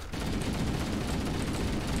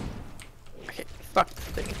 Okay, fuck this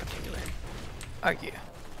thing in particular. Argue.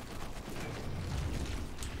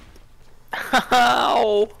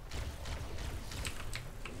 Ow!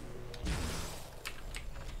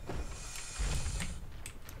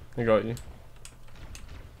 I got you.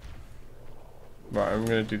 Right, I'm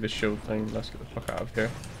gonna do the shield thing. Let's get the fuck out of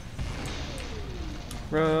here.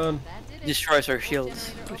 Run! Destroys our shields,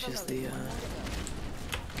 which is the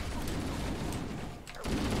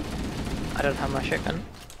I don't have my shotgun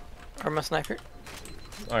or my sniper.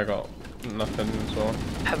 I got nothing as well.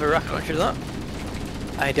 Have a rocket launcher though.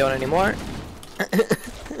 I don't anymore.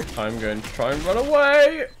 I'm going to try and run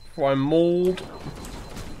away before I'm mauled.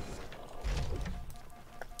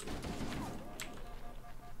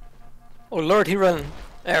 Oh lord, he run.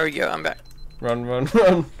 There we go, I'm back. Run, run,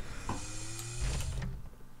 run.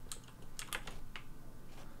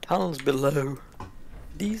 Tunnels below.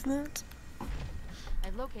 These nuts?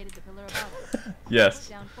 I've located the pillar of autumn. Yes.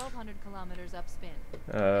 Down 1,200 kilometers upspin.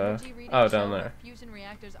 Oh, down there. Fusion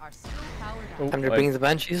reactors are still powered Oh, up. Time to bring the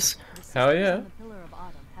banshees. Hell yeah. The pillar of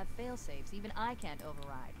autumn have fail-safes even I can't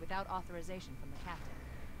override without authorization from the captain.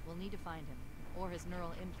 We'll need to find him, or his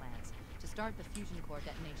neural implants, to start the fusion core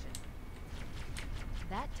detonation.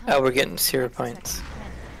 That Oh, we're getting 0 points.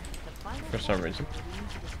 For some reason.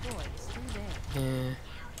 Yeah.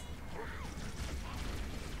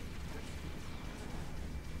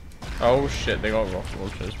 Oh shit, they got rocket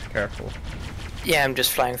launchers, be careful. Yeah, I'm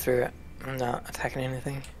just flying through it. I'm not attacking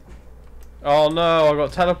anything. Oh no, I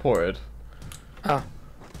got teleported. Oh.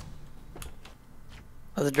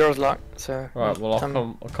 Oh, the door's locked, so... Right, well I'll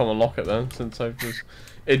come unlock it then, since I was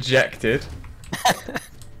ejected.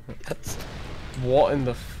 What in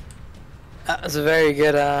the That was a very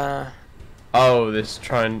good, Oh, this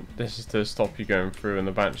is to stop you going through in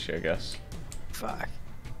the Banshee, I guess. Fuck.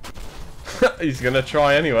 He's gonna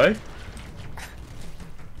try anyway.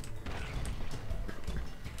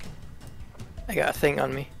 I got a thing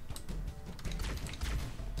on me.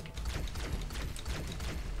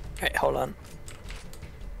 Right, hold on.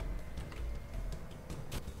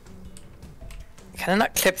 Can I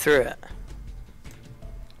not clip through it?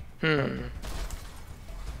 Hmm.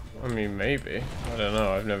 I mean, maybe. I don't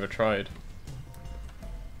know. I've never tried.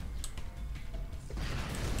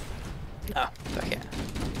 Oh, fuck it.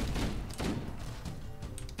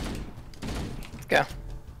 Let's go.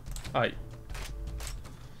 Aye.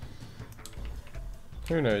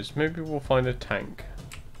 Who knows? Maybe we'll find a tank.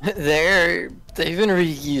 They've been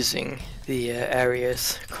reusing the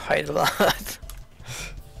areas quite a lot.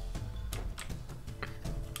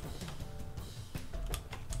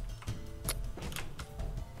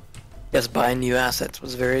 Just buying new assets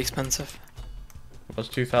was very expensive. It was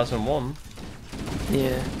 2001.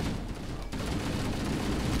 Yeah.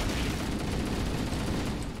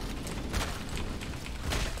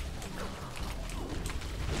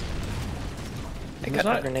 I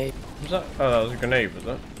got a grenade. Was that? Oh, that was a grenade, was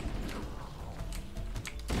it?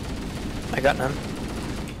 I got none.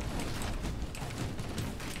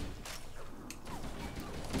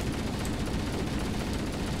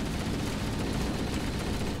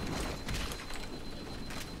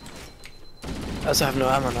 I also have no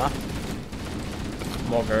ammo now.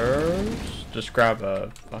 Moggers. Just grab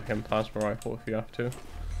a fucking plasma rifle if you have to.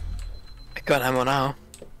 I got ammo now.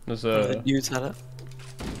 There's The a dudes had it.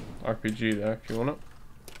 RPG there if you want it.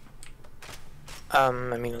 I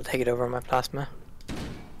mean, I'll take it over on my plasma.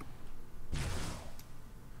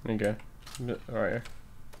 There you go. Right here.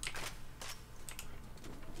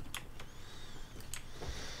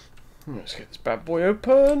 Let's get this bad boy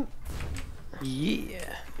open.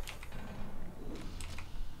 Yeah.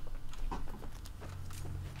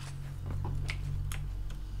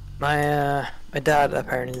 My dad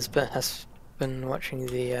apparently has been watching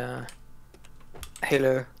the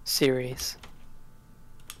Halo series.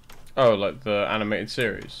 Oh, like the animated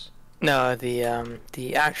series? No, the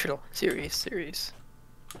actual series.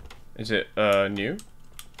 Is it new?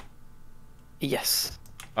 Yes.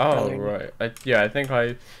 Oh Rather right. Yeah, I think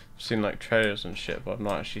I've seen like trailers and shit, but I've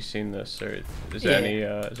not actually seen this series. Is Yeah.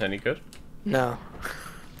 it any good? No.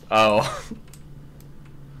 Oh.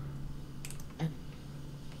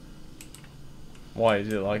 Why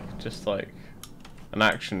is it like just like an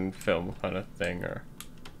action film kind of thing, or?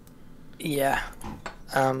 Yeah.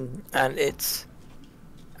 And it's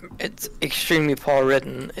extremely poor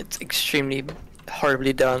written. It's extremely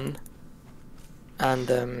horribly done. And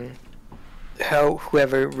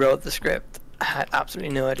whoever wrote the script had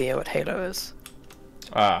absolutely no idea what Halo is.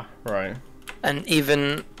 Ah, right. And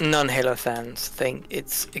even non-Halo fans think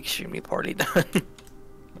it's extremely poorly done.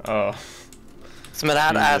 Oh. So my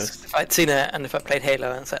dad Jesus. asked if I'd seen it and if I played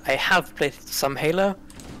Halo, and I said I have played some Halo,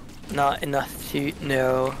 not enough to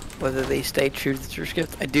know whether they stayed true to the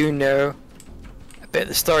script. I do know a bit of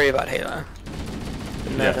the story about Halo.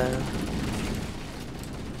 But not, Yeah.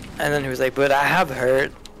 And then he was like, but I have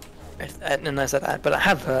heard, and I said, but I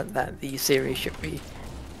have heard that the series should be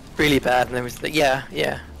really bad. And then he was like, yeah,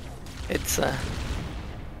 it's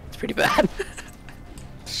pretty bad.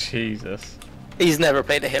 Jesus. He's never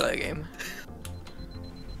played a Halo game.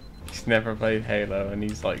 He's never played Halo, and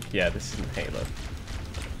he's like, yeah, this isn't Halo.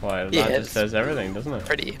 Why? Yeah, That it's just says everything, doesn't it?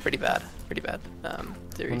 Pretty bad. I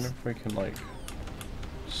Series. wonder if we can like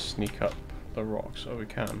sneak up the rocks. Oh, we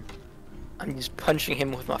can. I'm just punching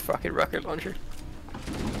him with my fucking rocket launcher.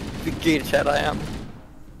 The gator chat I am.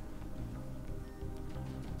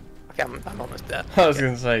 Okay, I'm almost dead. I was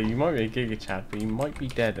gonna say, you might be a Giga Chad, but you might be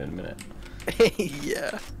dead in a minute.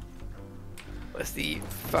 Yeah. What's the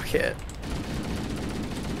fuck it?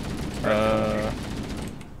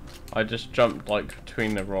 I just jumped like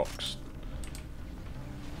between the rocks.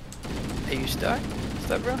 Are you stuck?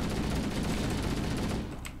 Stuck, bro?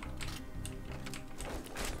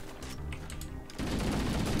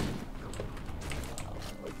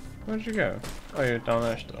 Where'd you go? Oh, you're down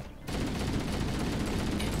there still.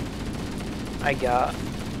 I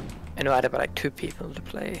know I had about like 2 people to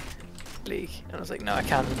play League, and I was like, no, I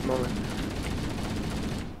can't at the moment.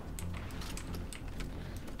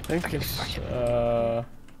 I think it's oh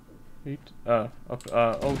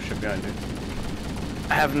shit, behind you.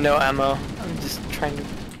 I have no ammo. I'm just trying to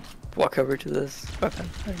walk over to this weapon.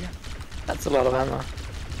 There we go. That's a lot of ammo. I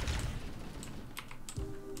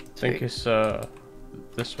think it's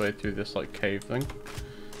this way through this like cave thing.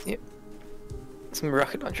 Yep. Some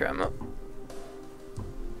rocket launcher ammo.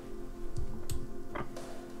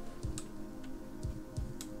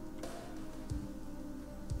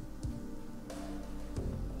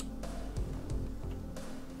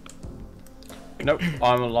 Nope,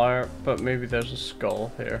 I'm a liar, but maybe there's a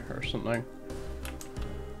skull here or something.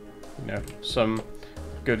 You know, some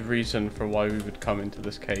good reason for why we would come into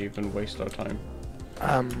this cave and waste our time?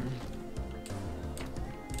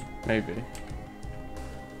 Maybe.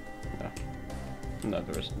 No. No,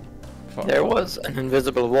 there isn't. Fuck There off. was an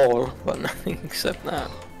invisible wall, but nothing except that.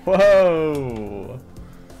 Whoa!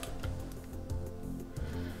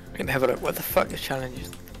 We can have a look. What the fuck is challenge?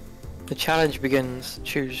 The challenge begins.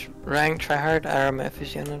 Choose rank, try hard, RMF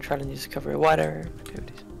is the unknown challenges cover a wide area of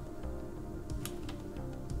activities.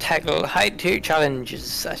 Tackle high tier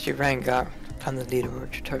challenges as you rank up. Plan the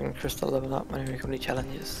leaderboard, your token crystal level up whenever you complete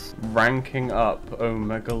challenges. Ranking up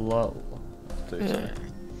Omega Low. Yeah.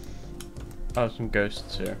 Oh, some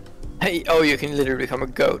ghosts here. Hey, oh, you can literally become a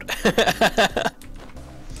goat.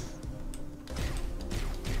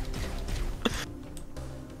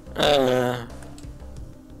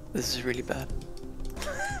 This is really bad.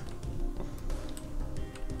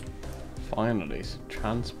 Finally, some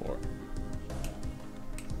transport.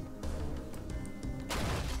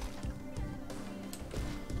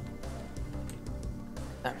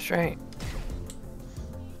 Damn straight.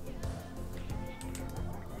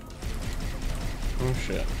 Oh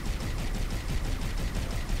shit.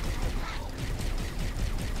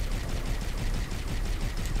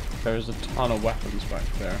 There's a ton of weapons back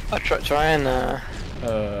there. I'll try and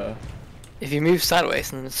if you move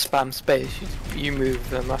sideways and spam space, you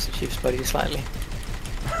move Master Chief's body slightly.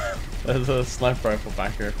 There's a sniper rifle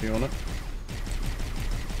back here if you want it.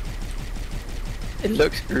 It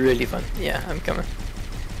looks really fun. Yeah, I'm coming.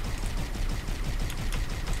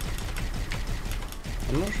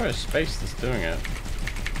 I'm not sure it's space that's doing it.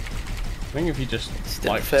 I think if you just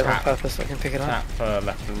Still like fit on tap, purpose so I can pick it up.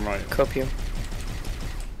 left and right. Copium.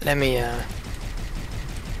 Let me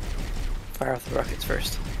fire off the rockets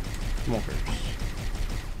first. Mortars.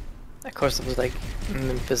 Of course there was like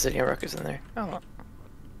bazillion rockets in there. Oh well.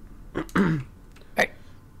 Right.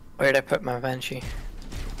 Where did I put my Banshee?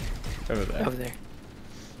 Over there. Over there.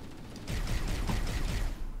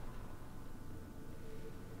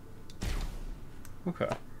 Okay.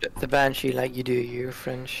 The Banshee, like you do your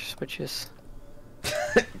French switches.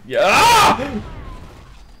 Yeah!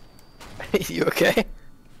 You okay?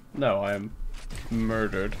 No, I am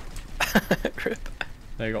murdered. Rip.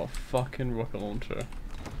 They got a fucking rocket launcher.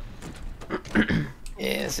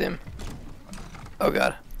 Yeah, it's him. Oh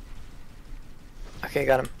god. Okay,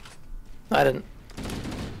 got him. No, I didn't.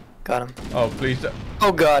 Got him. Oh, please don't.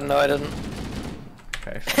 Oh god, no I didn't.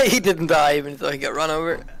 Okay. He didn't die even though he got run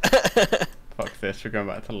over. Fuck this, we're going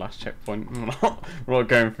back to the last checkpoint. We're not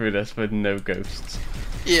going through this with no ghosts.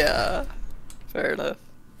 Yeah. Fair enough.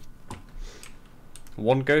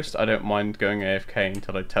 One ghost, I don't mind going AFK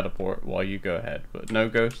until I teleport while you go ahead, but no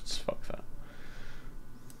ghosts, fuck that.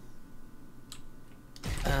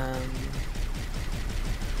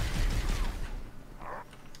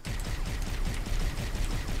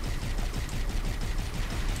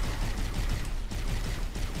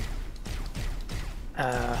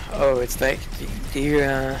 Oh, it's like, do you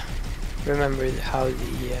remember how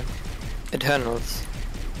the Eternals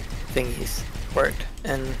thingies worked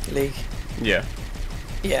in League? Yeah.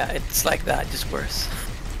 Yeah, it's like that, just worse.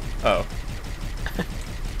 Oh.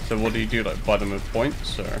 So what do you do, like buy them with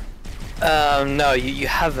points, or? No, you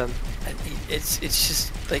have them. It's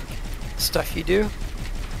just like stuff you do.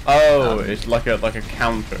 Oh, it's like a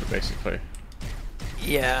counter, basically.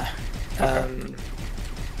 Yeah. Okay.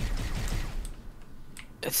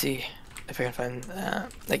 Let's see if I can find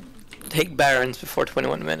like take Barons before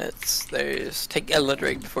 21 minutes. There's take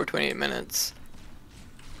Eldrake before 28 minutes.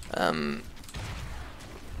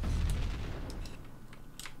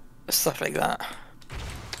 Stuff like that.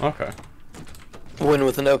 Okay. Win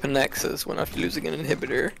with an open nexus, win after losing an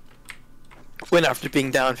inhibitor. Win after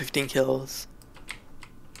being down 15 kills.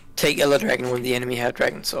 Take Eldrake when the enemy have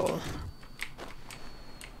Dragon Soul.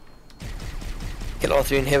 Kill all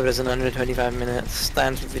 3 inhibitors in under 25 minutes.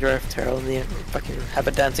 Dance with the Earth Herald and the fucking have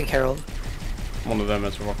a Dancing Herald. One of them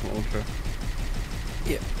is a rocket launcher.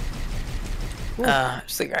 Yeah.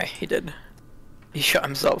 Just the guy, he did. He shot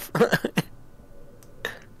himself.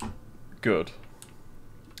 Good.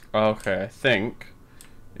 Okay, I think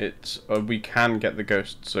it's we can get the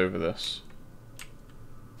ghosts over this.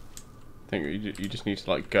 I think you just need to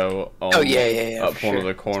like go on up one of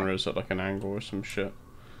the corners at like an angle or some shit.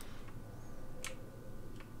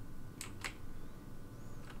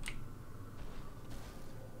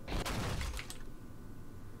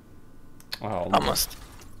 Oh, Almost.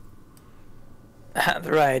 I had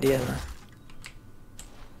the right idea though.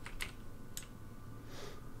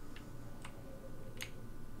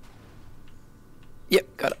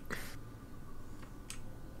 Yep, got it.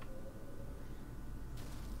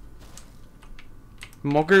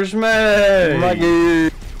 Muggers me!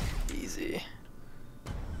 Muggy. Easy.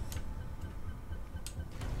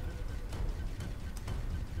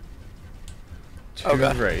 Two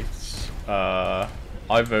wraiths. I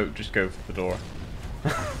vote just go for the door.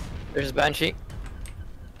 There's a banshee.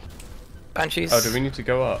 Banshees. Oh, do we need to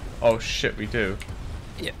go up? Oh shit, we do.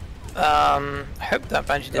 Yeah. I hope that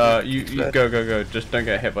banshee didn't. You go. Just don't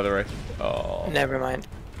get hit by the wraith. Oh. Never mind.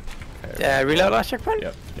 Okay, reload last checkpoint.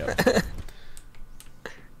 Yep.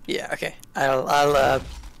 Yeah. Okay. I'll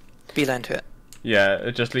beeline to it. Yeah,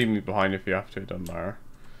 just leave me behind if you have to. It doesn't matter.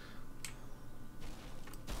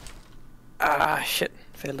 Ah shit!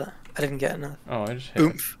 Failed that. I didn't get enough. Oh, I just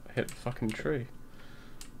hit the fucking tree.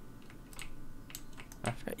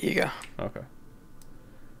 Here you go. Okay.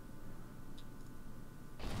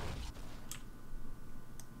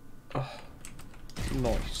 Oh,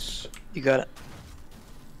 nice. You got it.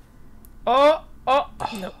 Oh.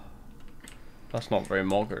 Nope. That's not very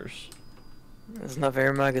muggers. It's not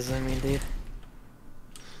very muggers, I mean, dude.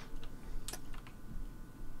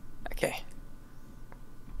 Okay.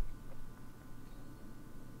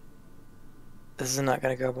 This is not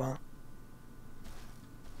gonna go well.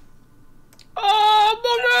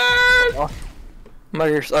 Oh, muggers!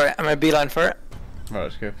 Muggers. Alright, I'm gonna beeline for it. Right,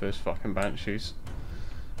 let's go for those fucking banshees.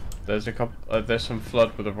 There's a couple. There's some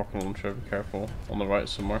flood with a rocket launcher. Be careful. On the right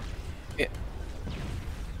somewhere. Yeah.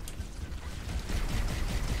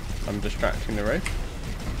 I'm distracting the wraith.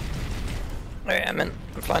 Alright, I'm in.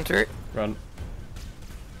 I'm flying through. Run.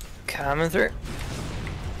 Coming through.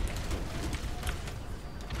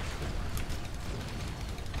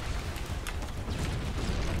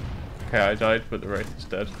 Okay, I died, but the wraith is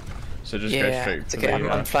dead. So just go straight it's for okay.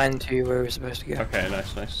 the. I'm flying to where we're supposed to go. Okay,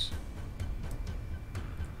 nice.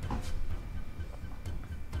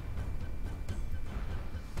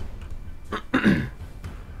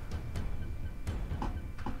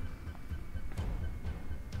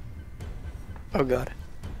 Oh god.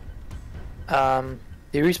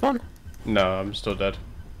 Do you respawn? No, I'm still dead.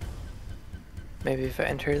 Maybe if I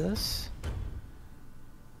enter this.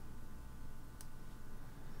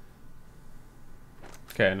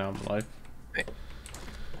 Okay, now I'm alive. Wait.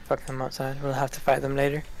 Fuck them outside. We'll have to fight them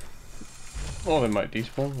later. Or they might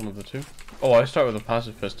despawn, one of the two. Oh, I start with a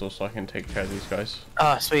passive pistol so I can take care of these guys.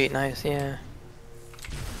 Oh, sweet, nice, yeah.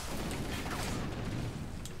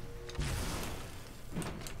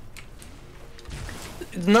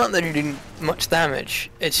 It's not that you're doing much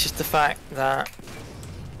damage, it's just the fact that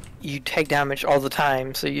you take damage all the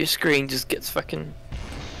time, so your screen just gets fucking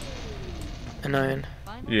annoying.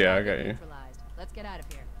 Yeah, I get you. Let's get out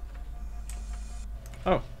of here.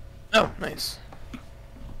 Oh. Oh, nice.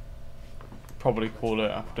 Probably call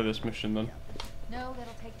it after this mission then. No,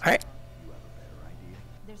 that'll take too Alright. long.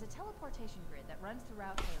 There's a teleportation grid that runs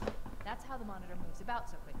throughout Halo. That's how the monitor moves about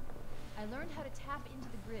so quickly. I learned how to tap into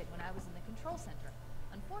the grid when I was in the control center.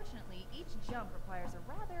 Unfortunately, each jump requires a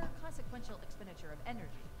rather consequential expenditure of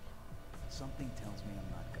energy. Something tells me I'm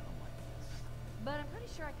not gonna like this. But I'm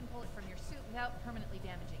pretty sure I can pull it from your suit without permanently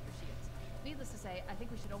damaging your shields. Needless to say, I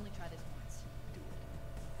think we should only try this once.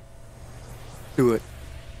 Do it.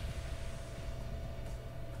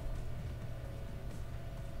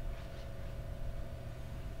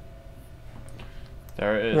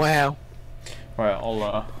 There it is. Wow. Right,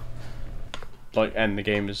 I'll like end the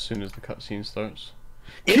game as soon as the cutscene starts.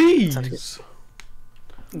 Keys!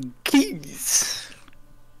 Keys!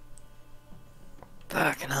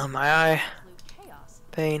 Fucking hell, my eye.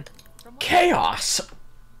 Pain. Chaos!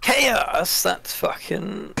 Chaos! That's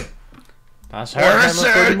fucking... That's heresy!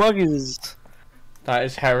 heresy! That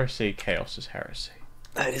is heresy. Chaos is heresy.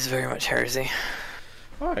 That is very much heresy.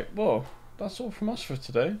 Alright, well, that's all from us for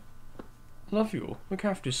today. Love you all. Look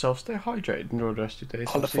after yourself. Stay hydrated. Enjoy the rest of your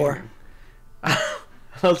day. All the four.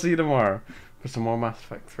 I'll see you tomorrow for some more Mass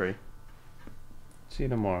Effect 3. See you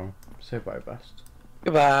tomorrow. Say bye, Bast.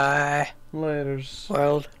 Goodbye. Laters.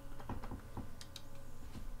 World.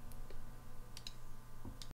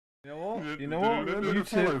 You know what? You know what? You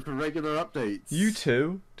Follow two. for regular updates. You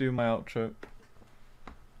two do my outro.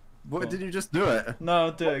 What, did you just do it?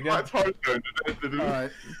 No, do it again.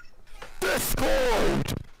 Alright.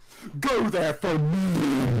 Discord! Go there for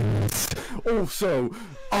news! Also,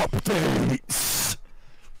 updates!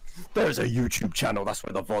 There's a YouTube channel, that's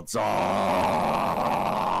where the VODs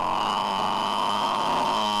are!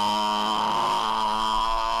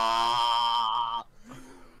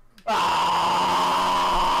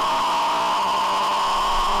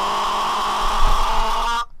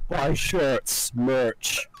 Buy shirts,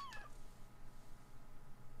 merch.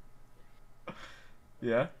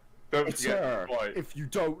 Yeah? Twitter. If you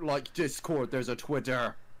don't like Discord, there's a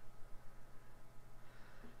Twitter.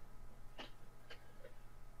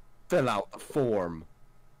 Fill out the form.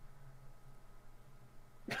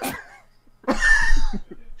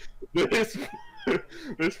 This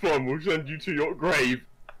form will send you to your grave.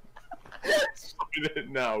 Sign it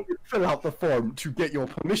now. Fill out the form to get your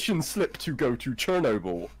permission slip to go to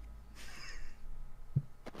Chernobyl.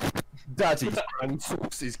 Daddy's brand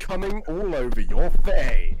sauce is coming all over your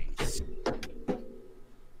face.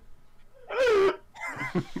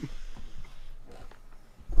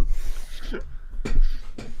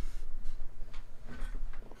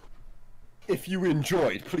 If you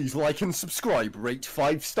enjoyed, please like and subscribe. Rate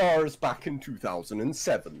 5 stars back in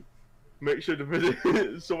 2007. Make sure to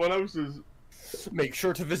visit someone else's. Make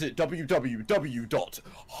sure to visit www.com.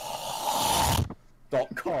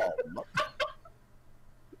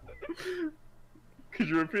 Could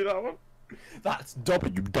you repeat that one? That's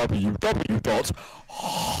www.com.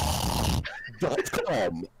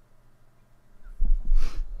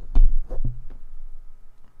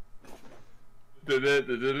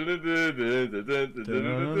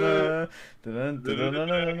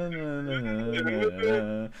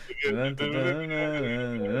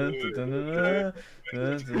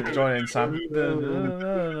 Join in, Sam.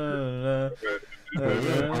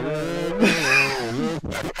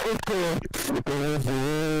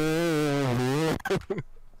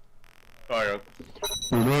 Hang on.